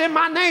gathered in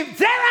my name,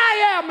 there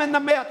I am in the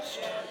midst.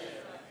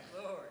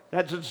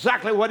 That's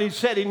exactly what he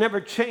said. He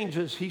never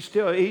changes. He's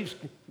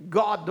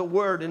God the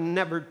Word and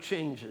never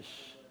changes.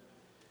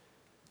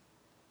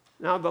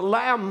 Now the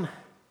Lamb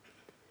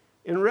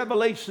in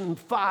Revelation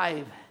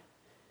 5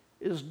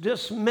 is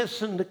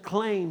dismissing the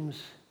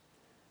claims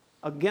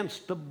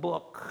against the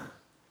book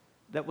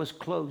that was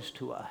closed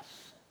to us.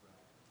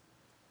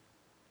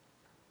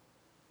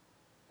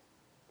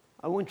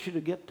 I want you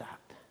to get that.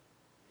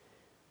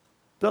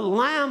 The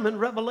Lamb in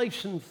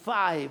Revelation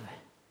 5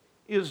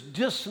 is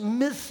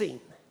dismissing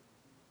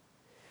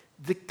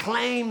the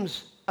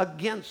claims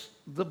against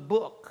the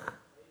book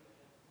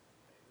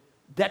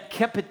that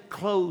kept it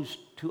closed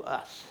to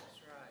us.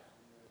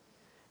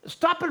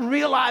 Stop and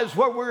realize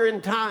where we're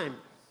in time.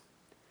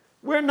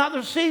 We're in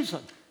another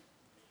season.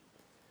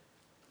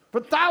 For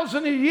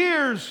thousands of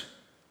years,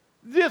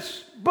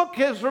 this book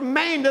has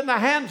remained in the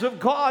hands of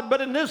God,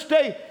 but in this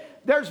day,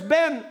 there's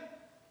been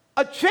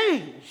a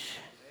change.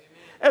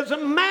 As a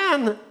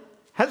man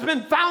has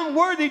been found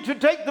worthy to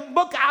take the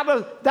book out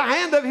of the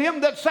hand of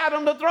him that sat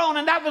on the throne,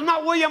 and that was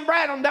not William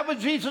Branham, that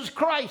was Jesus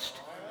Christ.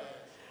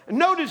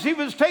 Notice he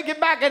was taken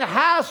back. It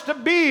has to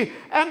be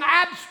an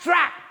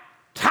abstract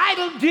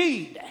title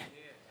deed.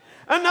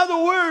 In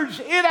other words,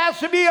 it has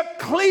to be a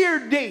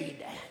clear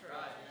deed.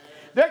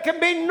 There can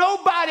be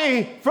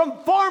nobody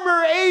from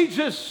former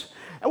ages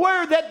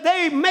where that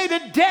they made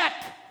a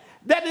debt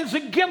that is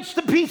against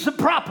the piece of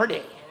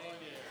property.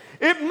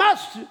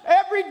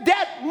 Every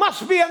debt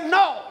must be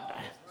annulled.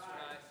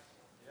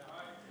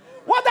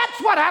 Well,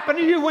 that's what happened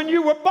to you when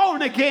you were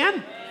born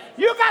again.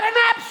 You got an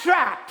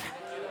abstract.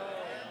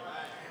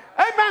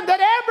 Amen.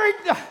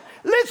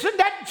 Listen,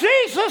 that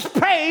Jesus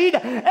paid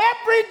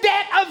every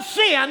debt of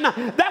sin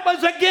that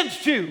was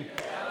against you.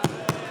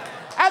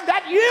 And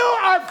that you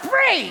are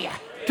free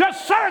to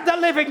serve the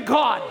living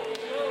God.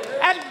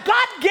 And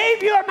God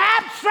gave you an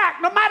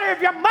abstract, no matter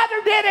if your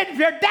mother did it, if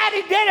your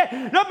daddy did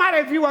it, no matter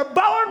if you were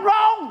born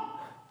wrong.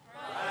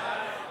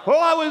 Oh,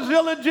 I was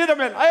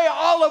illegitimate. Hey,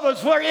 all of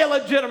us were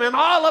illegitimate.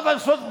 All of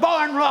us was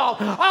born wrong.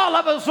 All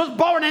of us was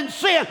born in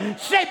sin,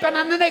 shaping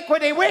in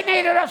iniquity. We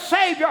needed a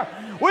Savior.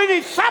 We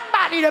need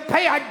somebody to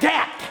pay our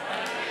debt.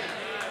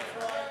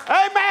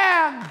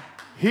 Amen.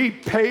 He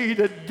paid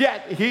a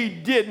debt he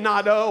did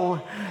not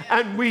owe,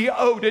 and we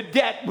owed a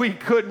debt we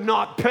could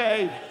not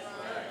pay.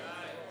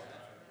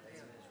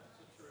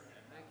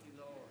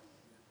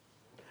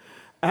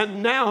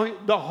 And now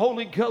the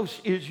Holy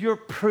Ghost is your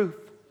proof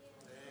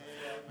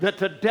that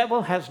the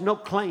devil has no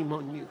claim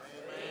on you.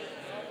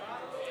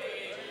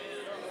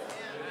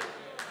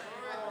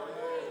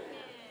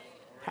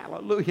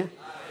 Hallelujah.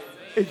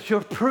 It's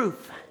your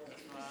proof.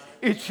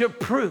 It's your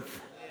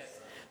proof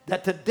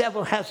that the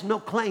devil has no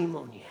claim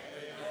on you.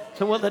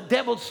 So, well, the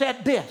devil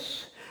said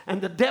this,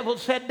 and the devil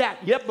said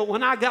that. Yep, but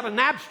when I got an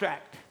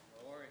abstract,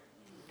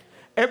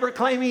 every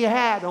claim he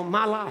had on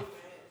my life.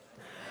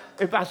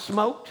 If I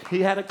smoked,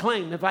 he had a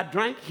claim. If I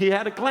drank, he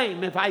had a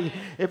claim. If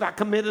I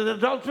committed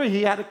adultery,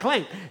 he had a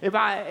claim. If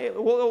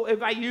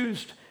I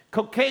used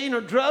cocaine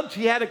or drugs,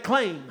 he had a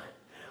claim.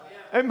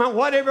 Amen.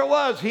 Whatever it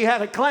was, he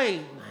had a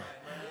claim.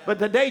 But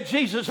the day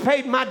Jesus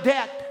paid my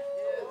debt,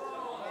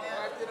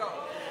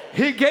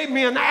 he gave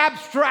me an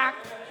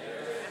abstract,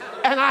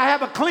 and I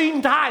have a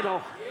clean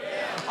title,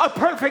 a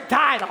perfect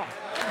title.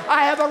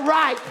 I have a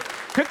right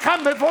to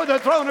come before the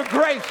throne of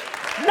grace,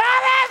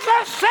 not as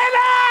a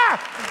sinner,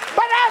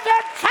 but as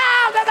a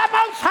child of the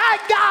Most High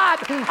God.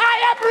 I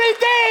am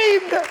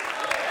redeemed.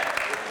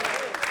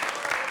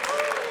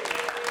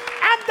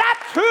 And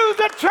that's who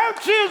the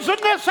church is in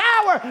this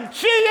hour.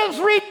 She is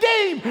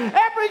redeemed.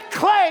 Every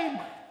claim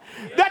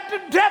that the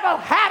devil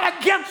had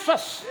against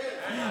us,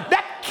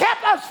 that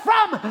kept us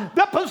from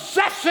the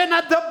possession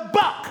of the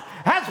book,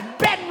 has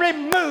been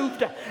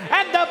removed,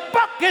 and the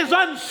book is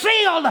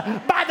unsealed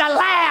by the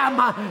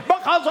Lamb,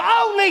 because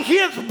only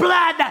his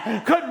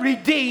blood could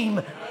redeem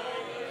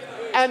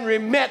and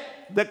remit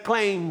the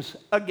claims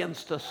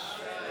against us.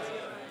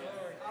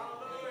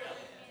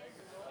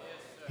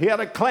 He had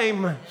a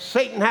claim,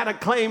 Satan had a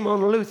claim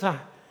on Luther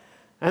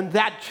and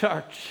that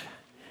church.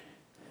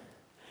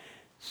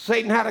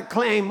 Satan had a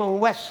claim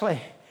on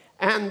Wesley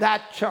and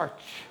that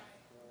church.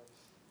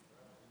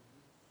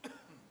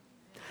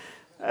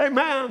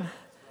 Amen.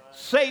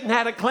 Satan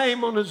had a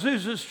claim on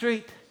Azusa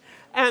Street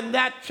and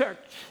that church.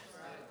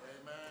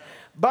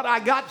 But I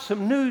got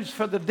some news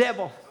for the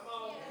devil.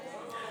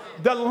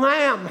 the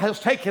Lamb has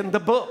taken the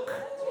book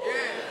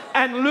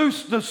and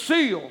loosed the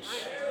seals.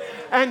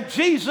 And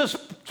Jesus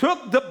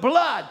took the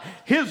blood,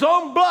 his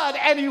own blood,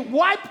 and he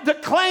wiped the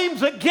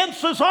claims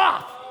against us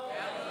off.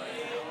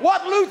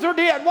 What Luther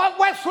did, what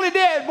Wesley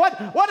did, what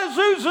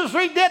Azusa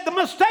Street did, the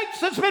mistakes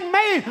that's been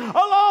made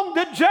along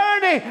the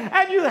journey,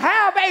 and you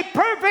have a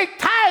perfect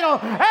title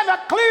and a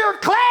clear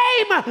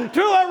claim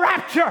to a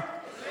rapture.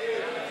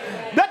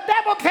 The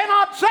devil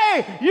cannot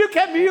say you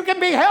can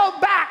be held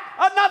back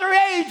another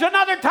age,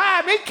 another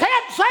time. He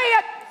can't say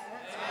it.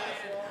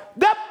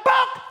 The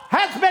book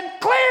has been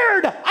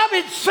cleared of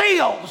its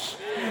seals,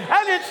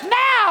 and it's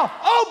now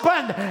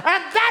opened,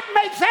 and that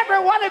makes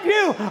every one of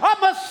you a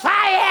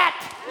Messiah,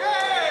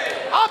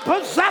 a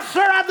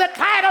possessor of the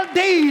title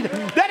deed,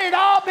 that it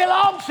all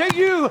belongs to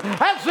you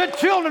as the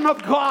children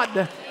of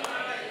God.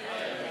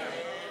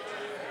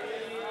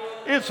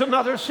 It's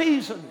another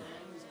season.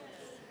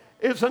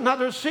 It's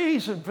another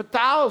season. For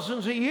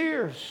thousands of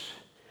years,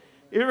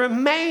 it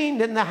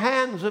remained in the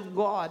hands of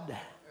God.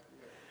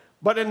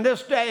 But in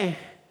this day,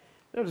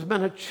 there's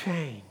been a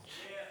change.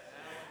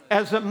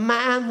 As a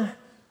man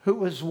who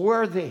was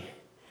worthy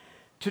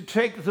to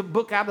take the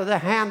book out of the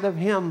hand of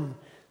him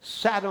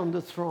sat on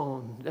the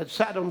throne,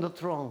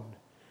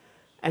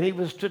 and he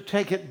was to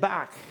take it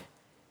back.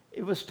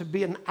 It was to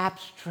be an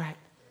abstract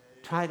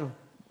title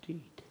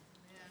deed.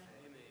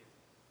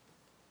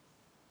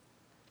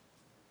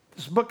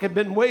 This book had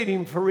been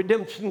waiting for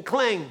redemption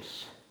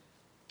claims.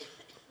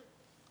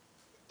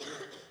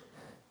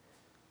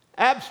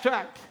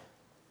 Abstract.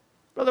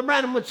 Brother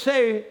Branham would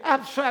say,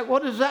 abstract,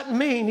 what does that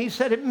mean? He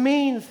said, it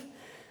means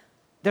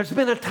there's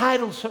been a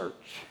title search.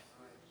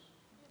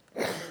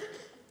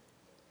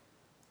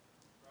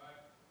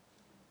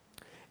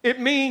 It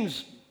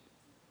means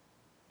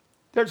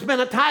there's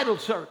been a title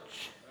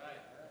search.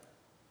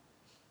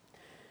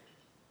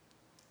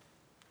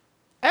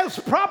 As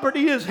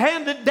property is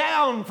handed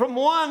down from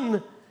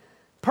one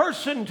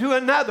person to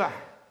another,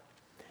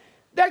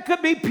 there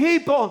could be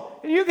people,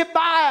 and you could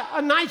buy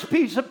a nice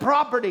piece of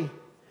property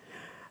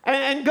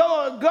and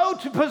go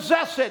to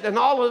possess it, and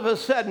all of a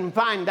sudden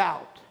find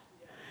out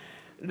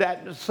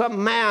that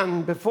some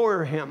man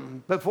before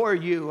him, before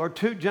you, or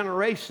 2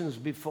 generations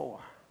before,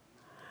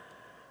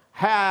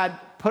 had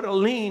put a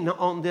lien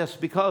on this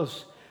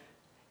because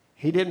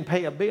he didn't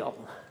pay a bill.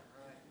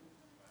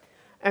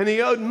 And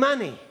he owed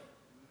money.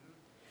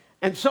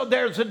 And so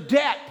there's a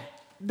debt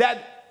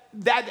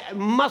that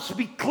must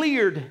be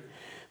cleared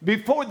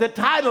before the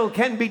title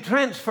can be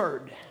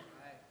transferred.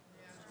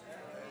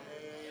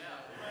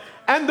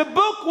 And the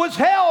book was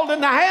held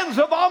in the hands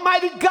of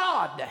Almighty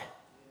God.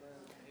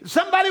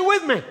 Somebody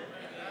with me?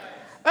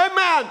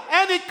 Amen.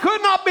 And it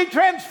could not be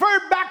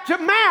transferred back to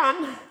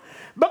man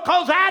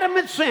because Adam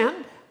had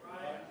sinned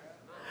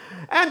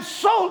and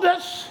sold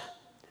us.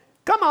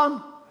 Come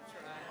on.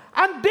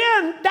 And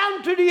then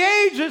down to the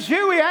ages,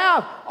 here we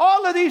have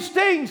all of these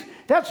things.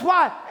 That's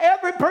why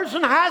every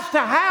person has to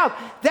have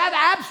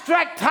that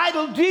abstract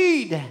title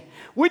deed,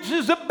 which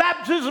is the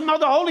baptism of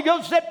the Holy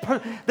Ghost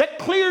that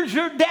clears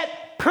your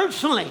debt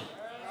personally.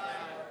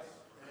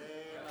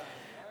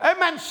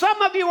 Amen.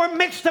 Some of you are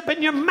mixed up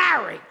in your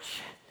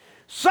marriage.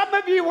 Some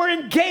of you were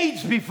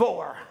engaged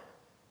before.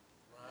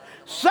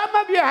 Some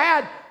of you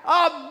had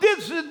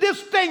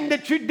this thing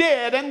that you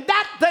did and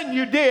that thing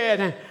you did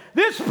and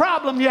this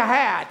problem you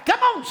had. Come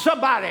on,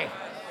 somebody.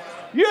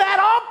 You had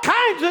all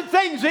kinds of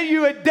things that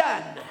you had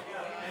done.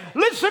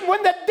 Listen,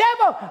 when the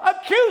devil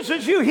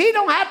accuses you, he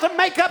don't have to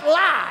make up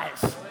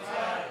lies.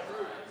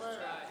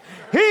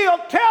 He'll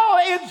tell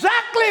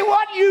exactly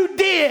what you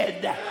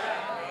did.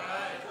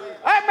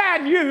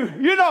 Amen.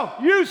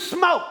 You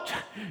smoked.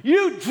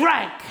 You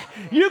drank.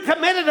 You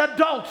committed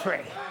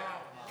adultery.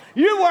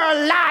 You were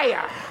a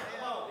liar.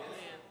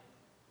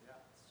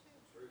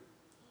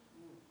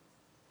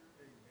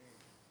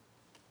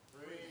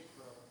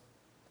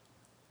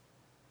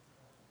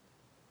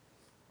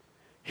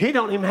 He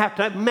don't even have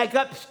to make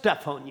up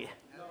stuff on you.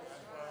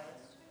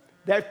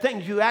 There are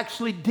things you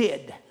actually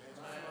did.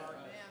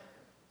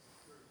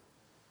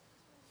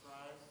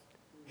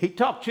 He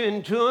talked you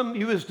into him.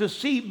 You was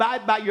deceived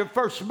by your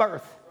first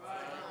birth.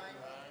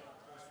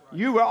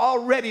 You were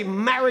already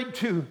married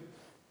to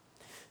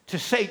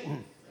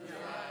Satan.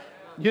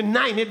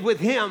 United with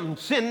him.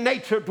 Sin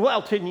nature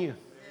dwelt in you.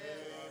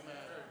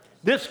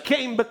 This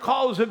came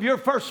because of your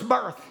first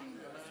birth.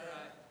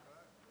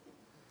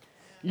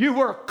 You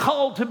were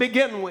called to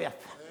begin with.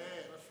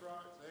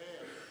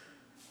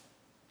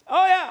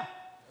 Oh yeah.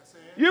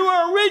 You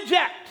were a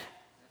reject.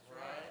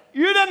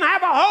 You didn't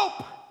have a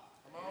hope.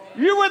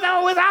 You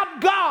were without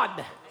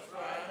God.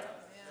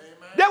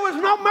 There was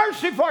no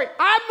mercy for you.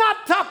 I'm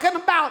not talking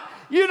about,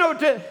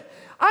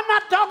 I'm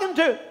not talking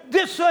to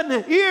this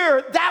one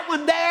here, that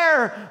one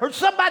there, or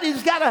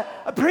somebody's got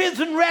a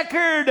prison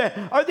record,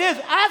 or this.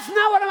 That's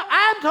not what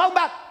I'm talking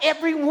about.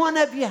 Every one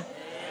of you.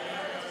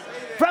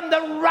 From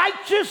the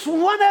righteous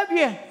one of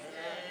you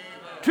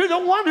to the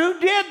one who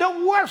did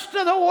the worst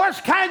of the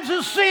worst kinds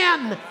of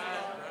sin.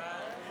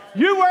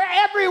 You were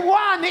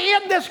everyone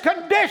in this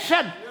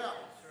condition.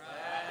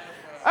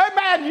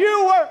 Amen.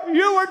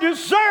 You were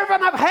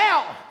deserving of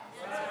hell.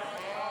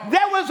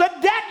 There was a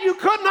debt you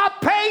could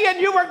not pay, and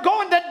you were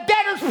going to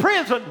debtor's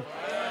prison.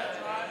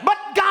 But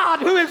God,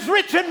 who is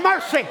rich in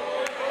mercy,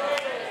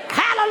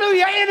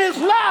 hallelujah, in his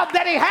love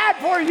that he had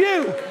for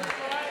you,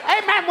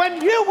 amen,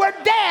 when you were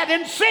dead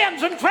in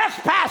sins and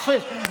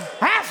trespasses,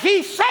 as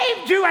he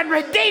saved you and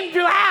redeemed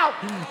you out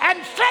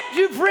and set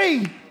you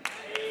free.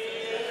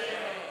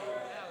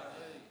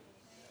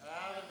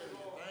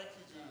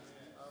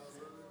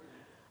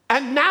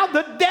 And now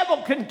the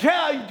devil can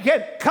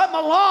come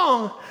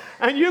along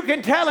and you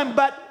can tell him,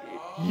 but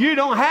you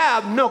don't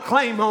have no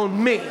claim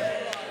on me.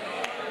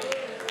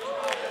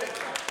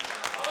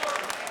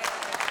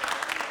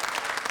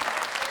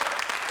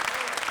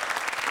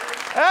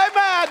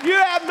 Amen.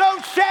 You have no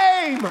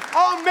shame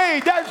on me.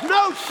 There's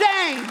no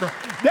shame.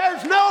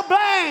 There's no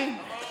blame.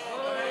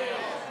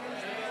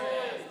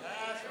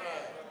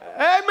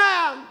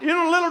 Amen. You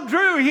know, little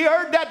Drew, he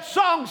heard that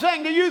song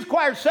sang, the youth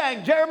choir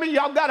sang. Jeremy,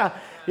 y'all gotta,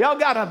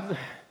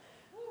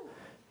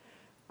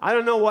 I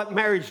don't know what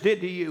marriage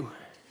did to you.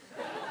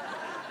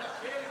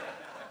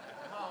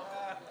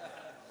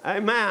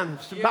 Amen.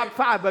 It's about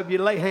 5 of you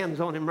lay hands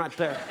on him right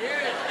there.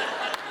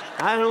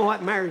 I don't know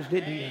what marriage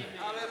did to you.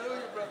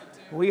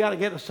 We got to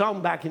get a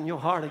song back in your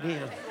heart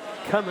again,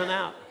 coming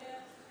out.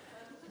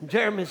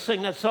 Jeremy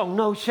sing that song,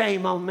 No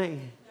Shame on Me.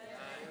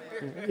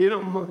 You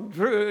know,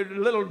 Drew,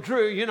 little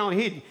Drew, you know,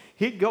 he'd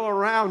go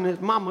around and his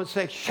mom would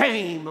say,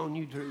 shame on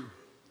you, Drew.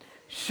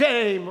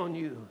 Shame on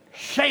you.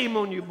 Shame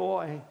on you,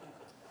 boy.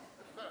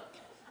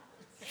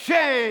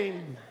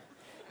 Shame.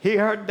 He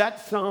heard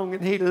that song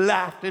and he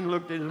laughed and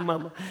looked at his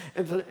mama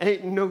and said,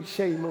 ain't no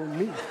shame on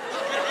me.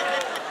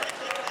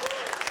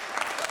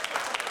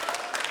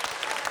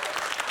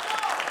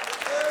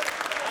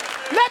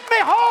 Let me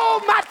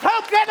hold my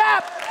token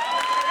up.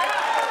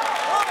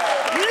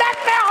 Let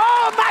me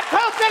hold my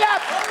token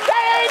up.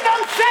 There ain't no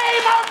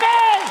shame on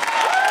me.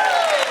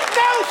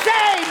 No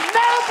shame,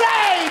 no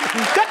blame.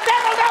 The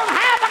devil don't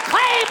have a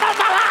claim on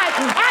my life.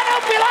 I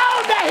don't belong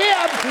to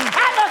him.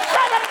 I'm a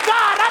son of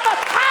God. I'm a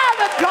child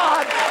of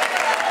God.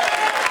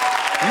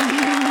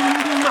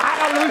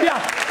 Hallelujah.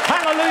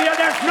 Hallelujah.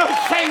 There's no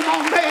shame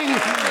on me.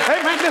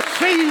 Amen. The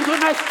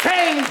season has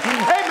changed.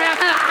 Amen.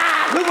 And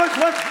I, who was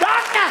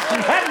darkness,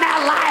 am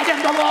now light in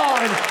the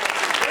Lord.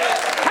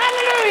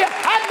 Hallelujah.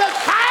 And the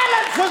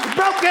silence was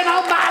broken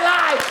on my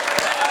life.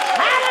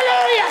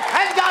 Hallelujah.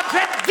 And God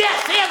said,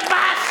 this is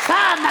my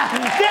son.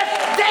 This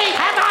day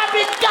have I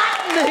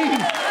begotten thee.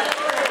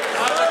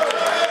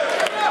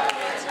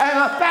 And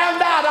I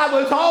found out I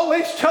was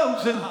always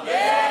chosen.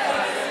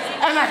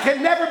 And I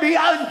can never be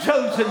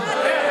unchosen.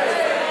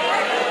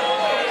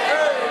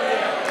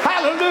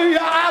 Hallelujah.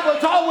 I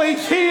was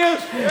always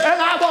his and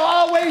I will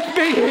always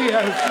be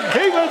his.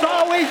 He was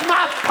always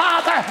my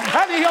father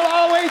and he'll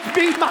always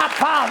be my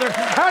father.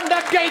 And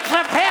the gates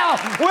of hell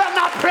will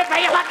not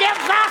prevail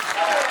against us.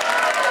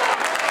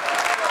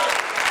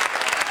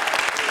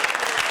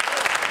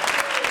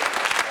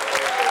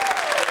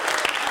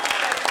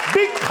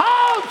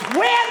 Because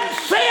when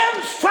sin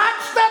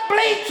strikes the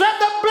bleach of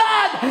the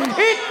blood,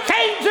 it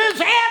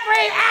changes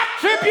every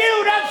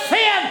attribute of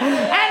sin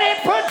and it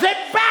puts it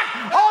back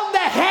on the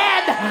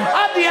head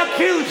of the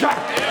accuser.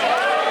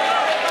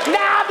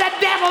 Now the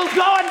devil's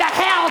going to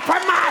hell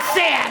for my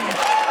sin.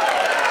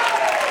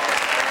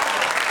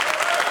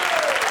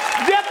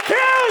 The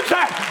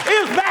accuser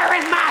is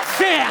bearing my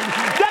sin.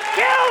 The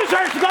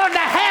accuser's going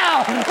to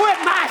hell with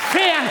my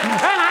sin.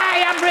 And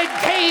I am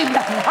redeemed.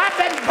 I've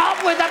been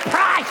bought with a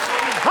price.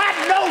 I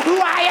know who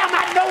I am.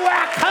 I know where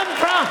I come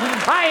from.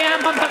 I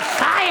am a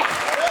Messiah.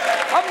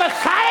 A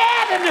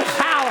Messiah in this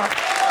hour.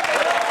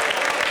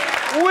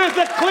 With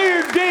a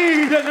clear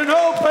deed and an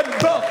open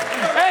book.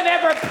 And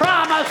every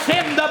promise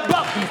in the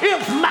book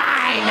is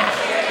mine.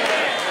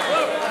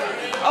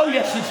 Oh,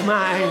 yes, it's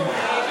mine.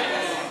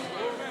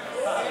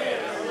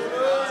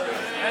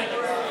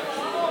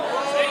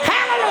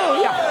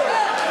 Hallelujah.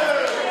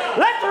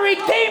 Let the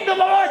redeemed of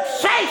the Lord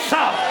say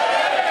so.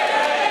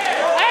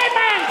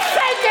 Amen.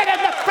 Shake it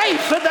in the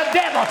face of the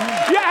devil.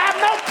 You have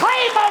no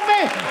claim on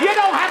me. You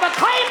don't have a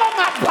claim on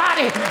my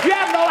body. You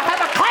don't have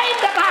a claim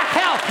to my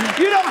health.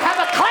 You don't have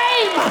a claim.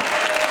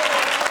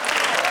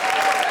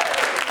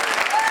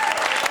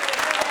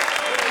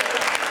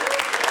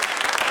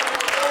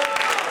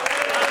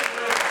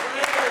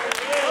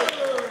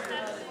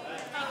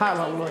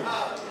 Hallelujah.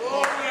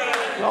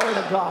 Glory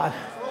to God.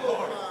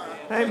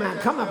 Amen.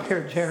 Come up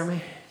here,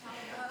 Jeremy.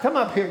 Come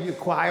up here, you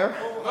choir.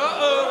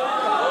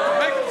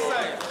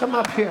 Come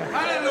up here.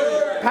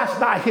 Pass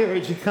by here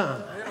as you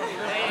come.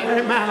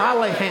 Amen. I'll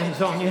lay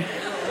hands on you.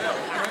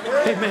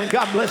 Amen.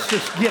 God bless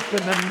this gift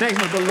in the name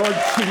of the Lord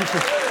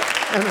Jesus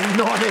and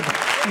anointed,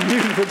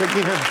 use it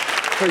again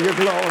for your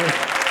glory.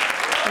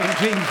 In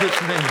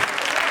Jesus' name.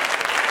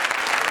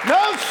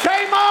 No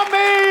shame on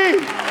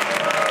me.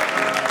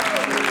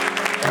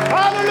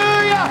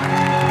 Hallelujah.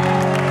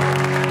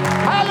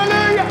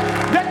 Hallelujah.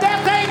 The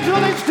death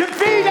angel is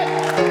defeated.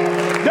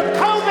 The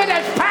COVID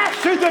has passed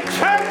through the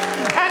church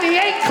and he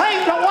ain't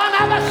claimed to one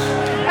of us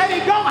and he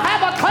don't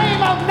have a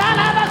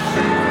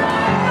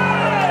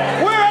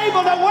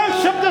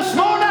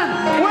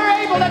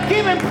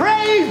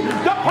praise,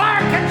 the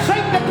choir can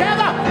sing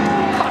together.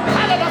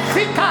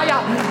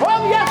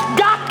 Oh yes,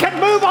 God can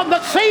move on the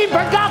scene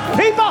for God's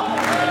people.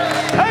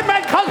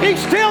 Amen, because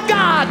he's still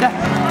God.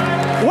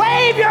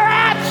 Wave your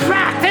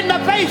abstract in the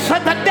face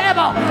of the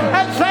devil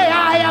and say,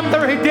 I am the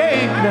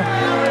redeemed.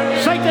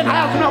 Satan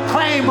has no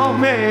claim on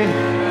me.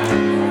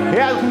 He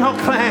has no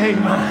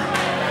claim.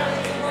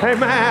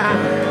 Amen.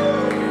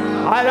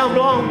 I don't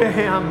belong to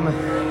him.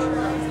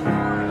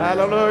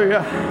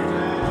 Hallelujah.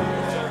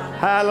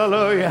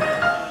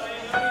 Hallelujah.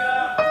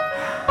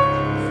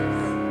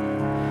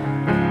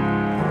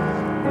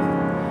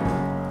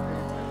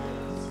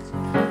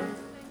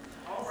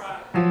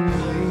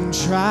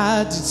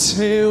 Tried to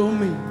tell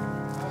me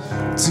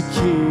to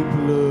keep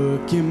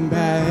looking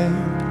back,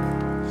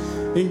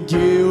 and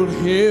guilt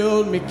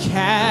held me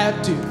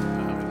captive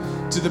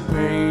to the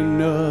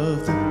pain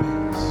of the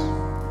past.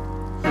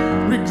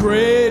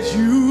 Regret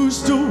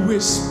used to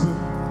whisper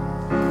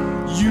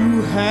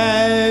you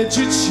had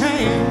your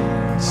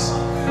chance,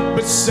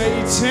 but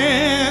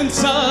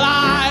Satan's a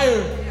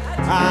liar.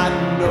 I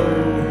know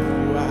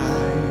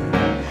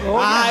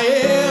I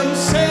am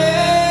saved.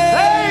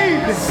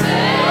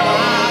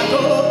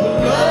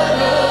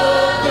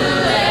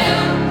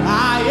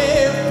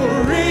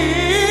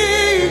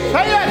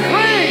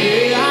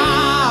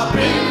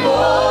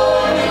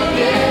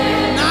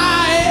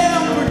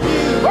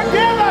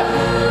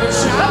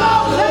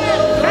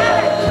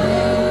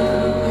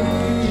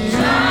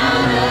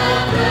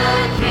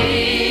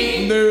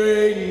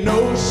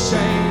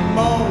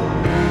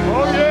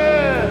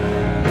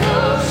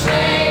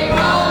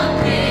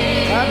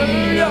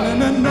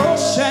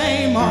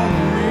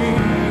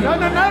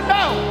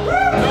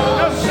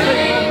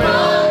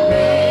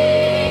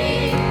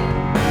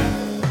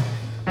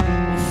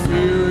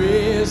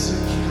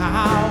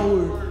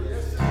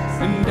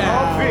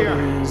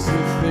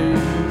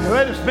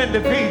 Been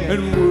defeated.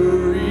 And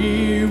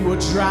worry will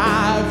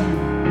drive you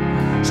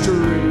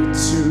straight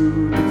to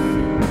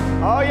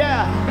defeat. Oh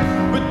yeah.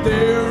 But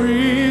there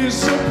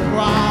is a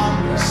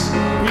promise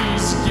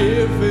he's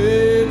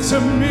given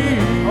to me.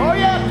 Oh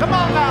yeah, come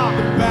on now.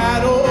 The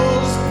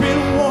battle's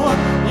been won.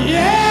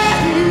 Yeah,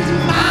 he's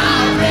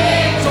my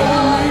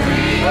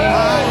victory. I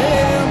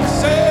am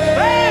saved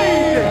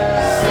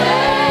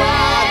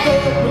by the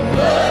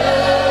blood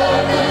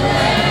of the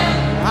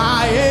Lamb. I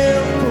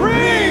am free.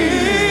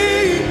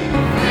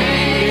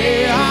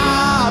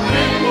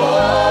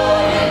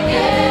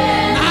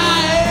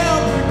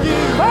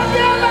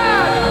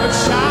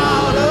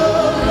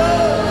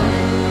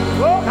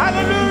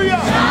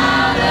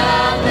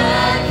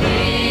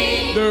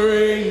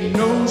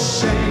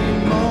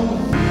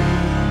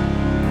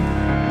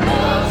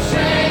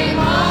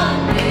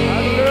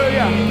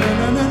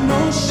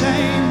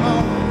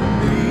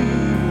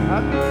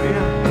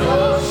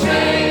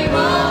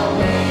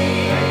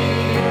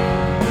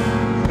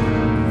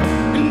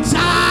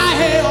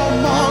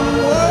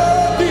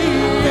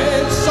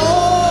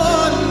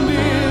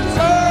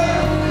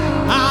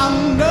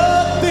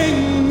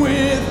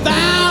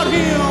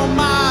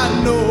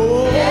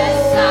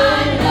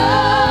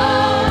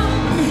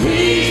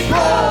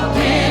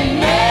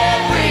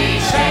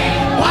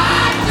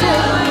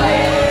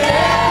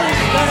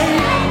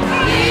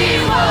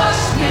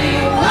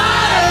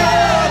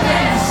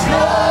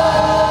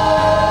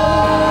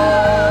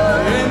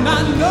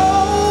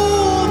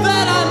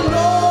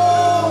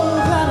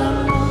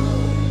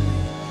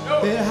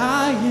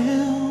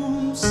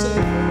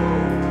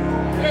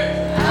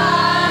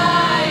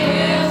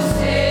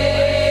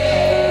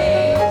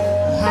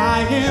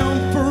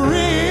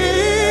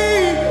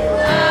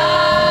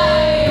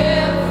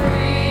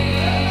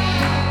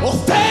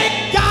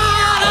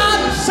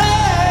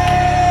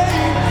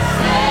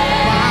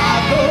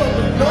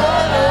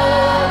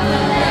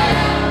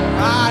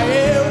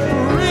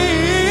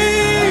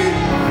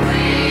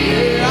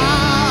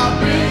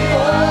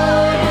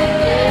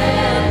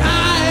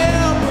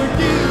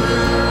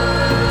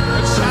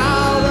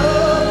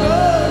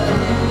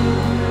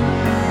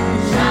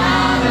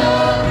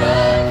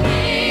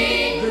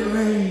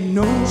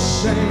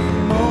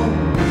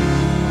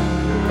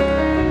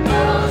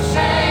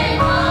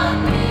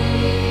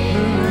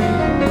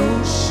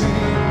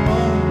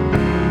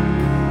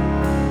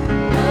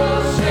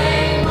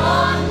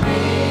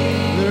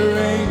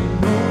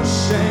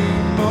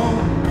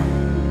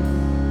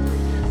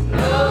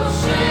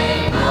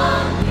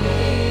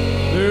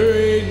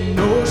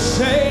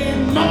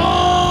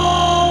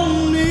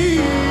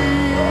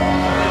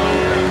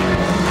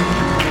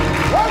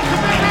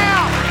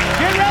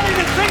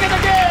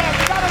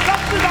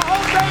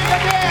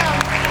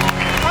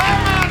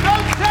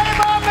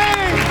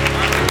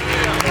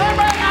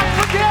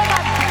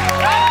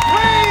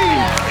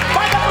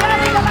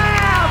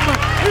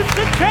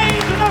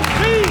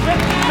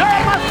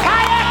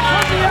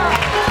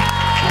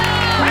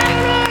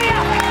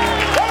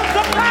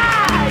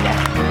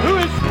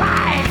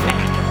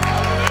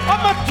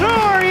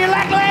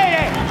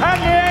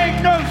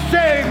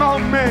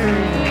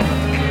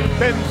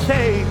 Been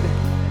saved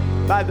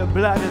by the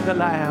blood of the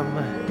Lamb.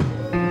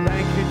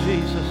 Thank you,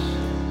 Jesus.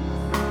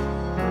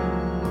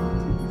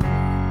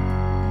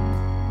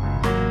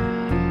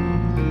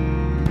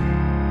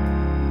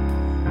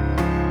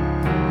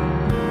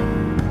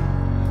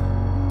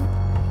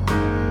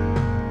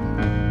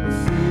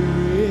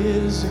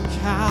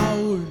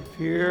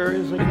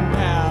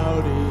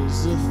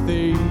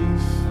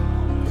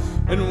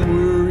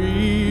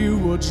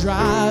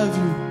 drive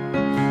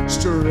you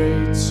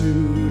straight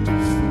to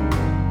defeat.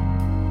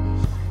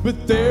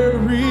 But there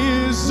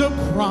is a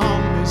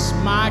promise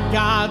my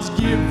God's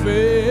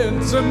given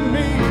to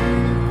me.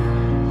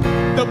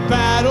 The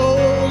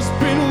battle's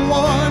been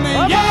won,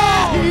 and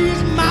yeah,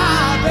 He's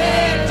my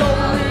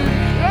victory.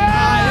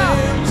 I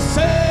am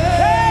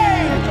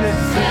saved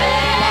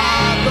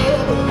by the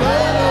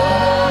blood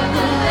of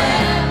the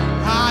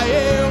Lamb. I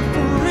am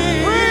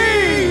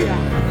free.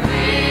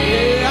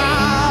 Yeah,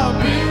 I've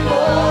been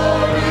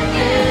born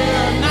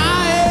again.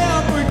 I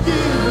am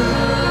forgiven.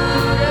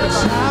 A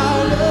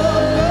child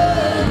of the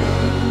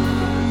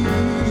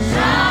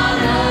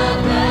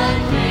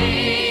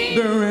King.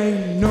 There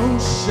ain't no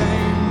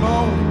shame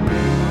on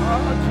me.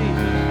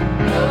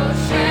 No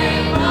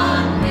shame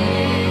on me.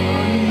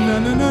 No,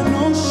 no, no,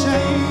 no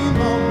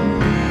shame on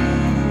me.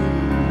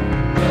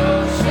 No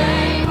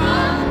shame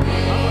on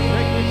me.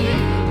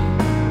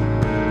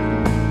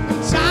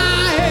 'Cause I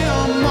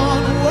am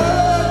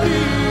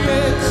unworthy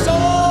and so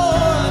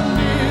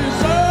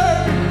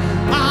undeserved.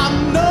 I'm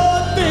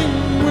nothing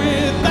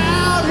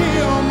without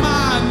Him,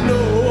 I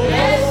know.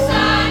 Yes,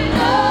 I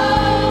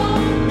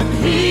know. And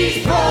He's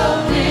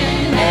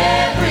broken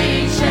Every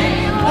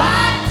chain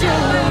wiped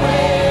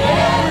away.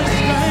 every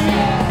stain.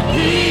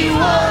 He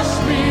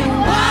washed me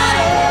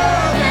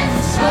whiter than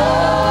snow.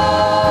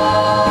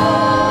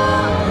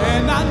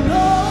 And I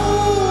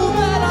know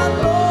that I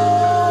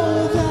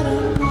know that I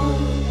know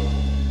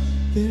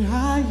that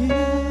I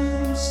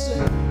am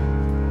saved.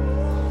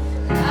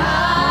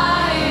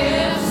 I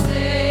am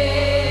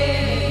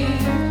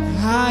saved.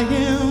 I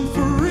am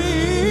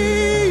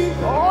free.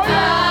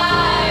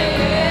 I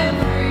am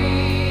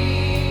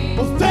free.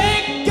 Well,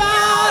 thank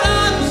God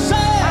I'm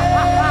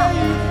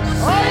saved.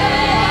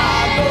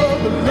 By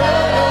the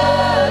blood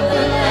of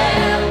the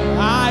Lamb.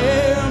 I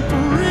am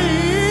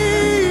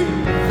free.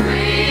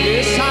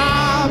 Yes,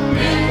 I've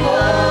been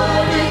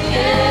born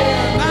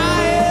again.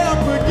 I am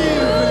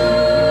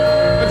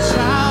forgiven. A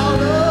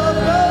child of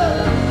the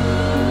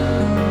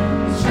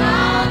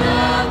Child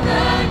of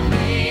the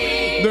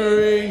King. There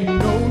ain't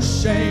no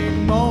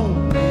shame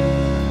on me.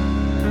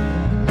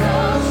 No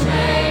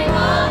shame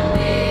on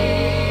me.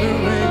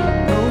 There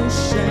ain't no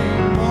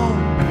shame on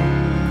me.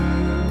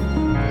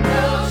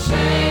 No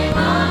shame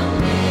on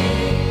me.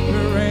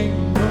 There ain't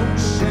no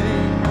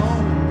shame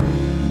on me.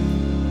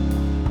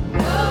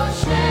 No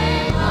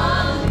shame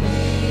on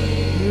me.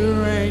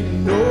 There ain't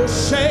no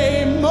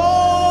shame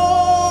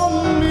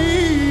on me.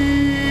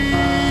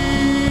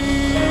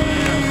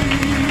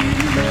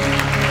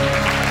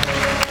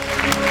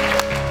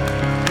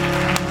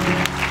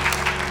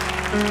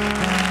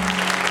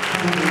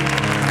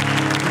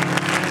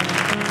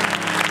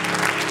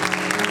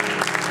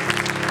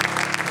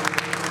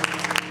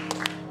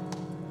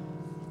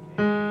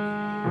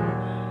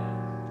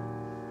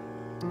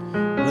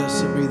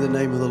 Blessed be the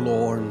name of the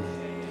Lord.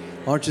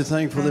 Aren't you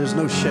thankful there's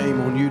no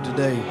shame on you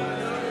today?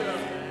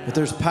 But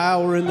there's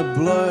power in the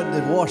blood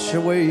that washes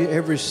away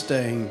every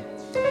stain.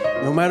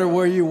 No matter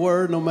where you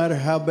were, no matter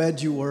how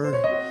bad you were,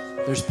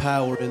 there's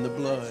power in the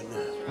blood.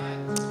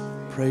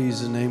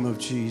 Praise the name of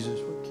Jesus.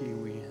 What key are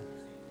we in?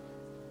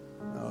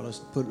 Oh, let's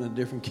put in a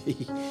different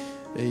key.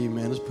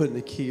 Amen. Let's put in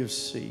the key of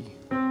C.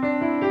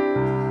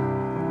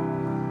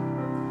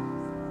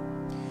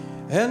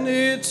 And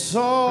it's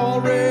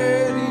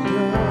already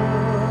done.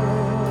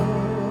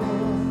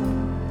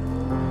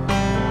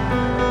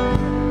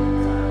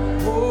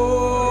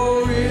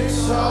 Oh,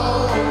 it's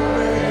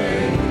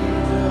already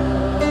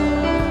done.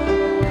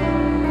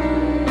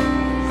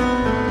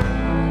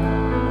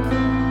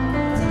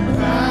 The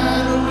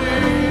battle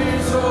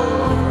is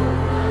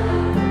over.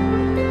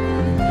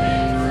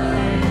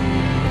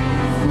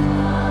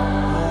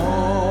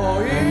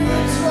 Oh,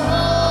 it's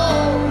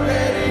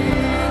already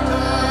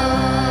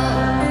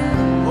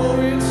done.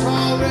 Oh, it's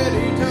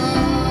already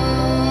done.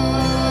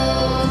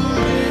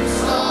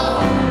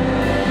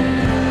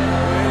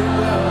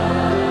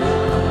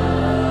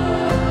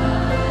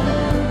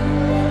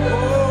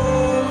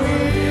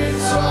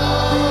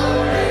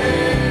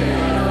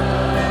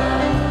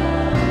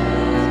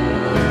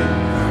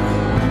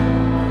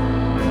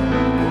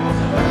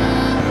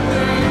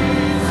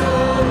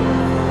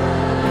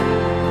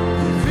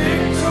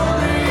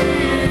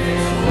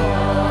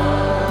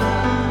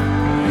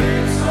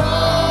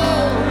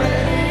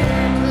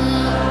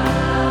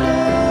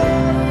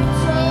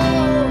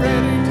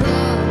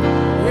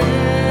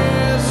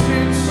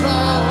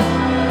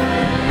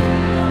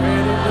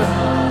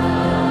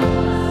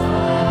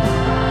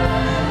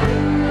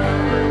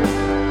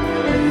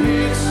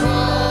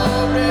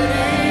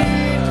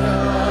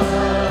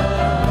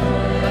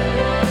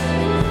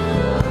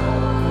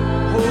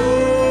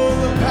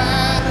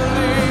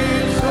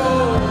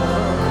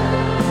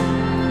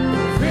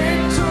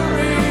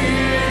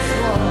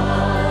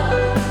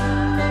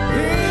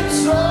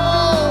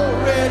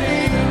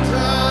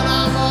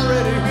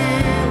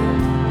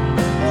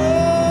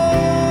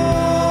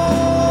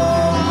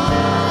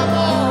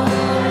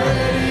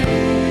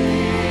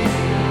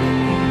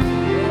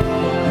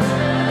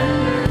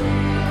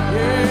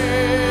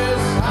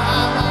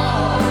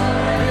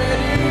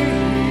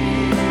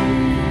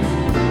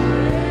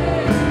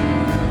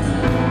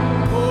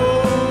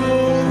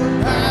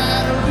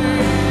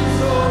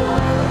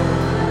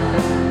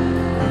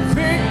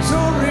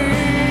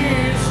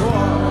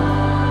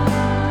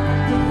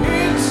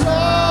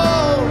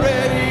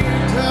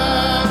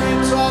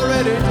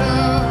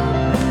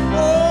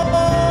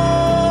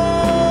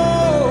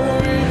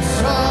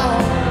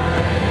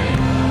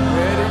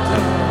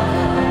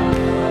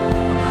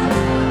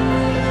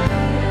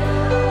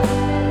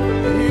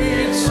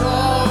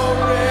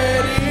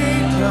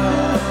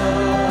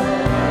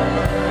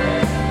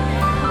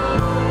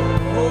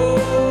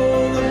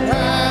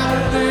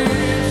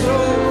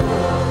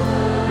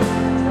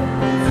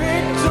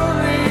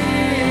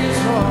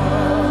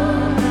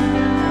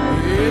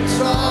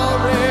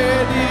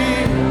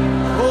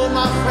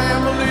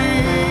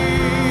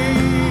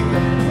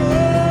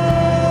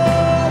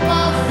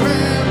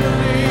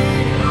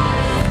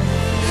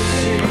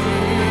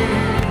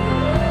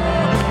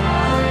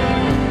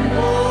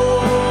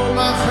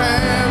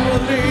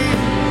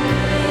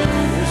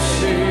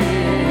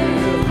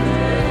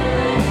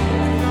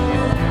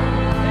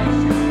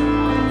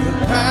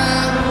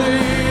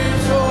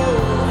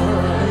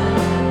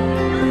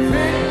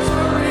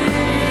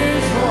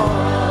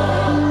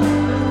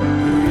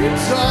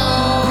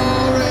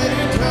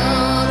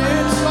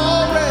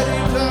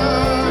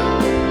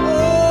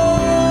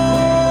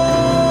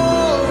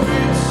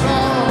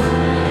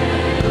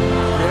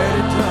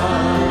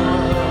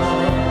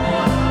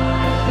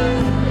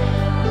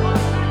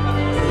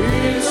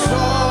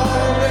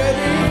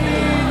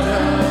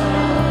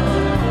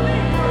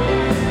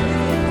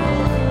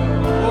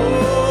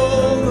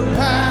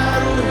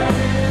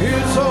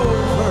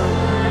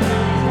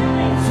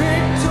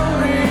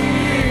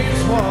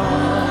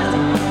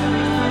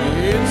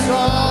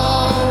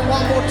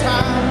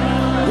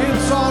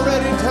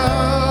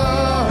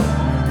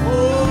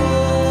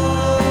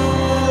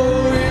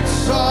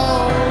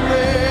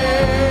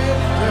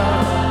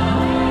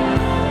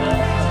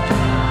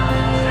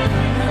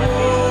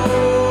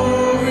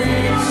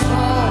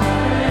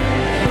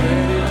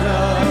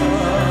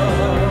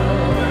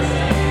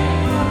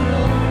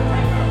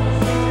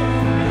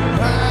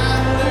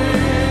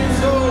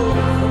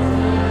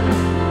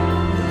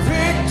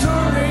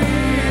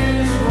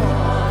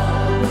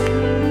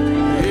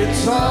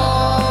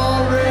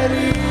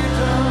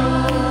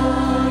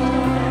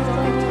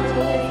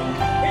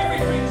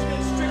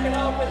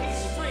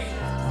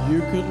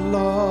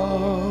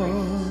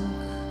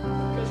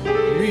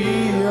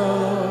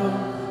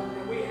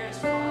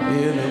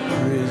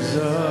 I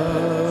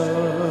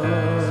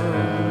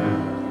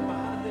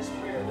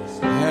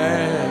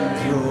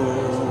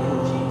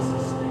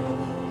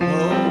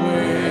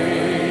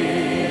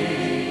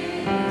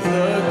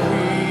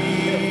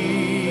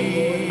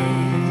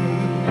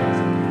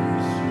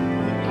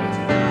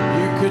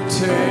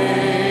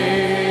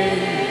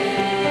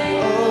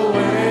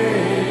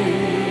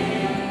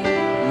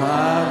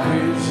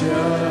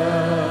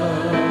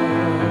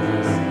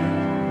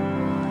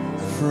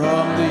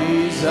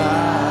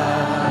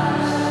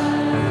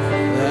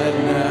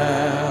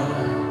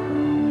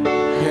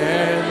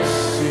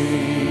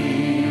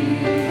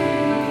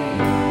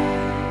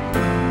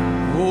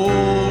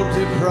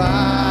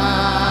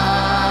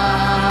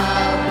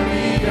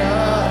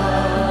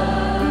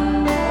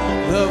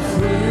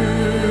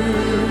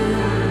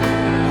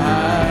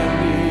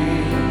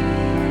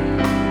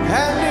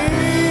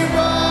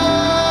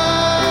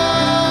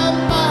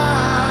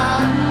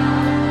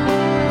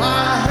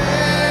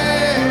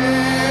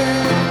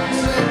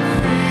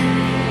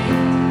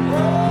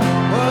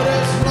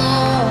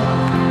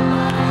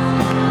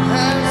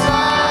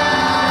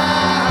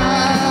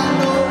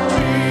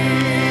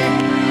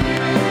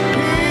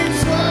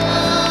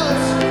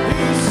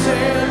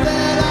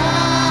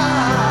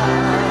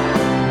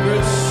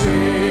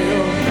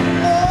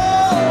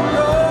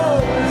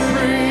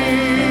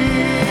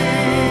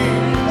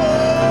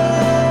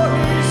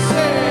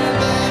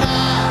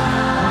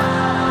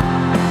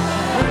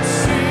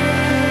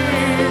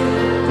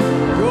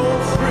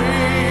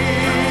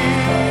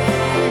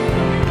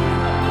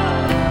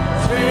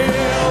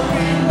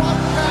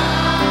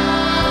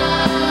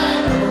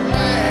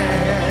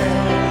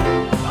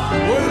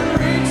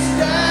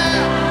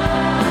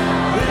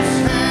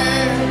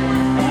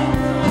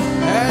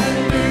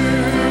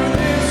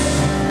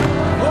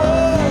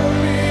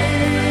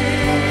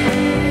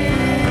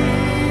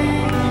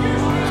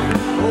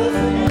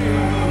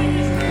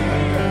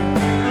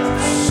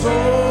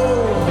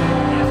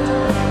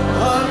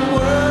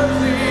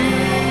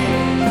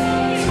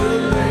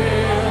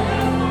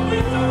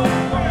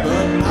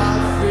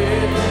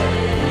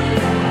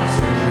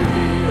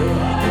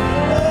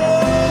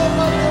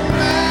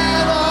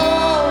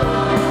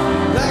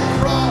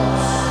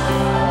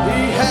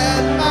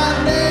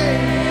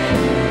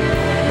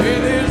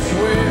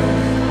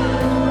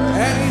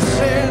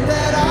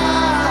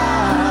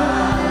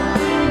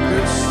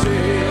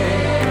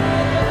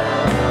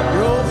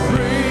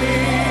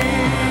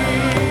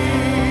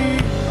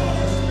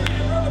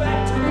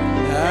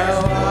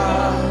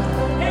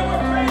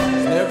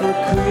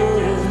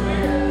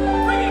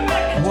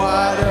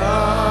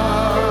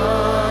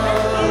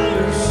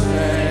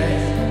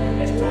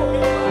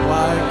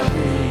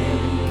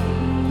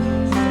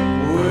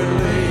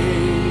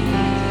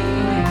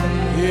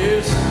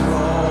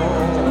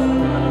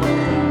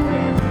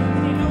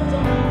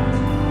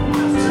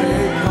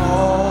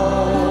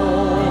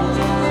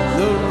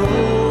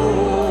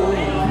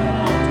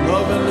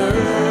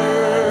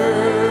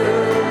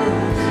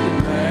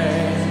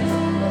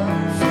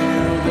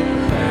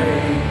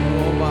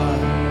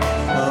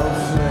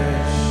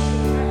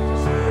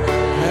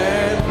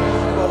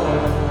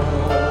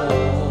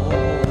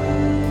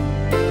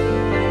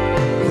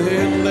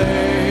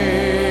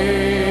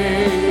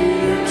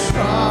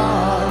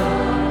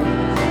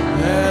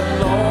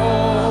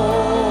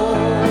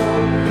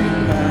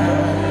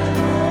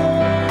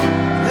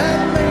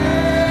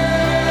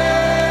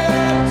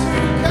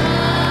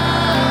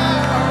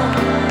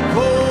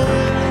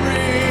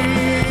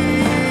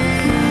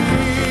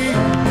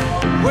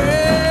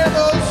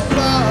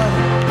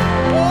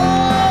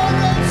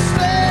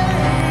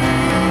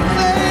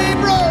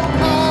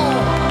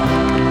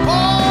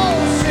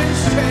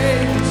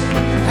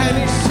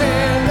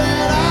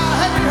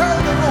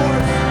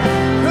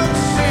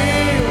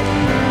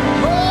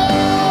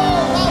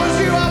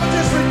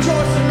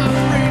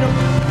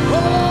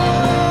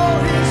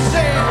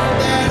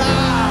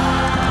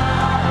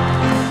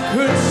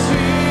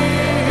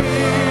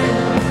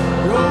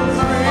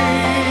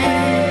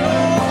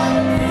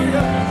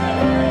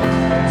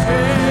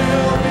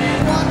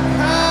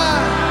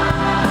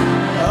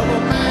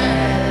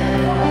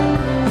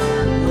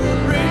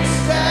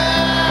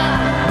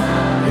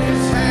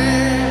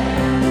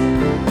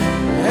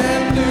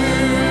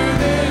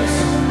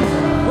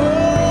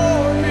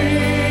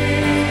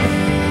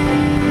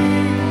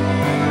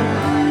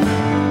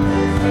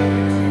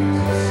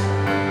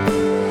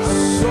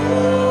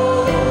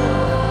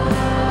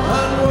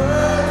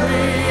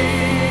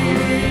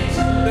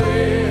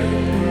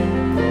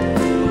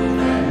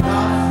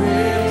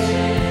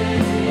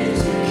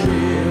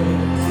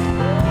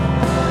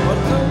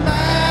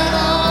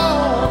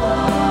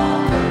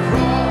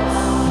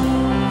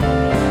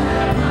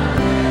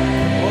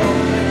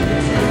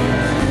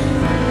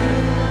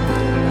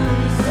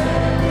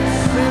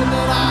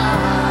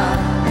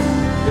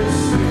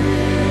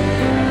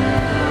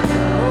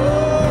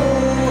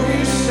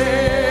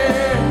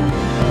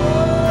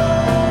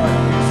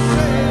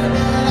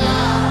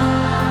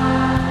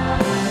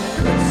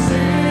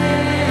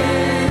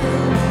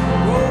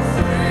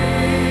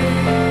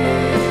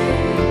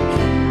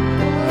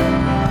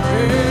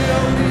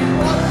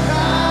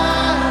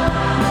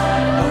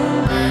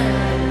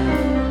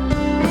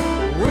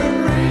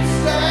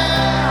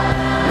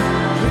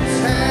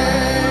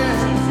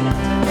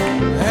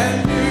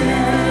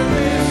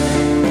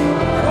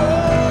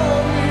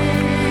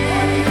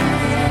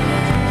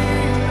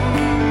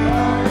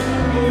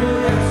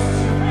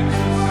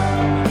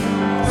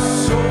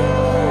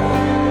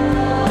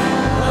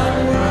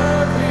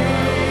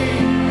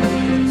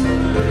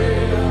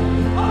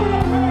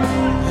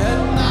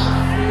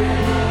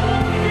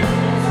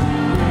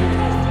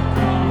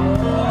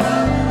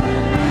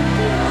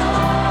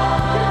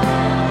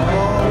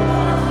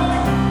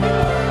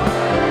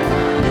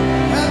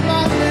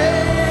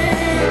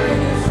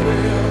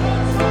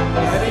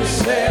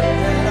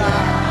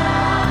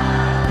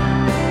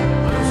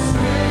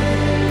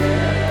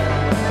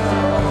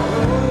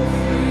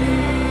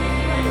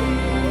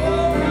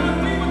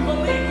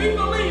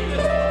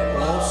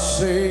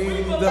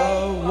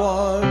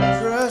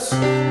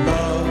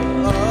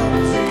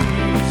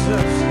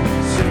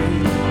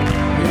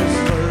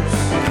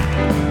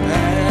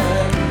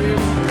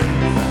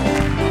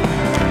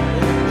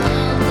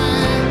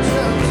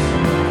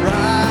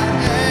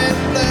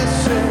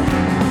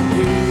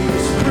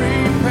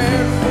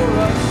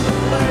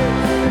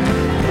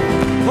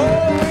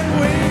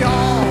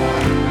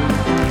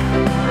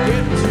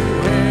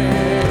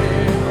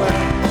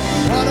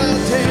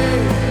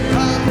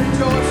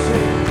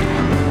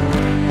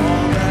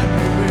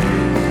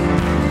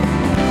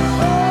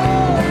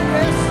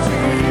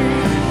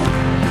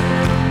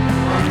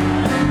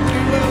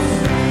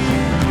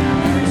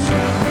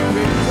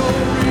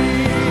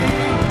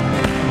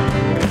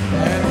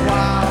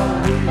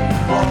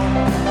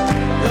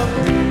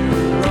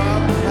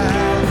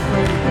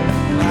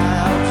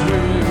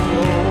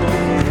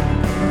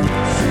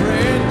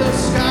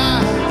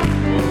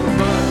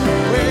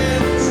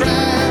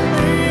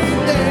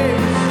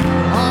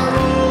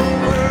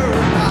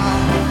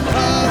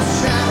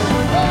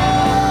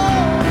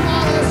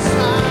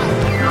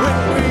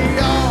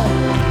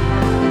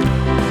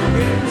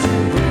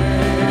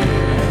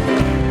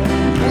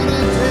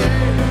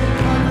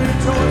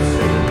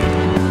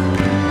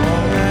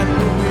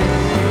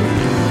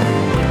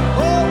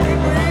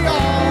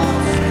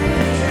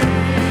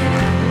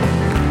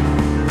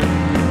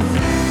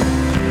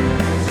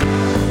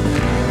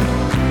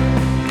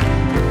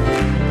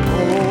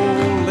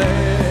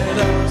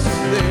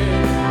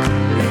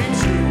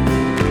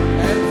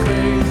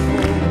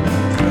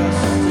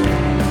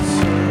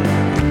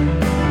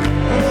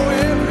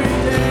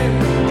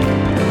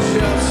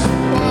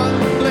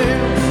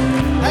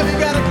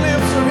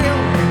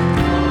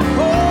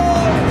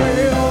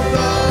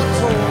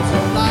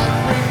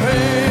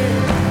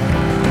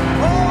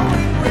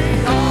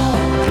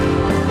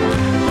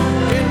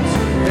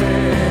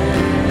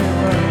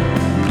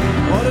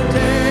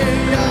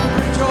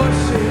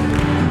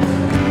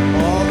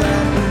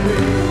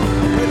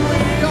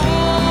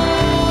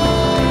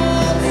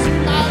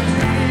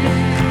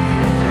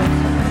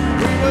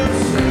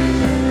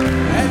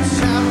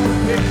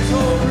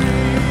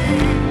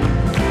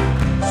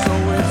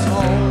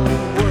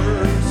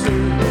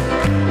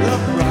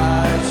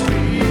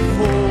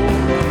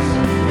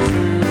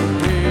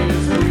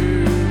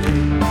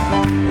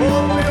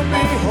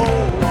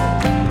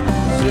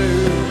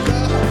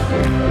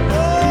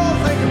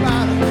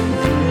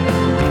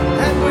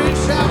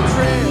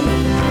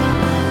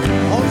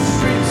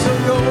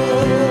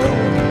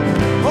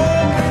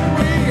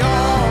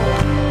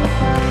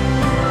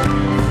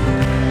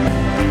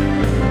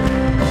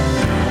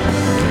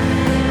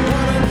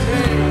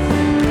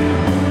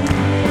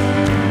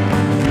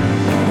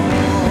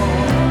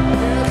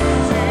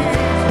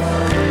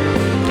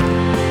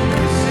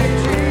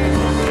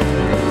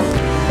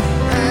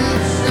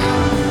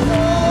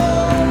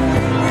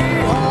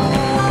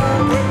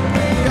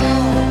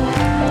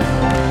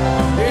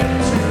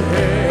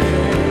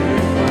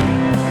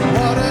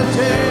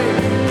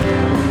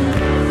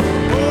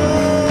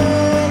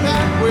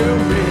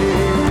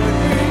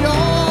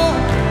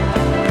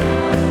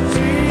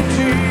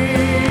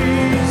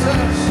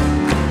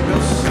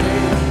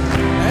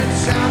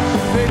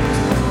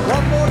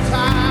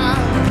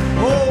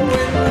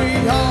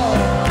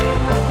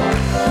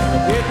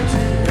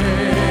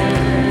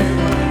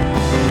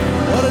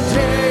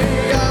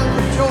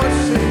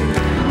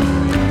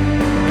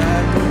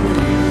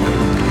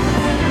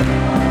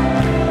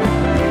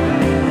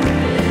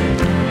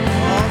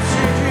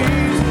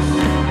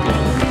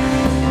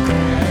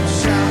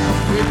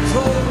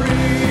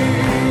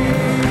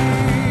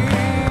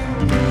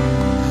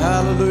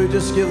Hallelujah.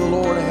 Just give the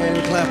Lord a hand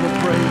clap of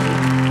praise.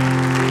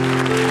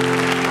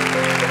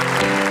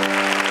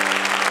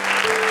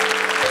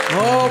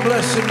 Oh,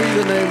 blessed be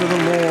the name of the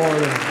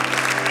Lord.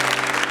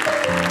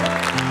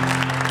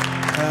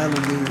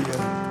 Hallelujah.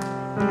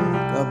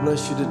 God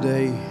bless you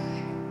today.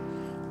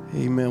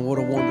 Amen. What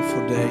a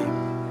wonderful day.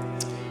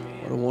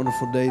 What a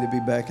wonderful day to be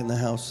back in the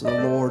house of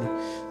the Lord.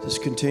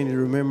 Just continue to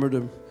remember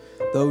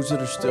those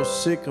that are still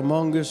sick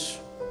among us,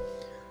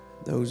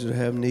 those that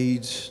have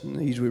needs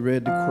we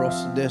read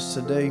across the desk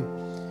today.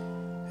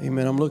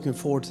 Amen. I'm looking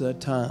forward to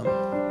that time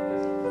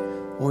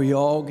where you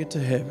all get to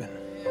heaven.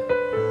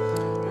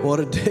 What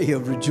a day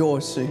of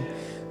rejoicing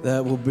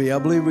that will be. I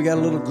believe we got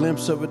a little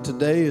glimpse of it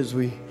today as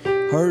we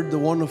heard the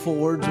wonderful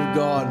words of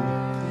God,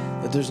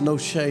 that there's no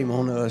shame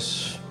on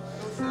us.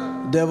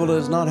 The devil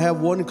does not have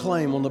one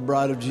claim on the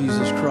bride of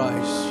Jesus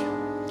Christ.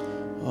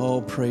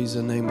 Oh, praise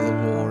the name of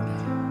the Lord.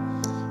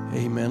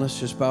 Amen.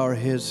 Let's just bow our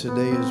heads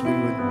today as we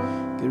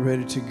would get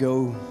ready to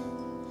go.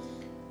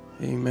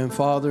 Amen.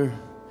 Father,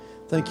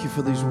 thank you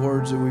for these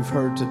words that we've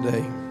heard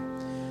today.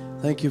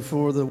 Thank you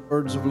for the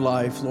words of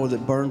life, Lord,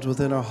 that burns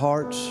within our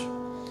hearts.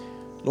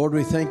 Lord,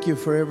 we thank you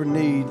for every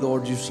need,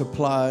 Lord, you've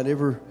supplied,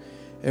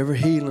 every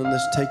healing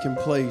that's taken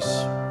place.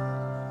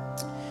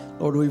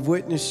 Lord, we've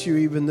witnessed you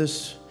even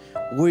this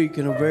week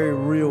in a very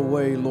real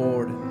way,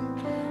 Lord,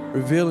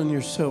 revealing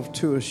yourself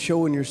to us,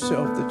 showing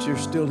yourself that you're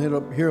still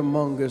here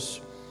among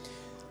us.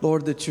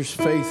 Lord, that you're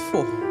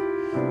faithful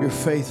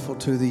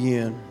to the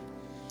end.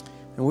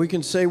 And we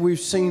can say we've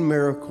seen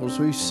miracles,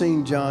 we've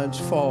seen giants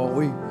fall,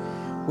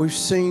 we've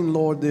seen,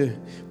 Lord,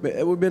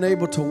 we've been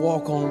able to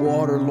walk on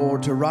water,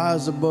 Lord, to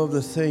rise above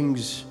the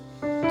things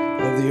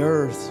of the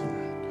earth,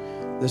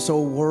 this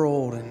old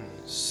world and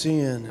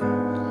sin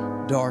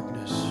and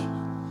darkness.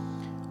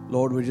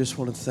 Lord, we just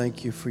want to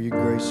thank you for your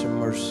grace and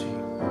mercy.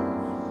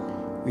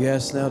 We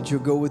ask now that you'll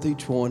go with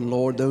each one,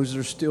 Lord. Those that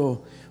are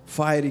still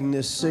fighting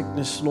this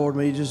sickness, Lord,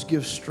 may you just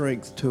give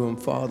strength to them,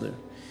 Father,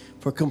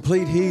 for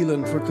complete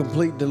healing, for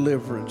complete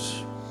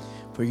deliverance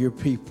for your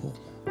people.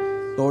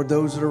 Lord,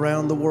 those that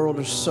around the world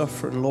are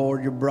suffering,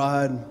 Lord, your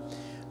bride.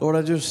 Lord,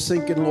 I just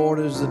thinking, Lord,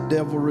 as the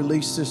devil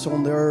released this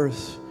on the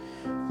earth,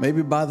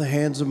 maybe by the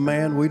hands of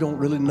man, we don't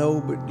really know,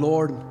 but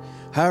Lord,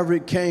 however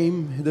it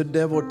came, the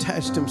devil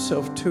attached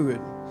himself to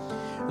it.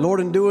 Lord,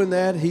 in doing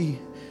that, he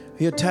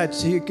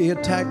attacked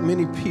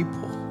many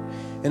people.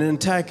 And in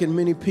attacking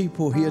many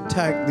people, he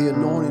attacked the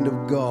anointing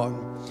of God.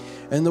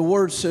 And the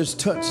word says,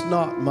 touch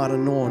not my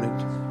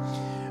anointed.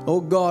 Oh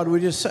God, we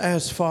just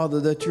ask, Father,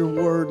 that your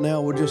word now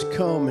will just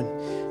come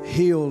and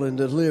heal and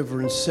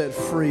deliver and set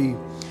free.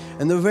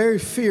 And the very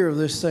fear of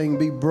this thing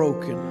be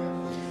broken.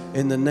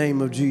 In the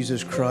name of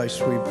Jesus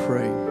Christ, we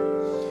pray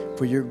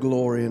for your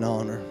glory and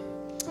honor.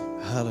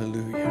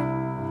 Hallelujah.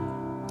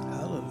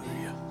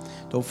 Hallelujah.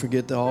 Don't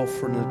forget the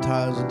offering and the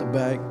tithes at the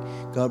back.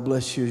 God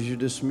bless you as you're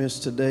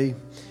dismissed today.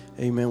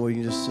 Amen. Will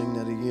you just sing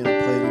that again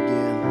or play it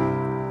again?